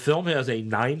 The film has a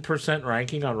 9%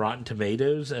 ranking on Rotten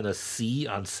Tomatoes and a C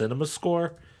on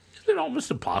CinemaScore. Isn't it almost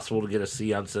impossible to get a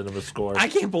C on CinemaScore? I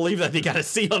can't believe that they got a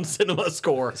C on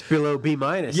CinemaScore. It's below B-.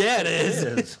 Yeah, it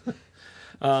is.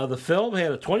 The film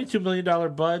had a $22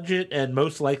 million budget and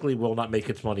most likely will not make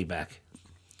its money back.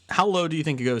 How low do you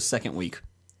think it goes second week?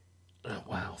 Oh,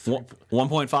 wow.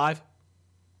 1.5?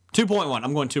 2.1.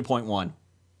 I'm going 2.1.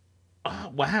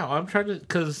 Wow. I'm trying to...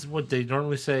 Because what they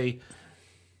normally say...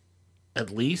 At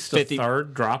least 50. A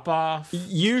third drop off.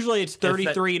 Usually it's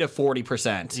 33 to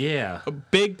 40%. Yeah.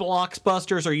 Big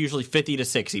blockbusters are usually 50 to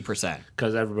 60%.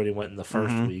 Because everybody went in the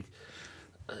first week.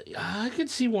 I could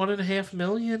see $1.5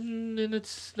 million in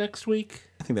its next week.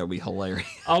 I think that would be hilarious.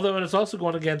 Although it's also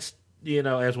going against,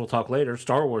 as we'll talk later,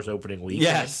 Star Wars opening week.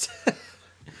 Yes.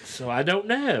 So I don't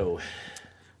know.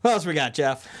 What else we got,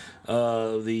 Jeff?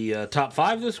 The top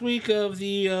 5 this week of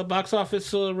the box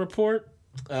office report.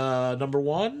 Number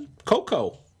 1,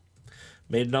 Coco.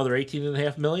 Made another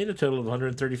 $18.5 million, a total of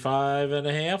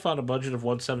 $135.5 on a budget of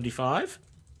 $175.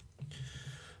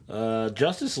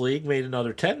 Justice League made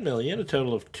another $10 million, a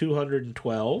total of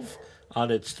 $212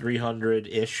 on its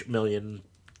 $300-ish million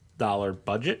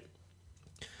budget.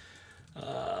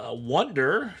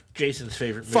 Wonder, Jason's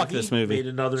favorite movie, Fuck this movie. made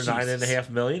another $9.5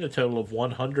 million, a total of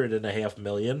 $100.5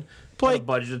 million. On a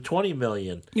budget of $20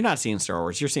 million. You're not seeing Star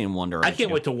Wars. You're seeing Wonder. I can't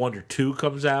wait till Wonder 2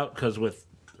 comes out, because with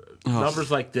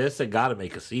numbers like this, they got to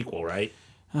make a sequel, right?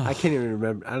 I can't even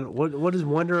remember. What is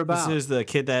Wonder about? This is the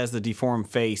kid that has the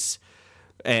deformed face,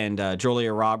 and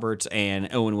Julia Roberts and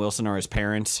Owen Wilson are his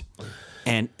parents,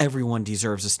 and everyone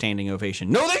deserves a standing ovation.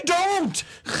 No, they don't!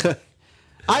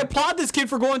 I applaud this kid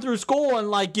for going through school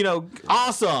and,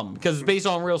 awesome, because it's based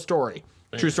on a real story.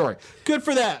 True story. Good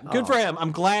for that. Good for him.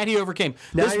 I'm glad he overcame.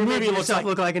 Now this you're movie making looks yourself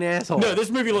look like an asshole. No, this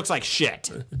movie looks like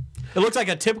shit. It looks like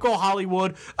a typical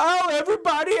Hollywood. Oh,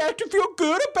 everybody has to feel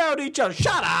good about each other.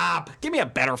 Shut up. Give me a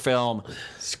better film.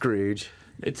 Scrooge.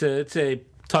 It's a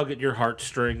tug at your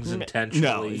heartstrings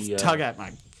intentionally. No, it's tug at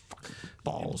my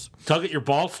balls. Tug at your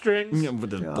ball strings?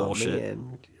 With this bullshit.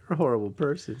 Man. You're a horrible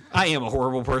person. I am a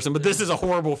horrible person, but this is a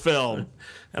horrible film.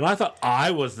 And I thought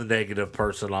I was the negative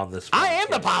person on this film. I am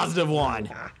the positive one.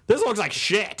 This looks like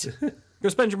shit. Go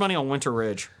spend your money on Winter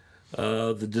Ridge.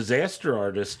 The Disaster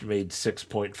Artist made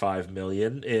 $6.5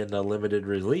 million in a limited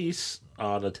release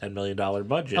on a $10 million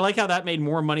budget. I like how that made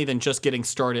more money than just getting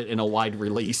started in a wide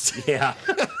release. Yeah,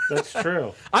 that's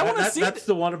true. I want to see That's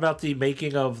the one about the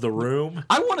making of The Room.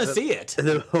 I want to see it.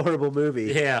 The horrible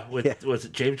movie. Yeah, was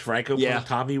it James Franco playing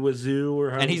Tommy Wiseau? Or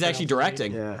and he's actually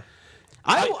directing. Yeah.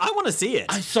 I want to see it.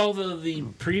 I saw the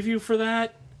preview for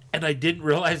that, and I didn't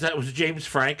realize that was James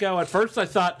Franco. At first, I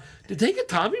thought, did they get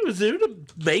Tommy Wiseau to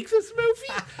make this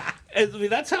movie? And, I mean,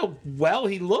 that's how well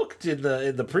he looked in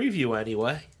the preview,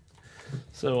 anyway.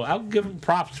 So I'll give him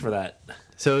props for that.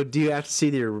 So do you have to see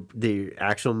the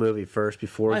actual movie first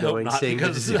before going seeing The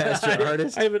Disaster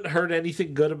Artist? I haven't heard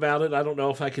anything good about it. I don't know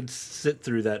if I can sit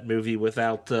through that movie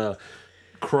without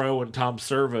Crow and Tom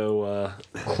Servo.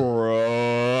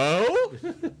 Crow?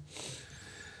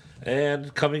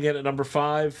 And coming in at number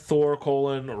 5, Thor: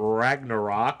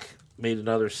 Ragnarok made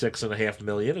another $6.5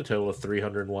 million, a total of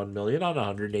 $301 million on a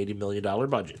 $180 million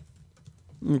budget.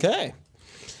 Okay.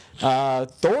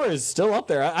 Thor is still up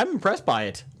there. I'm impressed by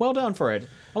it. Well done for it.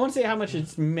 I want to see how much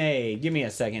it's made. Give me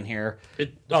a second here. You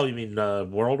mean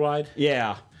worldwide?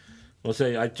 Yeah. Well,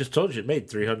 I just told you it made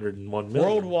 $301 million.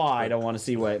 Worldwide, I want to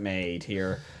see what it made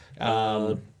here.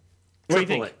 What do you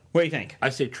think? What do you think? I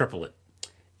say triple it.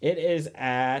 It is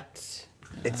at...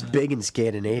 It's big in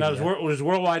Scandinavia. Now, does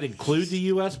worldwide include the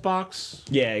U.S. box?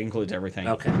 Yeah, it includes everything.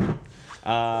 Okay.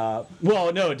 Well,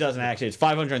 no, it doesn't actually. It's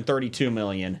 $532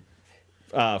 million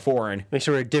foreign. Make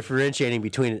sure we're differentiating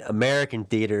between American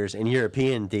theaters and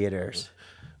European theaters.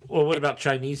 Well, what about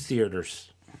Chinese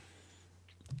theaters?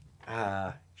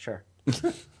 Sure.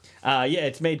 Yeah,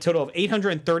 it's made a total of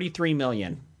 $833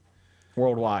 million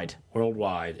worldwide.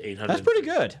 Worldwide, 800. That's pretty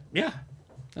good. Yeah.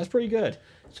 That's pretty good.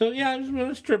 So, yeah, it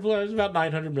was triple. It was about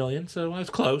 $900 million, so I was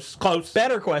close. Close.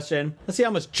 Better question. Let's see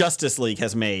how much Justice League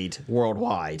has made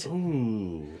worldwide.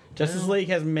 Ooh. Justice League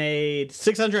has made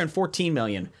 $614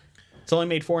 million. It's only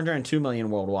made $402 million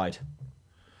worldwide.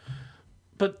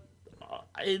 But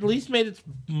at least made its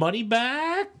money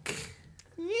back?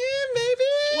 Yeah, maybe.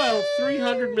 Well,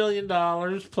 $300 million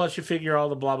plus you figure all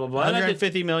the blah blah blah.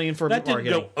 $150 million for that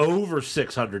marketing. didn't go over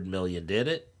 $600 million, did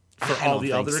it? For all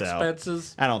the other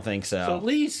expenses? I don't think so. So at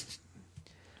least,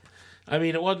 I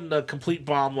mean, it wasn't a complete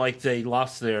bomb like they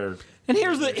lost their. And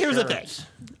here's the thing: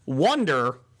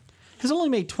 Wonder has only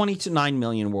made $29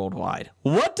 million worldwide.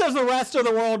 What does the rest of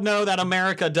the world know that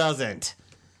America doesn't?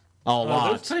 A lot.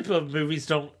 Those type of movies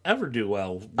don't ever do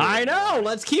well. I know.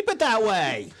 Let's keep it that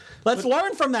way. Let's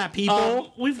learn from that,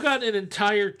 people. We've got an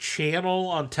entire channel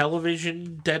on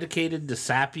television dedicated to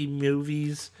sappy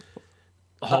movies.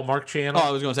 Hallmark Channel. Oh,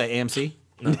 I was going to say AMC.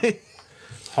 No.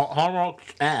 Hallmark.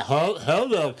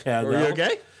 Hello, Channel. Are you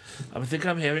okay? I think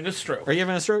I'm having a stroke. Are you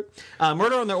having a stroke?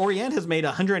 Murder on the Orient has made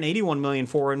 $181 million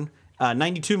foreign,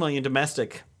 $92 million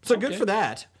domestic. So good for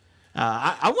that.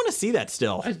 I want to see that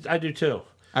still. I do too.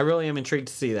 I really am intrigued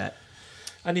to see that.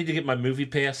 I need to get my movie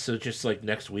pass, so just like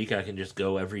next week I can just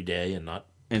go every day and not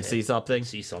see something.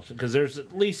 Because there's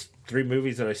at least 3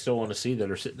 movies that I still want to see that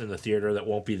are sitting in the theater that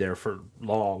won't be there for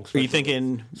long. Are you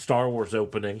thinking Star Wars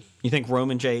opening? You think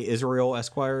Roman J. Israel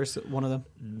Esquire is one of them?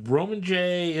 Roman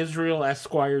J. Israel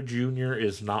Esquire Jr.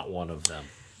 is not one of them.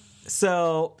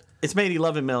 So it's made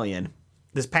 $11 million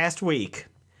this past week.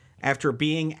 After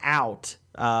being out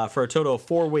for a total of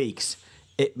 4 weeks,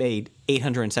 it made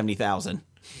 $870,000.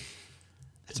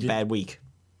 That's a bad week.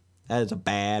 That is a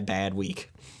bad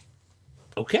week.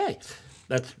 Okay.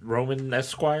 That's Roman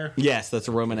Esquire? Yes, that's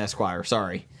a Roman Esquire.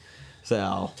 Sorry.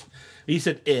 So. You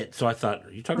said it, so I thought,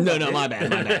 are you talking about it? My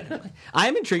bad. I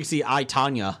am intrigued to see I,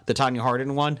 Tonya, the Tonya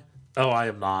Harding one. Oh, I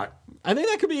am not. I think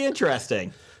that could be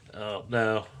interesting. Oh,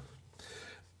 no.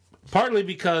 Partly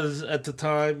because at the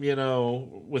time,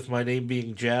 with my name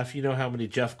being Jeff, you know how many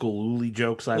Jeff Gillooly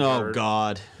jokes I've heard? Oh,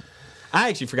 God. I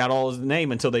actually forgot all his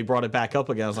name until they brought it back up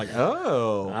again. I was like,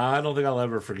 oh. I don't think I'll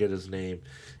ever forget his name.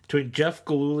 Between Jeff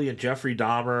Gillooly and Jeffrey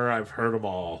Dahmer, I've heard them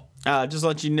all. Just to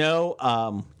let you know,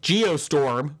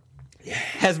 Geostorm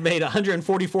has made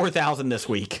 $144,000 this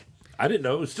week. I didn't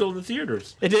know it was still in the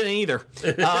theaters. It didn't either.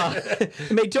 It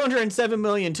made $207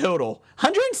 million total.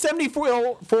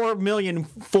 $174 million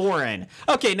foreign.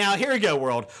 Okay, now here we go,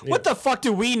 world. What the fuck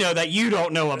do we know that you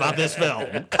don't know about this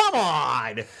film? Come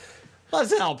on.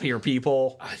 Let's help here,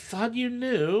 people. I thought you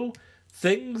knew.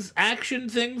 Action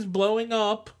things blowing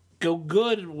up go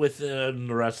good within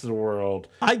the rest of the world.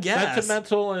 I guess.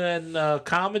 Sentimental and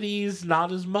comedies,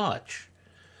 not as much.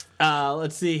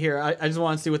 Let's see here. I just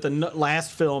want to see what the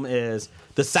last film is.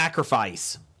 The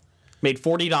Sacrifice. Made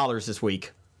 $40 this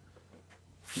week.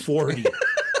 40.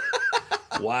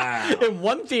 Wow. In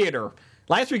one theater.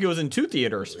 Last week it was in 2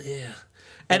 theaters. Yeah.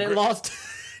 And it lost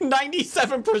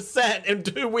 97% in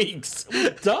 2 weeks.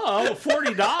 Duh,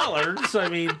 $40. I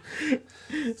mean.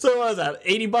 So what was that?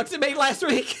 $80 it made last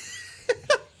week?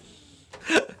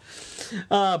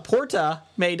 Porta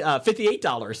made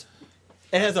 $58.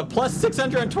 It has a plus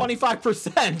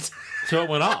 625%. So it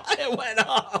went up. It went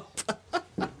up.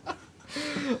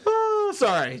 Oh,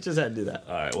 sorry. Just had to do that.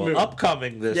 All right. Well,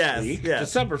 upcoming this week,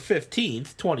 December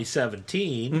 15th,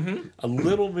 2017, a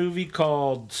little movie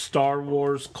called Star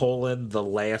Wars: The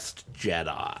Last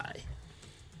Jedi.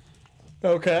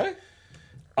 Okay.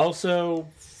 Also,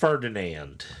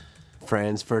 Ferdinand.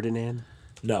 Franz Ferdinand?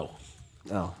 No.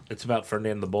 Oh. It's about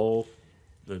Ferdinand the Bull,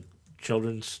 the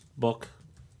children's book.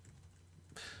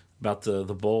 About the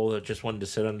bull that just wanted to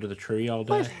sit under the tree all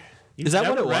day. Is that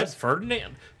what it read was?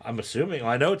 Ferdinand? I'm assuming.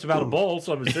 I know it's about a bull,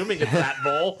 so I'm assuming it's that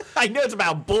bull. I know it's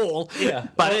about bull. Yeah.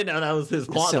 But I didn't know that was his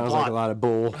plot. Sounds like a lot of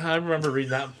bull. I remember reading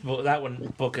that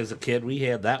book as a kid. We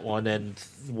had that one, and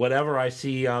whatever I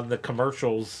see on the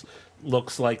commercials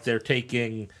looks like they're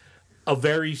taking a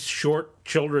very short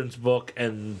children's book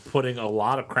and putting a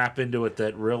lot of crap into it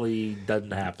that really doesn't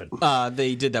happen.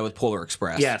 They did that with Polar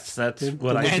Express. Yes, that's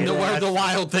what I And where the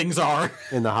wild things are.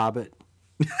 In The Hobbit.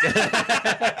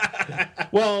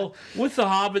 Well, with The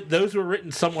Hobbit, those were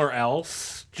written somewhere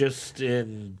else, just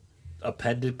in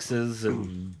appendixes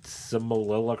and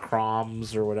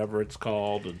simulacrums or whatever it's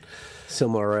called. And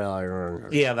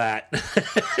yeah, that.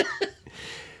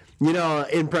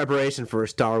 In preparation for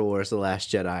Star Wars The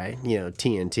Last Jedi,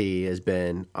 TNT has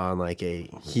been on like a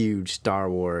huge Star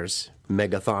Wars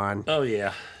megathon. Oh,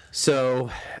 yeah.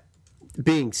 So,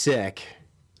 being sick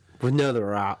with no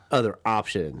other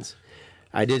options,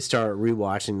 I did start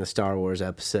rewatching the Star Wars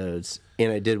episodes,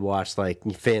 and I did watch like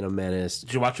Phantom Menace,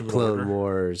 Did you watch them in Clone order?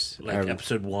 Wars. Like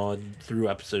episode 1 through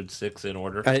episode 6 in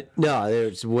order? No,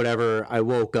 there's whatever I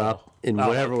woke up and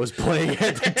whatever was playing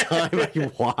at the time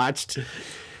I watched.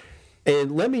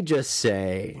 And let me just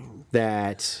say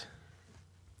that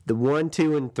the 1,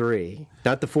 2, and 3,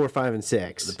 not the 4, 5, and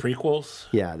 6. The prequels?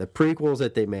 Yeah, the prequels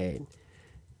that they made.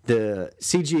 The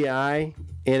CGI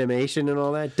animation and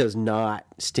all that does not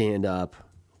stand up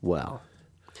well.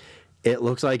 It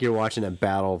looks like you're watching a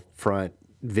Battlefront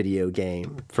video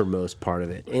game for most part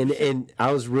of it. And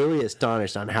I was really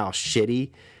astonished on how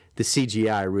shitty the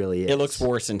CGI really is. It looks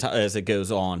worse as it goes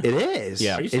on. It is.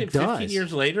 Yeah, Are you saying 15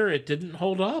 years later it didn't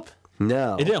hold up?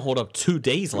 No. It didn't hold up 2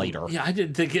 days later. Yeah, I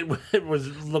didn't think it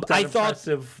looked that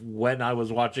impressive when I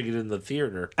was watching it in the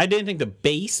theater. I didn't think the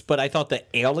base, but I thought the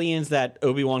aliens that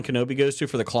Obi-Wan Kenobi goes to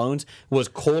for the clones was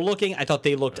cool looking. I thought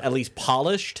they looked at least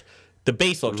polished. The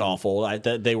base looked awful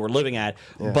that they were living at,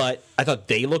 but I thought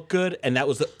they looked good, and that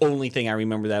was the only thing I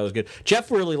remember that was good.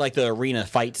 Jeff really liked the arena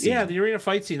fight scene. Yeah, the arena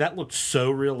fight scene, that looked so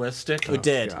realistic. It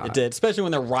did, especially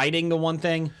when they're riding the one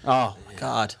thing. Oh, my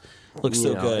God. Looks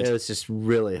so good. It was just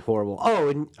really horrible.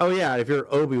 Yeah, if you're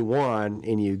Obi-Wan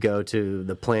and you go to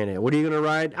the planet, what are you going to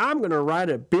ride? I'm going to ride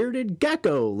a bearded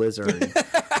gecko lizard.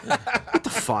 What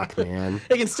the fuck, man?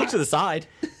 It can stick to the side.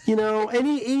 And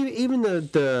even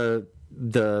the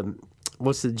what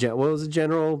was the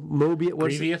general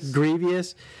Mobius?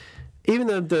 Grievous. Even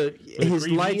his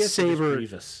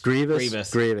lightsaber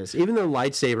Grievous. Even the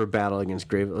lightsaber battle against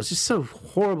Grievous was just so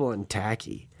horrible and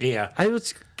tacky. Yeah,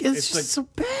 it's just like, so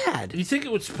bad. You think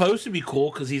it was supposed to be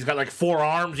cool because he's got like 4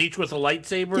 arms, each with a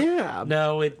lightsaber? Yeah.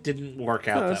 No, it didn't work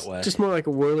out that way. Just more like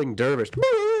a whirling dervish.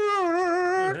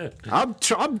 I'm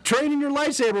training your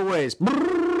lightsaber ways.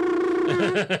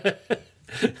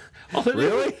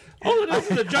 Really? Oh, it is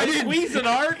the giant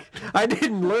Cuisinart. I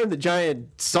didn't learn the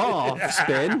giant saw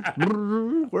spin.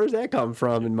 Where's that come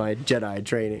from in my Jedi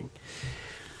training?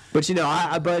 But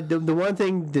but the one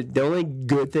thing, the only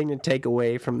good thing to take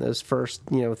away from those first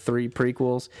 3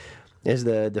 prequels is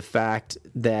the fact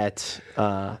that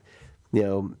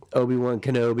Obi-Wan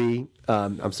Kenobi.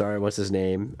 I'm sorry, what's his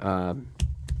name?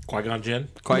 Qui-Gon Jinn.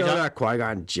 No, not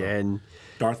Qui-Gon Jinn.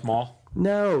 Darth Maul.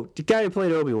 No, the guy who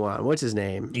played Obi-Wan. What's his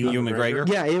name? Ewan McGregor?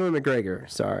 Yeah, Ewan McGregor.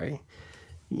 Sorry.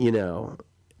 He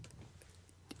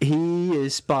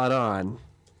is spot on,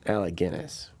 Alec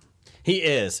Guinness. He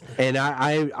is. And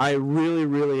I really,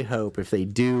 really hope if they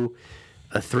do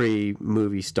a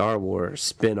 3-movie Star Wars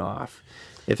spin-off,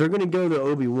 if they're going to go the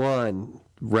Obi-Wan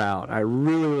route, I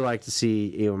really would like to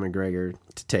see Ewan McGregor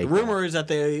to take The rumor is that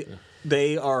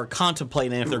they are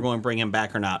contemplating if they're going to bring him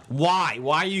back or not. Why?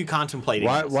 Why are you contemplating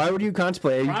this? Why would you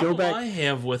contemplate? The You go back. I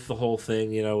have with the whole thing,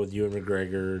 with Ewan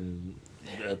McGregor and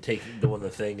doing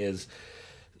the thing is,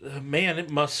 man,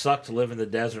 it must suck to live in the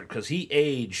desert because he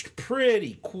aged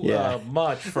pretty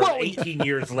much for 18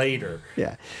 years later.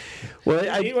 Yeah. Well,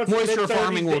 moisture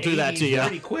farming will do that to you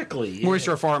pretty quickly.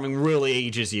 Moisture farming really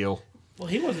ages you. Well,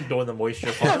 he wasn't doing the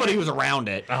moisture farming. No, but he was around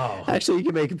it. Oh. Actually, you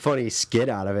can make a funny skit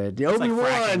out of it.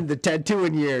 Obi-Wan, the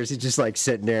tattooing years, he's just like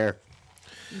sitting there.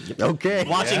 Okay.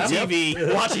 Watching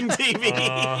TV. Watching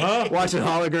TV. Watching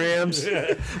holograms.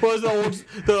 What was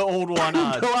the old one?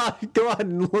 Go out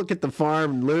and look at the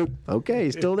farm, Luke. Okay,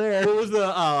 he's still there. What was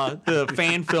the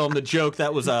fan film, the joke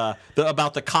that was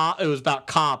about the cop? It was about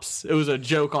cops. It was a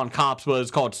joke on cops, but it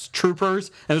was called Troopers,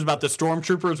 and it was about the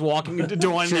stormtroopers walking into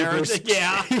doing their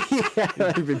yeah. Yeah,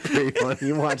 that'd be pretty funny.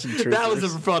 You're watching Troopers. That was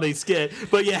a funny skit,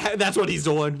 but yeah, that's what he's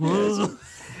doing.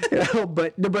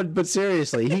 But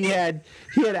seriously, he had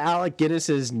Alec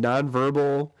Guinness's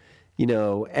nonverbal,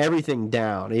 everything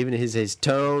down, even his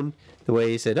tone, the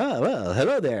way he said, "Oh, well,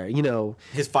 hello there,"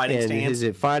 his fighting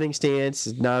stance,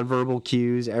 his nonverbal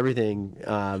cues, everything,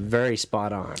 very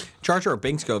spot on. Jar Jar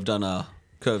Binks could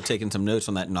have taken some notes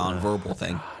on that nonverbal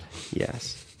thing. God.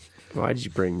 Yes. Why did you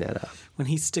bring that up? When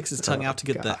he sticks his tongue out to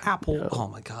get the apple. No. Oh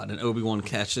my God! And Obi-Wan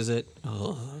catches it.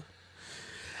 Ugh.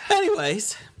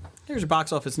 Anyways. Here's your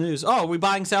box office news. Oh, are we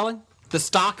buying, selling? The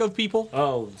stock of people?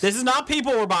 Oh. This is not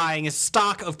people we're buying. It's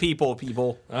stock of people.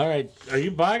 All right. Are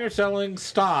you buying or selling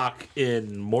stock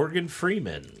in Morgan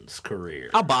Freeman's career?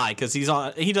 I'll buy because he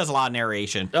does a lot of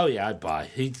narration. Oh, yeah, I'd buy.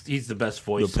 He's the best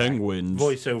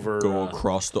voiceover go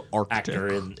across the Arctic actor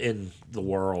in the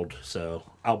world. So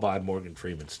I'll buy Morgan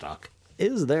Freeman stock.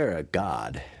 Is there a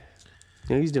God?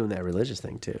 He's doing that religious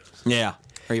thing, too. Yeah.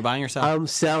 Are you buying or selling? I'm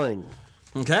selling.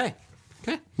 Okay.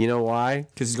 You know why?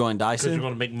 Because he's going to die soon? Because you're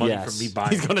going to make money from me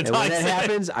buying. He's going to die soon. When that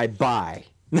happens, I buy.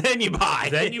 Then you buy.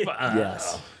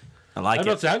 Yes. I like it.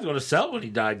 I was going to sell when he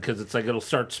died because it's like it'll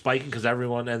start spiking because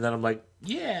everyone, and then I'm like,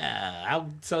 yeah,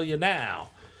 I'll sell you now.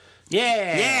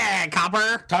 Yeah. Yeah,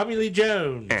 copper. Tommy Lee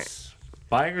Jones.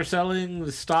 Buying or selling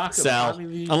the stock? Sell. Of Tommy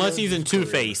Lee Unless he's in Jones'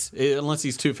 Two-Face. Unless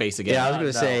he's Two-Face again. Yeah, I was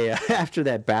going to No. say, after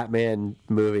that Batman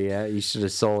movie, you should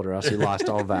have sold or else you lost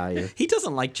all value. He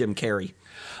doesn't like Jim Carrey.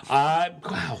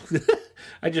 Wow.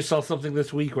 I just saw something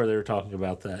this week where they were talking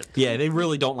about that. Yeah, they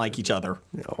really don't like each other.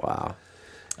 Oh, wow.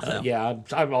 Yeah,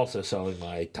 I'm also selling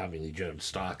my Tommy Lee Jones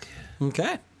stock.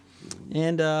 Okay.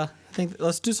 And I think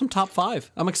let's do some top 5.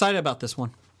 I'm excited about this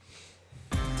one.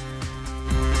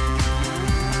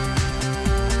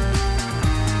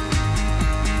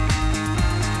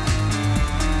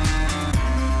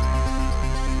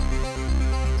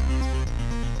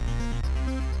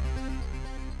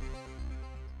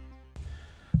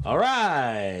 All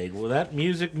right. Well, that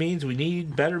music means we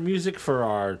need better music for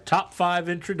our top 5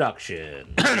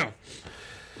 introduction.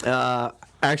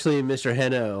 Actually, Mr.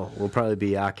 Heno will probably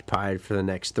be occupied for the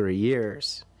next 3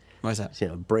 years. Why is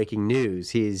that? Breaking news.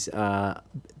 He's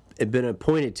been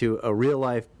appointed to a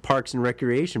real-life Parks and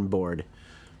Recreation Board.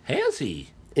 Has he?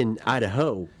 In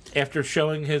Idaho. After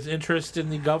showing his interest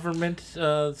in the government,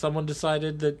 someone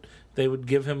decided that they would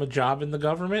give him a job in the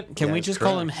government? Can we just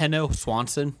call him Heno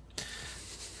Swanson?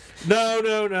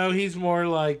 No. He's more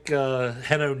like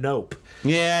Heno Nope.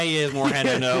 Yeah, he is more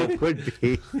Heno Nope. Would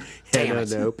be Heno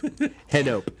Nope.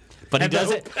 Henope. But he does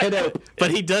it.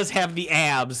 But he does have the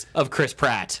abs of Chris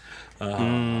Pratt.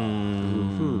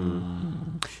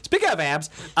 Speaking of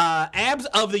abs, abs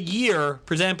of the year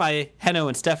presented by Heno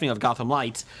and Stephanie of Gotham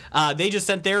Lights. They just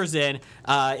sent theirs in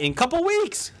a couple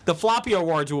weeks. The Floppy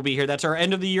Awards will be here. That's our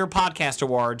end of the year podcast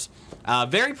awards.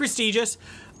 Very prestigious.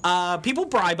 People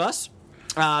bribe us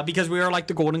because we are like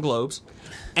the Golden Globes,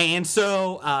 and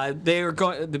so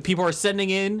the people are sending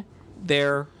in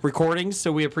their recordings,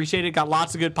 so we appreciate it. Got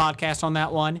lots of good podcasts on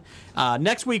that one.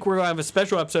 Next week, we're going to have a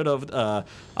special episode of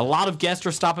a lot of guests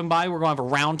are stopping by. We're going to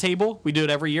have a round table. We do it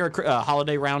every year, a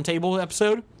holiday round table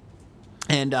episode.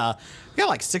 And we got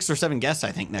like 6 or 7 guests,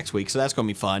 I think, next week, so that's going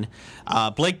to be fun.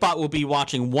 Blake Bott will be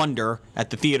watching Wonder at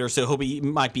the theater, so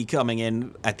might be coming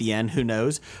in at the end. Who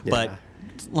knows? Yeah. But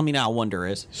let me know how Wonder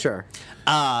is. Sure.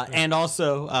 And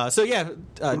also,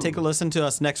 take a listen to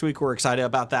us next week. We're excited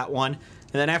about that one.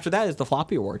 And then after that is the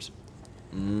Floppy Awards.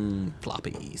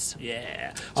 Floppies.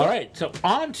 Yeah. All right. So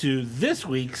on to this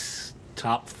week's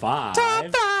top 5. Top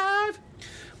 5.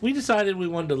 We decided we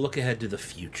wanted to look ahead to the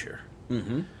future.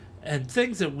 Mm-hmm. And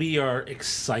things that we are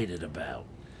excited about.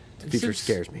 The future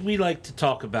scares me. We like to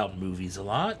talk about movies a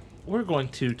lot. We're going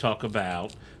to talk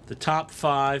about the top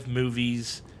 5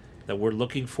 movies that we're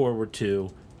looking forward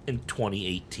to in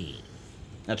 2018.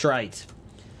 That's right.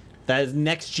 That is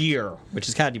next year, which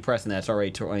is kind of depressing. That's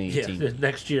already 2018. Yeah,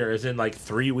 next year is in like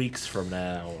 3 weeks from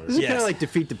now. Isn't it kind of like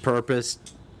defeat the purpose?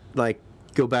 Like,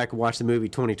 go back and watch the movie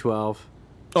 2012.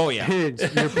 Oh, yeah. You're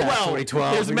past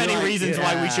 2012. There's many reasons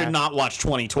why we should not watch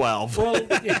 2012. Well,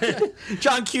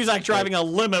 John Cusack driving a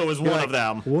limo is one of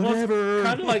them. Whatever.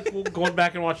 Kind of like going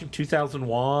back and watching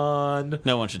 2001.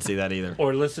 No one should see that either.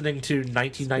 Or listening to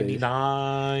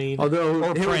 1999.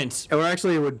 Although, Prince. Or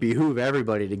actually, it would behoove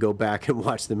everybody to go back and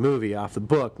watch the movie off the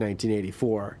book,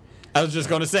 1984. I was just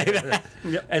going to say that.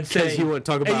 And say, you want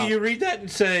to talk about... And you read that and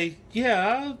say,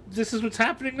 yeah, this is what's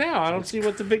happening now. I don't see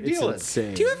what the big deal is.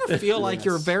 Insane. Do you ever feel like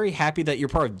you're very happy that you're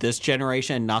part of this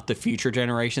generation and not the future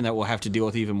generation that will have to deal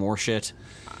with even more shit?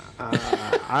 All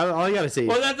I got to say...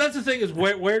 Well, that's the thing is,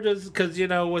 where does... Because,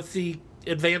 with the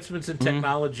advancements in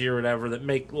technology or whatever that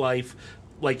make life,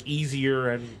 like,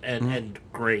 easier and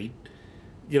great,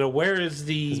 where is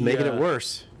the... It's making it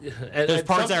worse. There's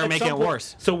parts that are making it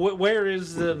worse. So where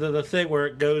is the thing where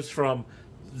it goes from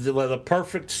the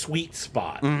perfect sweet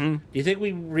spot? Mm-hmm. Do you think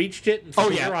we reached it? And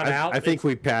from here on out, I think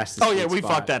we passed the we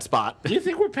fucked that spot. Do you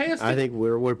think we're past it? I think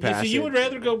we're past it. So you would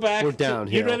rather go back... We're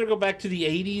downhill. You'd rather go back to the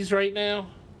 80s right now?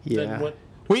 Yeah. Than what?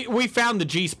 We found the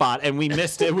G spot and we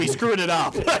missed it. We screwed it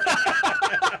up.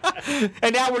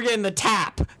 And now we're getting the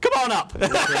tap. Come on up.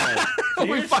 So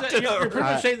We fucked it you're over. pretty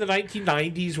much saying the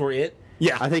 1990s were it?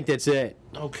 Yeah. I think that's it.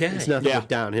 Okay. It's nothing but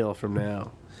downhill from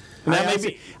now.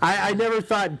 That I never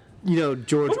thought, George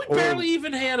But we barely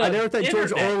even had a I never thought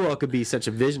George internet. Orwell could be such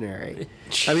a visionary.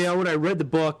 I mean, when I read the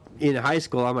book in high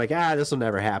school, I'm like, this will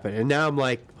never happen. And now I'm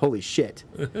like, holy shit.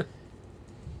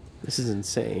 This is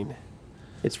insane.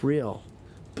 It's real.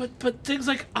 But things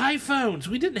like iPhones,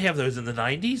 we didn't have those in the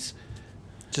 90s.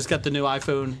 Just got the new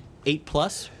iPhone 8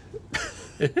 Plus.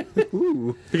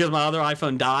 Because my other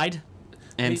iPhone died.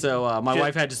 And so my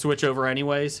wife had to switch over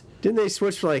anyways. Didn't they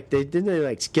switch didn't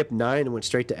they skip 9 and went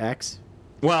straight to X?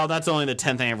 Well, that's only the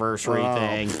 10th anniversary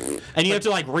thing. And you have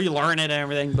to relearn it and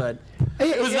everything, but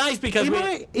it was nice because am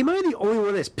I the only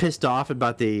one that's pissed off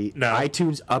about the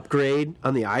iTunes upgrade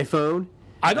on the iPhone?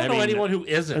 I don't know anyone who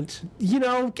isn't. You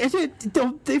know,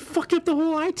 they fucked up the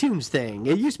whole iTunes thing.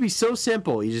 It used to be so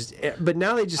simple. But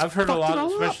now they just. I've heard a fucked it lot,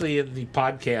 all especially in the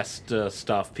podcast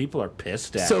stuff. People are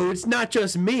pissed at. So it's not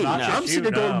just me. I'm sitting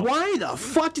there going, why the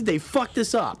fuck did they fuck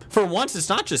this up? For once, it's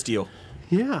not just you.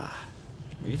 Yeah.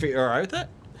 You all right with that?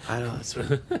 I don't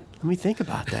know. Let me think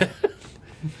about that.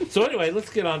 So anyway, let's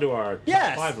get on to our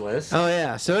top 5 list. Oh,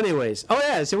 yeah. So anyways.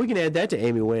 So we can add that to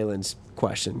Amy Whalen's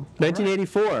question.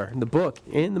 1984, the book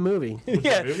and the movie.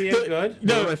 The movie is good.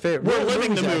 No, my favorite. We're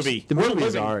living the movie. The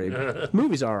movie's all right. The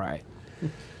movie's all right.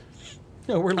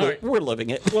 No, we're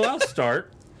living it. Well, I'll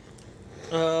start.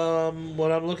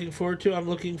 What I'm looking forward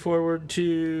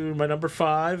to, my number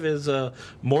 5 is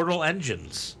Mortal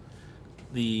Engines.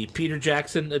 The Peter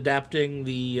Jackson adapting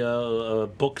the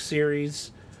book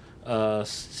series,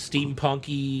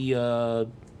 steampunky,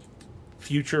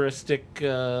 futuristic,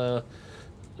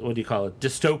 what do you call it?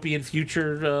 Dystopian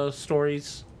future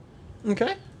stories.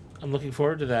 Okay. I'm looking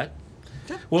forward to that.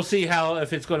 We'll see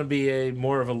if it's going to be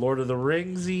more of a Lord of the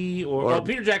Ringsy or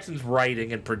Peter Jackson's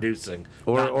writing and producing,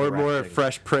 or more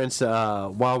Fresh Prince,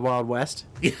 Wild Wild West.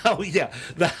 Yeah,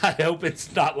 I hope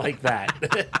it's not like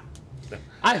that.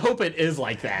 I hope it is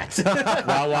like that.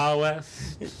 Wild Wild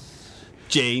West.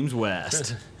 James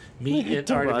West. Me and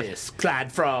Artemis,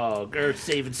 Clyde Frog, Earth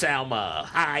Saving Salma.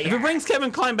 Hi. If it brings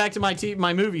Kevin Kline back to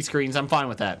my movie screens, I'm fine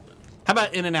with that. How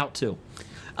about In and Out 2?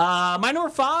 My number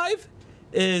 5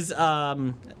 is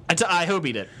I hope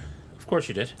he did. Of course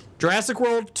you did. Jurassic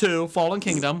World 2, Fallen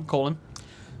Kingdom,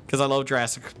 because I love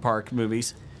Jurassic Park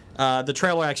movies. The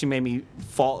trailer actually made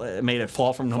it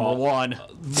fall from number 1.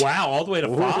 Wow, all the way to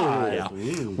 5. Yeah.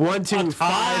 1, 2,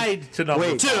 5 to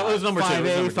number 2. It was number 2.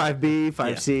 5A, 5B,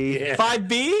 5C. Yeah.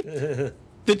 5B?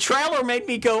 The trailer made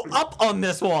me go up on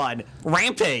this one.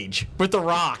 Rampage with The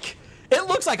Rock. It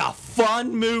looks like a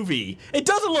fun movie. It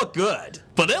doesn't look good,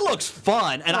 but it looks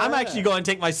fun. And I'm actually going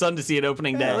to take my son to see it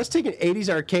opening day. Let's take an 80s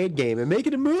arcade game and make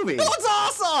it a movie. It looks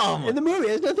awesome! And the movie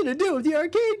has nothing to do with the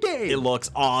arcade game. It looks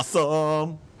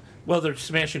awesome. Well, they're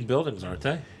smashing buildings, aren't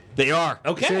they? They are.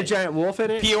 Okay. Is there a giant wolf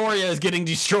in it? Peoria is getting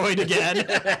destroyed again.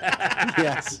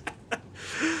 Yes.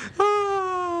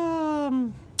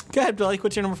 Go ahead, Blake.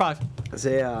 What's your number 5?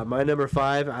 So, my number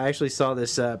 5, I actually saw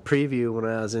this preview when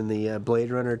I was in the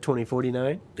Blade Runner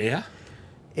 2049. Yeah.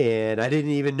 And I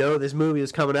didn't even know this movie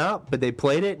was coming out, but they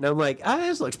played it, and I'm like,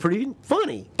 this looks pretty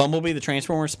funny. Bumblebee, the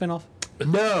Transformers spinoff?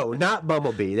 No, not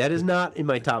Bumblebee. That is not in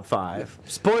my top 5.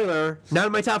 Spoiler, not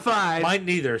in my top 5. Mine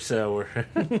neither, so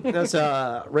That's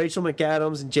Rachel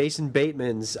McAdams and Jason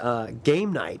Bateman's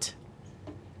Game Night.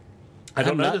 I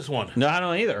don't know this one. No, I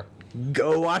don't either.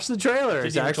 Go watch the trailer.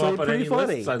 It's actually pretty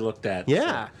funny. I looked at.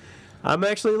 Yeah. So. I'm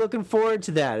actually looking forward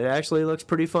to that. It actually looks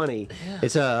pretty funny. Yeah.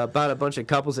 It's about a bunch of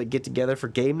couples that get together for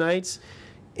game nights,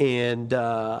 and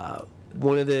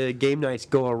one of the game nights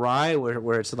go awry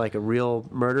where it's like a real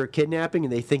murder kidnapping,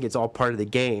 and they think it's all part of the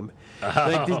game.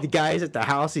 Like the guys at the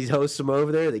house, he hosts them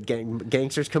over there. The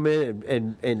gangsters come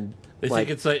in and they like,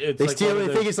 think it's like they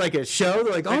think it's like a show.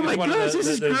 They're like, oh my gosh, this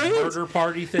is great. Murder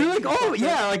party thing. They're like, oh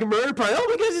yeah, like a murder party. Oh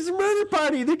my gosh, it's a murder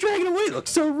party. They're dragging away. It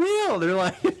looks so real. They're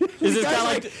like, is this guy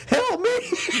like help me?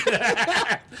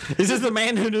 Is this the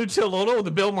Man Who Knew Too Little,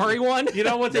 the Bill Murray one? You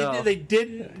know what they did? They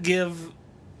didn't give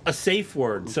a safe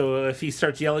word, so if he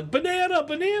starts yelling banana,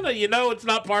 banana, it's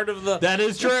not part of the. That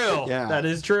is true. Yeah, that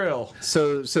is true.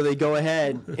 So they go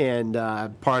ahead and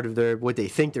part of what they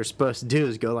think they're supposed to do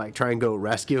is try and go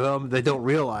rescue him. They don't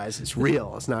realize it's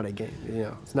real. It's not a game.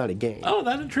 It's not a game. Oh,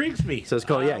 that intrigues me. So it's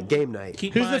called Game Night.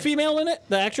 Who's the female in it?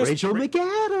 The actress Rachel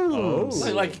McAdams.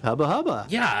 Oh, like Hubba Hubba.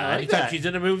 Yeah, anytime she's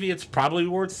in a movie, it's probably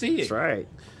worth seeing. That's right.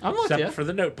 I'm with Except you. for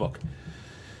The Notebook.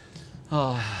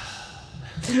 Oh.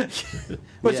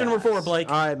 What's your number 4,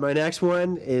 Blake? All right, my next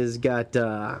one is got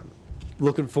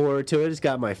looking forward to it. It's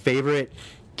got my favorite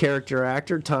character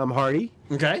actor, Tom Hardy.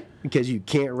 Okay. Because you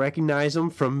can't recognize him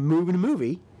from movie to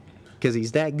movie because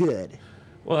he's that good.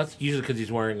 Well, that's usually because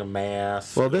he's wearing a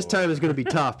mask. Well, this time is going to be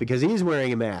tough because he's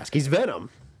wearing a mask. He's Venom.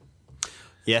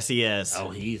 Yes, he is. Oh,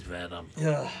 he's Venom.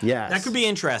 Yes. That could be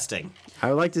interesting. I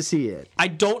would like to see it. I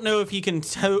don't know if he can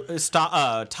top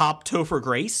Topher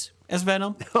Grace as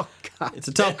Venom. Oh, God. It's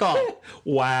a tough call.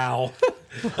 Wow.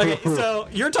 Okay, so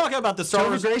you're talking about the Star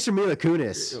Wars. Topher Grace or Mila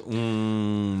Kunis?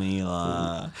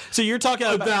 Mila. So you're talking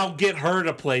about. Now get her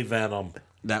to play Venom.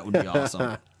 That would be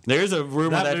awesome. There's a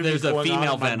rumor that there's a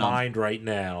female Venom. Mind right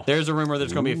now. There's a rumor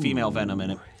there's going to be a female Venom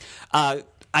in it.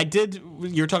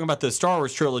 You're talking about the Star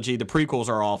Wars trilogy. The prequels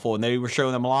are awful, and they were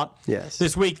showing them a lot. Yes.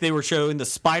 This week they were showing the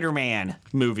Spider-Man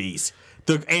movies,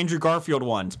 the Andrew Garfield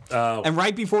ones. Oh. And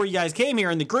right before you guys came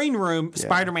here in the green room,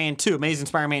 Spider-Man 2, Amazing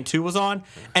Spider-Man 2 was on.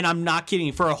 And I'm not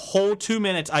kidding. For a whole 2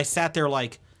 minutes, I sat there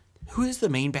like, who is the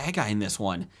main bad guy in this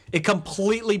one? It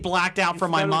completely blacked out from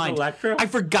my mind. Electro? I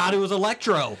forgot it was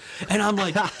Electro. And I'm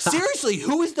like, seriously,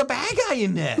 who is the bad guy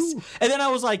in this? And then I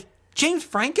was like, James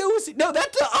Franco? No,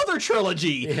 that's the other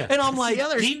trilogy. Yeah. And I'm like,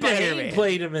 Pete Davidson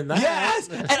played him in that. Yes.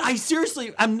 And I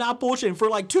seriously, I'm not bullshitting. For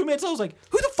like 2 minutes, I was like,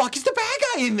 who the fuck is the bad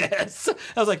guy in this?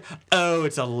 I was like, oh,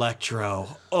 it's Electro.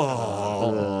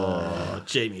 Oh,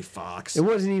 Jamie Foxx. It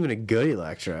wasn't even a good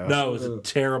Electro. No, it was a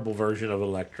terrible version of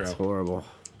Electro. It's horrible.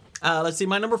 Let's see,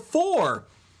 my number 4.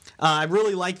 I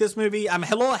really like this movie. I'm a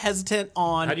little hesitant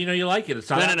on... How do you know you like it? It's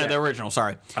not No, the original,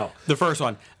 sorry. Oh. The first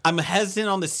one. I'm hesitant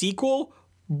on the sequel,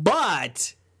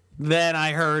 but then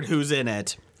I heard who's in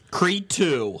it. Creed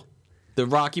 2. The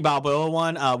Rocky Balboa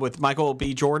one with Michael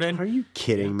B. Jordan. Are you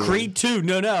kidding me? Creed 2,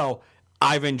 no.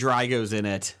 Ivan Drago's in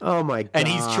it. Oh, my God. And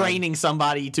he's training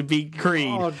somebody to beat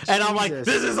Creed. Oh, and I'm like,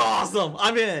 this is awesome.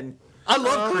 I'm in. I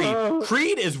love Creed.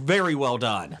 Creed is very well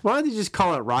done. Why don't they just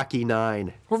call it Rocky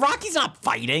 9? Well, Rocky's not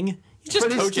fighting. He's just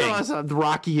coaching. It's still the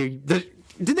Rocky. Did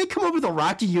they come up with a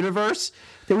Rocky universe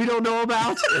that we don't know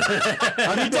about?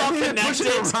 Are they talking pushing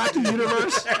a Rocky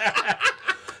universe?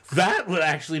 That would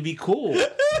actually be cool.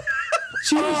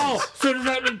 Oh, so does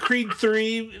that mean Creed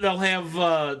 3, they'll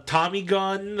have Tommy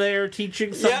Gunn there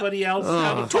teaching somebody else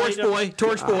how to Torch Boy.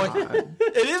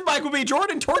 It is Michael B.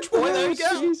 Jordan, Torch Boy. There you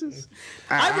go. Jesus.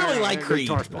 I really like Creed.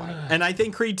 And I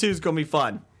think Creed 2 is going to be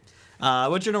fun.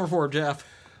 What's your number 4, Jeff?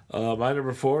 My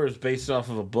number 4 is based off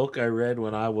of a book I read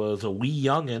when I was a wee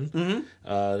youngin'. Mm-hmm.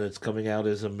 That's coming out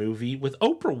as a movie with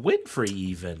Oprah Winfrey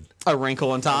even. A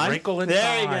Wrinkle in Time? A Wrinkle in There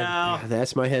Time. You go. Yeah,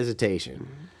 that's my hesitation.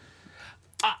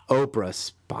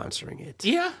 Oprah sponsoring it.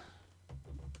 Yeah.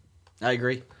 I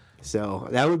agree. So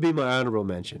that would be my honorable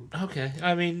mention. Okay.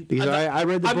 I mean... Because I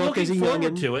read the book as a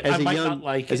youngin'. To it.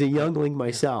 As a youngling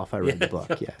myself, I read the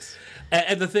book, yes.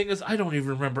 And the thing is, I don't even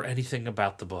remember anything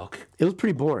about the book. It was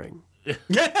pretty boring.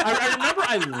 I remember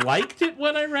I liked it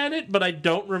when I read it, but I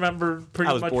don't remember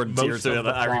pretty much most of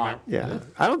the plot. Yeah,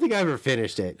 I don't think I ever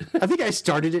finished it. I think I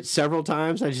started it several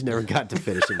times. I just never got to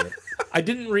finishing it. I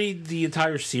didn't read the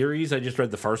entire series. I just read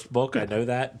the first book. I know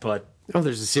that, but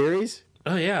there's a series.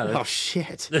 Oh yeah. Oh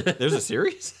shit. There's a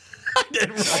series. I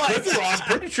didn't realize. I'm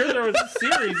pretty sure there was a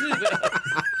series.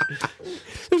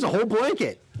 There's a whole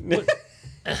blanket. We'll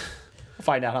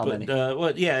find out how many.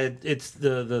 It's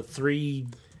the 3.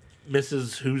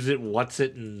 Mrs. Who's It, What's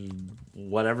It, and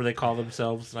whatever they call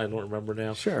themselves. I don't remember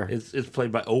now. Sure. It's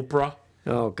played by Oprah.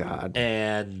 Oh, God.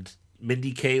 And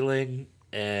Mindy Kaling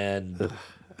and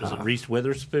was it Reese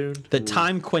Witherspoon? The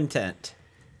Time Quintet.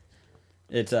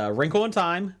 It's a Wrinkle in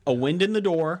Time, A Wind in the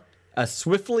Door, A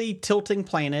Swiftly Tilting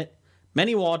Planet,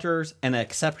 Many Waters, and An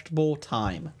Acceptable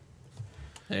Time.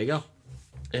 There you go.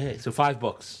 Hey, so 5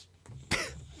 books.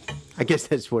 I guess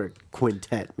that's what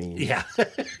quintet means. Yeah.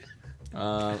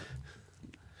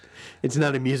 It's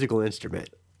not a musical instrument.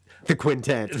 The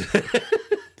quintet.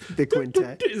 The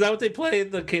quintet. Is that what they play in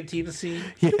the cantina scene?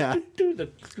 Yeah.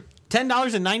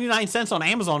 $10.99 on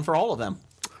Amazon for all of them.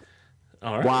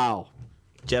 All right. Wow.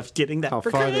 Jeff's getting that How for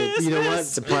far Christmas. you know what?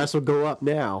 The price will go up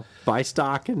now. Buy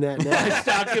stock in that now. Buy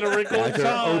stock in A Wrinkle in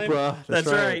Time. Oprah. That's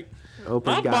right.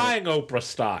 Oprah's I'm buying Oprah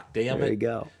stock, damn it. There you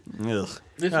go. Ugh.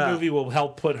 This movie will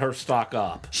help put her stock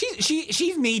up.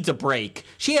 She needs a break.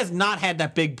 She has not had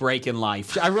that big break in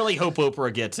life. I really hope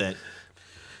Oprah gets it.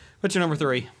 What's your number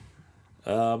 3?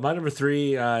 My number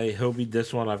 3, I hobied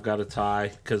this one. I've got a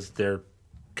tie because they're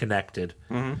connected.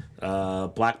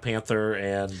 Mm-hmm. Black Panther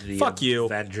and the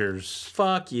Avengers.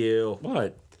 Fuck you.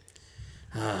 What?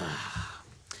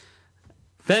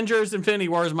 Avengers Infinity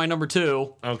War is my number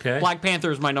 2. Okay. Black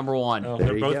Panther is my number 1. Oh,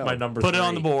 they're both my number 3. Put it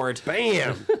on the board.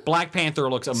 Bam. Black Panther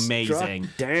looks amazing.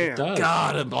 Damn.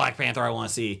 God, a Black Panther I want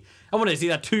to see. I wanted to see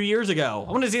that 2 years ago.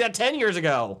 I wanted to see that 10 years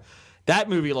ago. That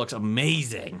movie looks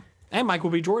amazing. And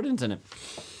Michael B. Jordan's in it.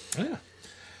 Yeah.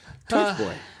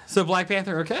 Boy. So Black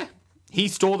Panther, okay. He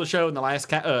stole the show in the last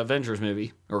Avengers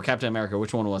movie. Or Captain America.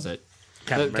 Which one was it?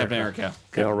 Captain America.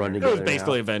 They all run together. It was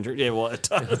basically Avengers. Yeah, well, it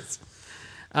does.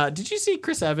 Did you see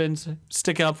Chris Evans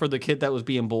sticking up for the kid that was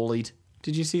being bullied?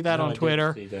 Did you see that on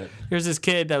Twitter? Didn't see that. There's this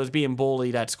kid that was being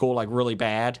bullied at school, like really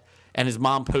bad, and his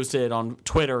mom posted it on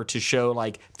Twitter to show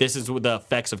like this is the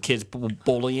effects of kids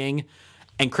bullying.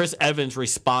 And Chris Evans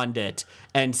responded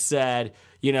and said,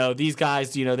 these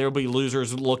guys, there'll be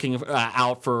losers looking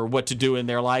out for what to do in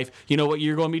their life. You know what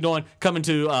you're going to be doing? Coming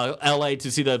to LA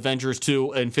to see the Avengers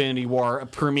 2 Infinity War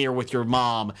premiere with your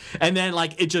mom. And then,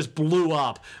 it just blew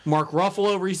up. Mark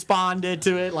Ruffalo responded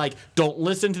to it, don't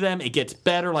listen to them. It gets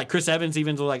better. Chris Evans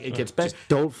even was it gets better. Just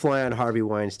don't fly on Harvey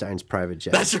Weinstein's private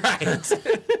jet. That's right.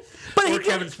 Or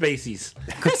Kevin Spacey's.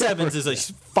 Chris Evans is a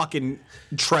fucking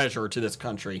treasure to this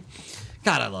country.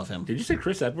 God, I love him. Did you say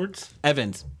Chris Edwards?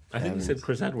 Evans. I think you said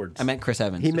Chris Edwards. I meant Chris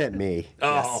Evans. He meant me.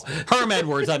 Oh. Yes. Herm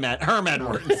Edwards, I meant. Herm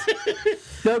Edwards.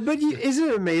 No, but isn't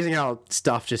it amazing how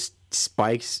stuff just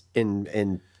spikes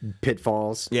in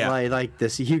pitfalls? Yeah. Like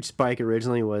this huge spike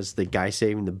originally was the guy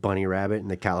saving the bunny rabbit in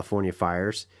the California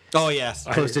fires. Oh, yes.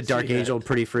 Close to Dark Angel and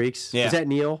Pretty Freaks. Yeah. Is that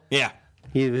Neil? Yeah.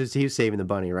 He was saving the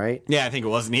bunny, right? Yeah, I think it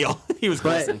was Neil. He was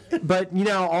close. But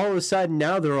all of a sudden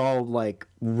now they're all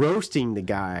roasting the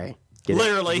guy.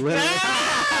 Literally.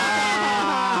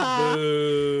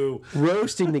 Boo.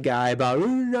 Roasting the guy about you're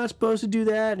not supposed to do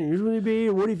that, and here's what it'd be.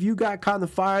 What if you got caught in the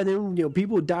fire? Then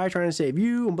people would die trying to save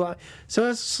you, and blah. So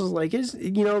it's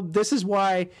this is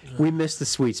why we missed the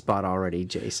sweet spot already,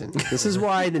 Jason. This is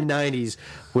why the '90s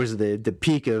was the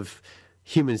peak of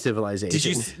human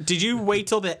civilization. Did you wait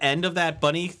till the end of that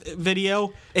bunny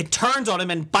video? It turns on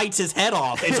him and bites his head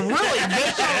off. It's really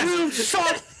vicious.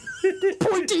 Sharp,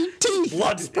 pointy teeth,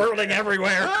 blood spurting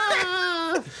everywhere.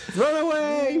 Run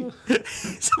away!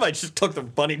 Somebody just took the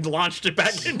bunny and launched it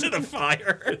back into the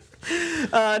fire.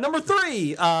 Number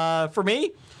 3, for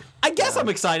me, I guess I'm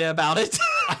excited about it.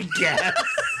 I guess.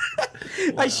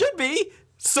 I should be.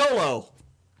 Solo.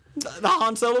 The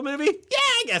Han Solo movie? Yeah,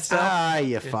 I guess so.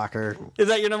 You fucker. Is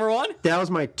that your number 1? That was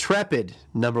my trepid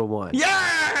number 1.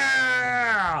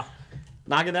 Yeah!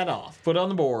 Knocking that off. Put it on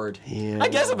the board. Yeah. I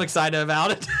guess I'm excited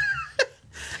about it.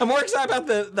 I'm more excited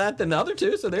about that than the other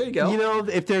two, so there you go.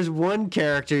 If there's one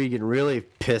character you can really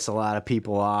piss a lot of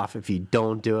people off if you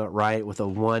don't do it right with a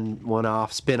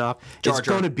one-off spin-off, it's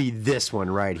going to be this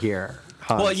one right here.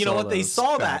 Well, you know what? They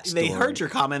saw that. They heard your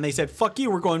comment. And they said, fuck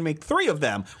you, we're going to make 3 of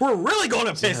them. We're really going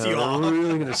to piss you off. We're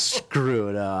really going to screw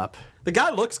it up. The guy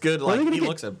looks good. Are they going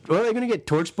to get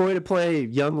Torchboy to play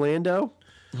young Lando?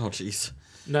 Oh, jeez.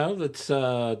 No, that's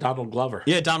Donald Glover.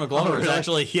 Yeah, Donald Glover is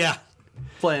actually,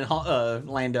 playing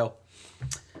Lando.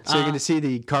 So you're going to see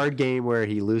the card game where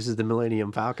he loses the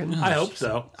Millennium Falcon? I hope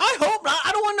so. I hope not.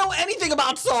 I don't want to know anything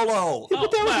about Solo. Yeah,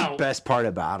 but that was the best part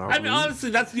about him. I mean,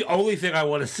 honestly, that's the only thing I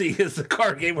want to see is the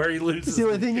card game where he loses. It's the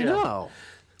only thing you know.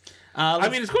 I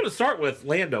mean, it's going to start with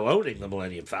Lando owning the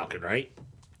Millennium Falcon, right?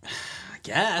 I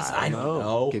guess. I don't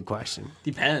know. Good question.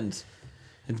 Depends.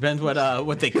 It depends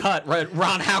what they cut. Right,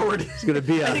 Ron Howard. It's going to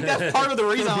be I think that's part of the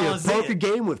reason I want to see poker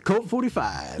game with Colt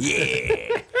 45.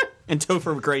 Yeah. And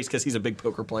Topher Grace because he's a big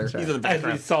poker player. He's in the As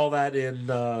background. we saw that in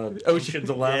Ocean's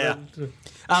 11.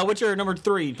 Yeah. What's your number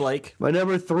 3, Blake? My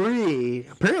number 3,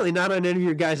 apparently not on any of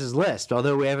your guys' list,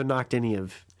 although we haven't knocked any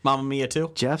of Mamma Mia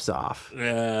 2? Jeff's off.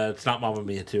 It's not Mamma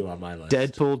Mia 2 on my list.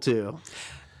 Deadpool 2.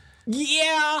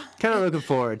 Yeah. Kind of looking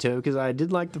forward to it because I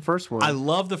did like the first one. I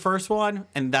love the first one,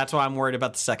 and that's why I'm worried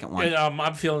about the second one. And,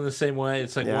 I'm feeling the same way.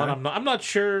 It's like, one, I'm not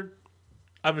sure.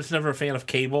 I was never a fan of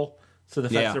Cable. So the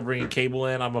fact they're bringing Cable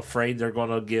in, I'm afraid they're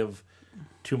going to give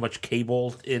too much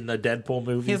Cable in the Deadpool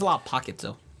movie. He has a lot of pockets,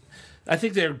 though. I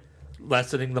think they're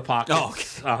lessening the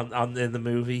pockets in the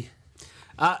movie.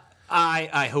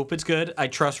 I hope it's good. I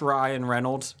trust Ryan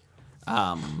Reynolds.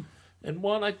 But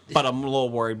I'm a little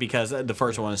worried because the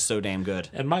first one is so damn good.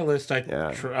 And my list,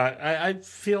 I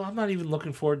feel I'm not even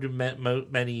looking forward to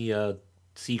many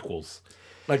sequels.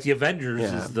 Like the Avengers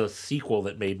is the sequel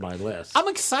that made my list. I'm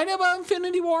excited about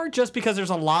Infinity War just because there's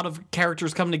a lot of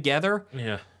characters coming together.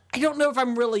 Yeah. I don't know if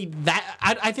I'm really that.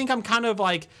 I think I'm kind of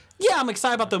like, I'm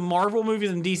excited about the Marvel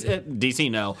movies and DC.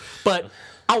 DC, no. But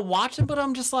I'll watch them, but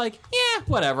I'm just like,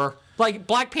 whatever. Like,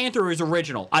 Black Panther is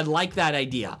original. I like that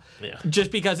idea. Yeah.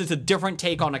 Just because it's a different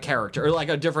take on a character, or like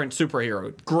a different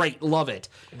superhero. Great, love it.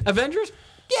 Avengers?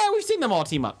 Yeah, we've seen them all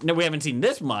team up. No, we haven't seen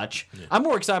this much. Yeah. I'm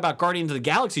more excited about Guardians of the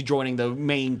Galaxy joining the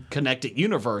main connected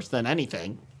universe than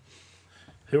anything.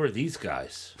 Who are these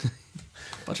guys?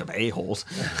 Bunch of a-holes.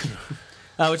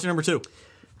 What's your number 2?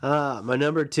 My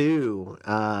number 2,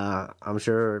 I'm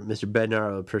sure Mr.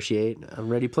 Bednar will appreciate.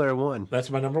 Ready Player One. That's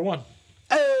my number 1.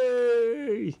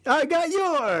 Hey, I got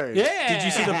yours. Yeah. Did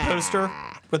you see the poster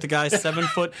with the guy's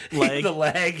 7-foot leg? The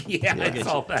leg. Yeah, I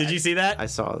saw that. Did you see that? I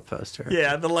saw the poster.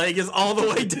 Yeah, the leg is all the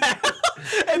way down.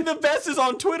 And the best is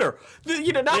on Twitter.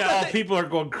 People are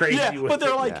going crazy with but they're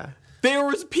it. like, there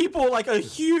was people like a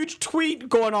huge tweet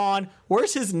going on,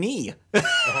 where's his knee?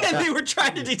 And they were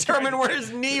trying to determine where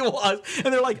his knee was.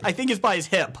 And they're like, I think it's by his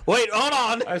hip. Wait, hold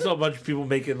on. I saw a bunch of people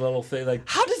making little things like,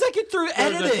 how does that get through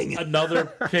editing? Another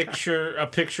picture, a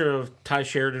picture of Ty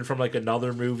Sheridan from like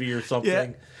another movie or something.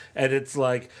 Yeah. And it's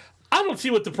like, I don't see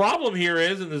what the problem here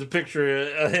is. And there's a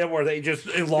picture of him where they just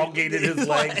elongated his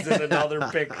legs in another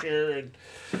picture.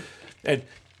 And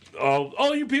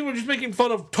oh, you people are just making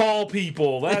fun of tall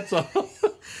people. That's all.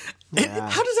 Yeah.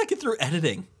 How does that get through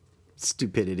editing?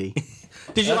 Stupidity.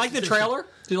 Did you like the trailer?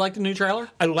 Did you like the new trailer?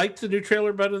 I liked the new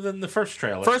trailer better than the first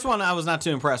trailer. First one I was not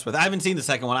too impressed with. I haven't seen the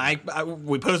second one.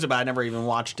 We posted, but I never even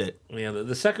watched it. Yeah,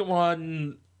 the second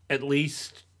one at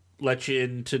least let you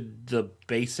into the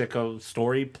basic of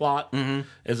story plot,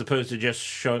 as opposed to just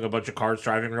showing a bunch of cars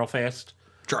driving real fast.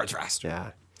 Drive fast.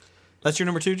 Yeah. That's your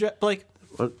number 2, Blake?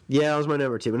 Well, yeah, that was my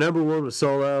number 2. My number 1 was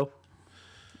Solo.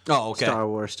 Oh, okay. Star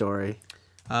Wars story.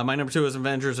 My number 2 is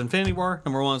Avengers Infinity War.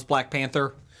 Number 1 is Black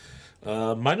Panther.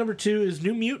 My number 2 is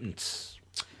New Mutants.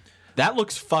 That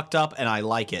looks fucked up, and I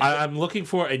like it. I'm looking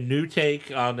for a new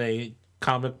take on a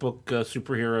comic book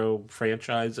superhero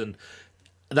franchise, and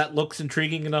that looks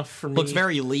intriguing enough for me. Looks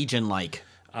very Legion-like.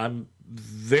 I'm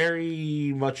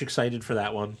very much excited for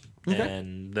that one. Okay.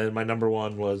 And then my number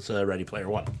 1 was Ready Player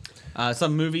One.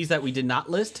 Some movies that we did not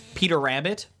list. Peter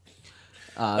Rabbit,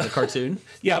 the cartoon.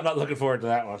 Yeah, I'm not looking forward to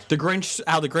that one.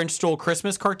 How the Grinch Stole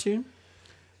Christmas cartoon,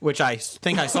 which I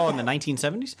think I saw in the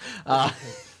 1970s.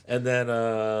 And then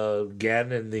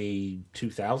again in the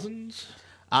 2000s.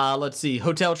 Let's see.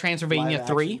 Hotel Transylvania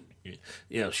 3.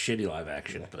 Yeah, shitty live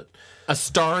action, but A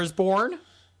Star is Born.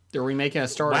 They're remaking A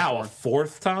Star is Born. Wow, a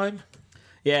 4th time?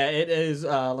 Yeah, it is.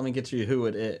 Let me get to you who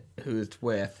it's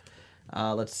with.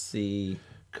 Let's see.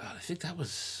 God, I think that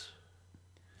was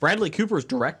Bradley Cooper's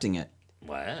directing it.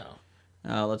 Wow.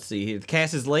 Let's see. The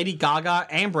cast is Lady Gaga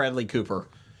and Bradley Cooper.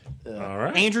 All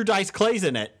right. Andrew Dice Clay's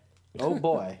in it. Oh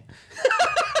boy.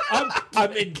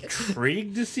 I'm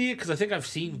intrigued to see it because I think I've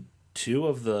seen 2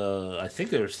 of the. I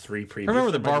think there's 3 previous. I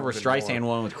remember the Barbara Streisand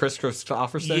one with Chris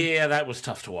Christopherson. Yeah, that was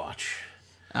tough to watch.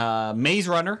 Maze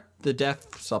Runner, The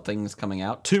Death Something's coming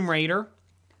out. Tomb Raider,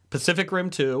 Pacific Rim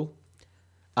 2.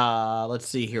 Let's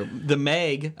see here. The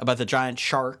Meg, about the giant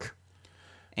shark.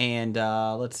 And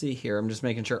let's see here. I'm just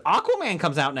making sure. Aquaman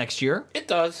comes out next year. It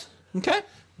does. Okay.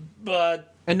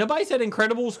 And nobody said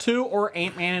Incredibles 2 or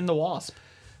Ant-Man and the Wasp.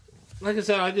 Like I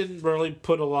said, I didn't really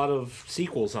put a lot of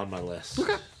sequels on my list.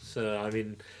 Okay. So, I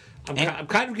mean, I'm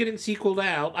kind of getting sequeled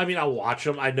out. I mean, I'll watch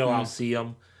them. I know I'll see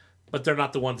them. But they're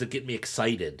not the ones that get me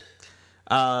excited.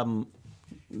 Some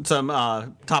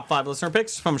top 5 listener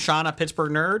picks from Shauna,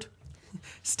 Pittsburgh Nerd.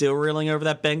 Still reeling over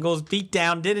that Bengals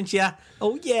beatdown, didn't ya?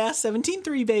 Oh, yeah,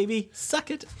 17-3, baby.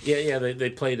 Suck it. Yeah, they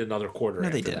played another quarter. No,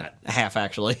 after they didn't. That. A half,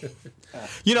 actually.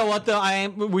 You know what, though?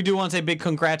 We do want to say big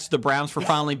congrats to the Browns for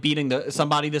finally beating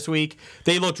somebody this week.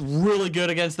 They looked really good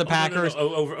against the Packers.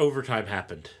 No. Overtime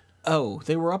happened. Oh,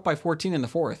 they were up by 14 in the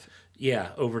 4th. Yeah,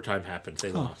 overtime happened.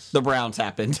 They lost. The Browns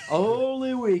happened.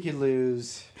 Only we can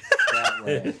lose that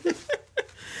way.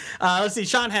 Let's see.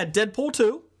 Sean had Deadpool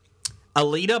 2,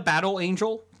 Alita, Battle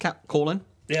Angel, : Yeah,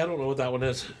 I don't know what that one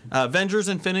is. Avengers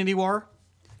Infinity War.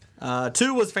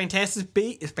 2 was Fantastic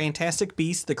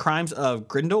Beasts, The Crimes of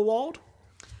Grindelwald.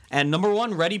 And number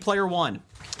 1, Ready Player One.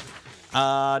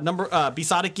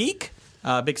 Besotted Geek,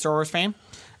 big Star Wars fan.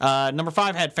 Number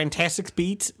 5 had Fantastic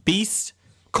Beasts, :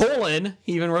 he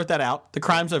even wrote that out, The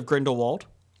Crimes of Grindelwald.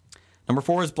 Number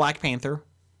 4 is Black Panther.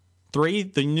 3,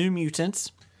 The New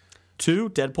Mutants. 2,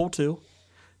 Deadpool 2.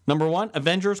 Number 1,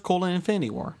 Avengers: Infinity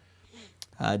War.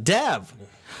 Dev,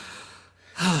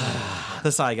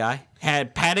 the side guy,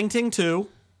 had Paddington 2,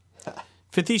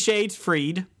 50 Shades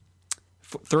Freed.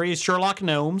 3 is Sherlock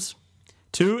Gnomes.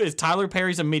 2 is Tyler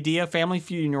Perry's A Medea Family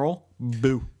Funeral.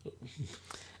 Boo.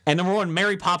 And number 1,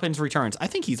 Mary Poppins Returns. I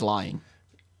think he's lying.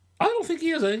 I don't think he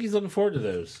is. I think he's looking forward to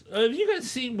those. Have you guys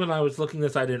seen, when I was looking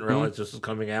this, I didn't realize this was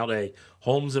coming out, a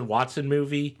Holmes and Watson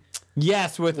movie?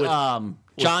 Yes, with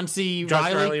John C.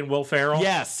 Reilly and Will Ferrell?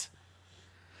 Yes.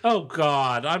 Oh,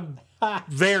 God. I'm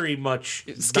very much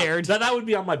scared. That would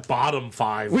be on my bottom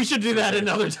 5. We should do that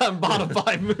another time. Bottom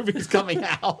 5 movies coming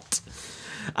out.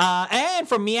 And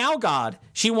from Meow God,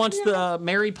 she wants the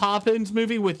Mary Poppins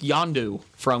movie with Yondu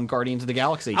from Guardians of the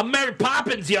Galaxy. I'm Mary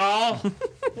Poppins, y'all.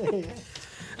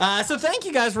 So thank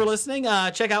you guys for listening.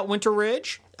 Check out Winter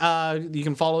Ridge. You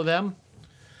can follow them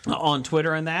on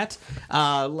Twitter and that.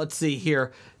 Let's see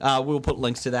here. We'll put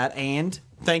links to that. And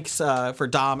Thanks for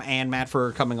Dom and Matt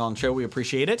for coming on the show. We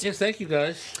appreciate it. Yes, thank you,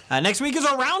 guys. Next week is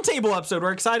our roundtable episode.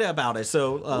 We're excited about it,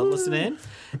 so listen in.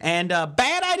 And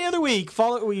bad idea of the week.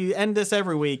 We end this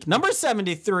every week. Number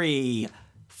 73.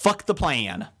 Fuck the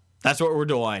plan. That's what we're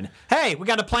doing. Hey, we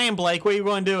got a plan, Blake. What are you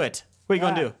going to do it? What are you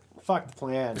going to do? Fuck the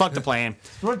plan. Fuck the plan.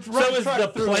 So is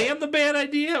the plan the bad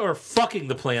idea, or fucking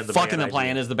the plan the bad idea? Fucking the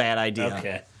plan is the bad idea.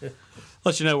 Okay.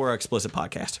 Let you know we're an explicit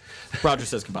podcast. Roger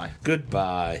says goodbye.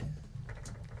 Goodbye.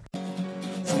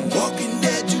 From Walking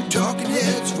Dead to Talking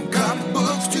Heads, from comic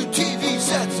books to TV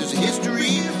sets, there's a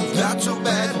history of not so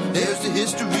bad. There's the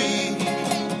history.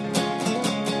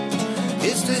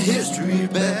 It's the history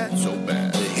of bad, so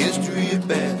bad. The history of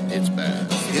bad, it's bad.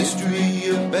 The history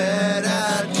of bad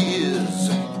ideas.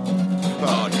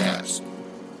 Podcast.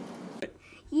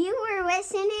 You were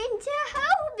listening to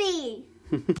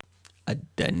Hobie.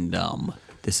 Addendum.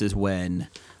 This is when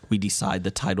we decide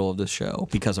the title of the show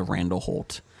because of Randall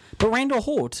Holt. But Randall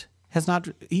Holt has not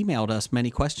emailed us many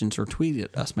questions or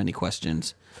tweeted us many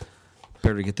questions.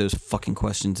 Better get those fucking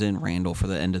questions in, Randall, for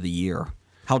the end of the year.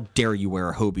 How dare you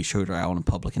wear a Hobie shirt out in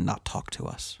public and not talk to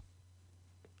us?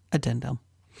 Addendum.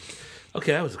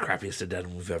 Okay, that was the crappiest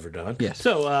addendum we've ever done. Yes.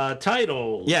 So,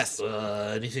 titles. Yes.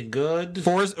 Anything good?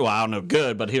 Well, I don't know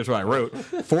good, but here's what I wrote.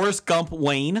 Forrest Gump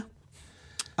Wayne,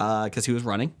 because he was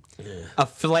running. Yeah. A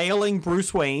flailing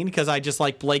Bruce Wayne, because I just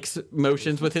like Blake's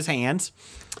motions with his hands.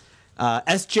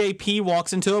 SJP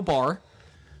walks into a bar.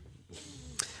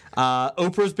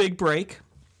 Oprah's Big Break.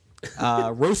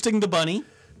 Roasting the Bunny.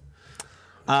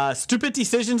 Stupid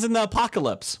Decisions in the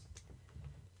Apocalypse.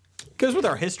 Goes with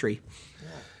our history.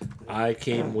 I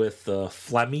came with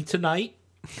Flemmy Tonight.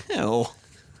 No,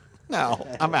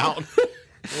 I'm out.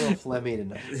 A little phlegmy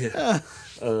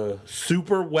tonight.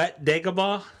 Super Wet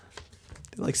Dagobah.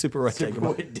 Do you like Super Wet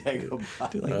Dagobah?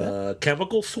 Do you like that?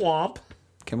 Chemical Swamp.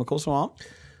 Chemical Swamp.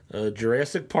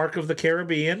 Jurassic Park of the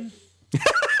Caribbean.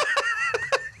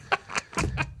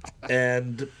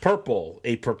 And Purple,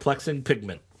 a Perplexing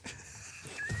Pigment.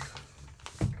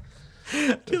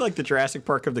 Do you like the Jurassic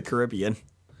Park of the Caribbean?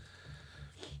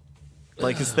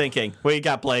 Blake is thinking. What you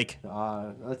got, Blake?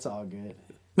 That's all good.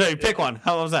 No, you pick one.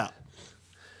 How was that?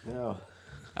 No.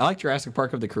 I like Jurassic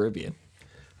Park of the Caribbean.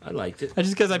 I liked it.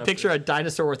 Just because I picture a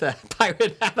dinosaur with a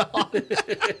pirate hat on.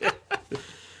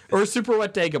 Or Super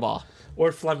Wet Dagobah.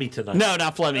 Or Flemmy Tonight. No,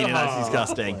 not Flemmy Tonight. That's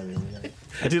disgusting.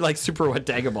 I do like Super Wet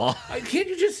Dagobah. Can't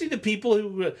you just see the people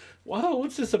who... wow,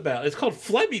 what's this about? It's called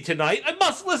Flemmy Tonight. I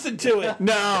must listen to it.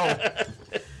 No.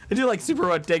 I do like Super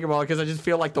Wet Dagobah because I just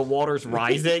feel like the water's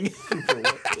rising. Super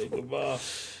Wet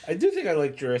Dagobah. I do think I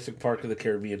like Jurassic Park of the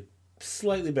Caribbean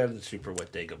slightly better than Super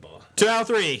Wet Dagobah. 2 out of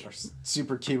 3. Or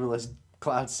Super Cumulus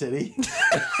Cloud City.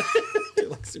 I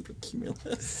like Super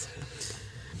Cumulus.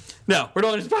 No, we're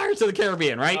doing Pirates of the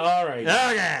Caribbean, right? All right.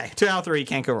 Okay. 2 out of 3.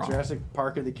 Can't go wrong. Jurassic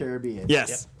Park of the Caribbean.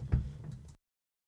 Yes.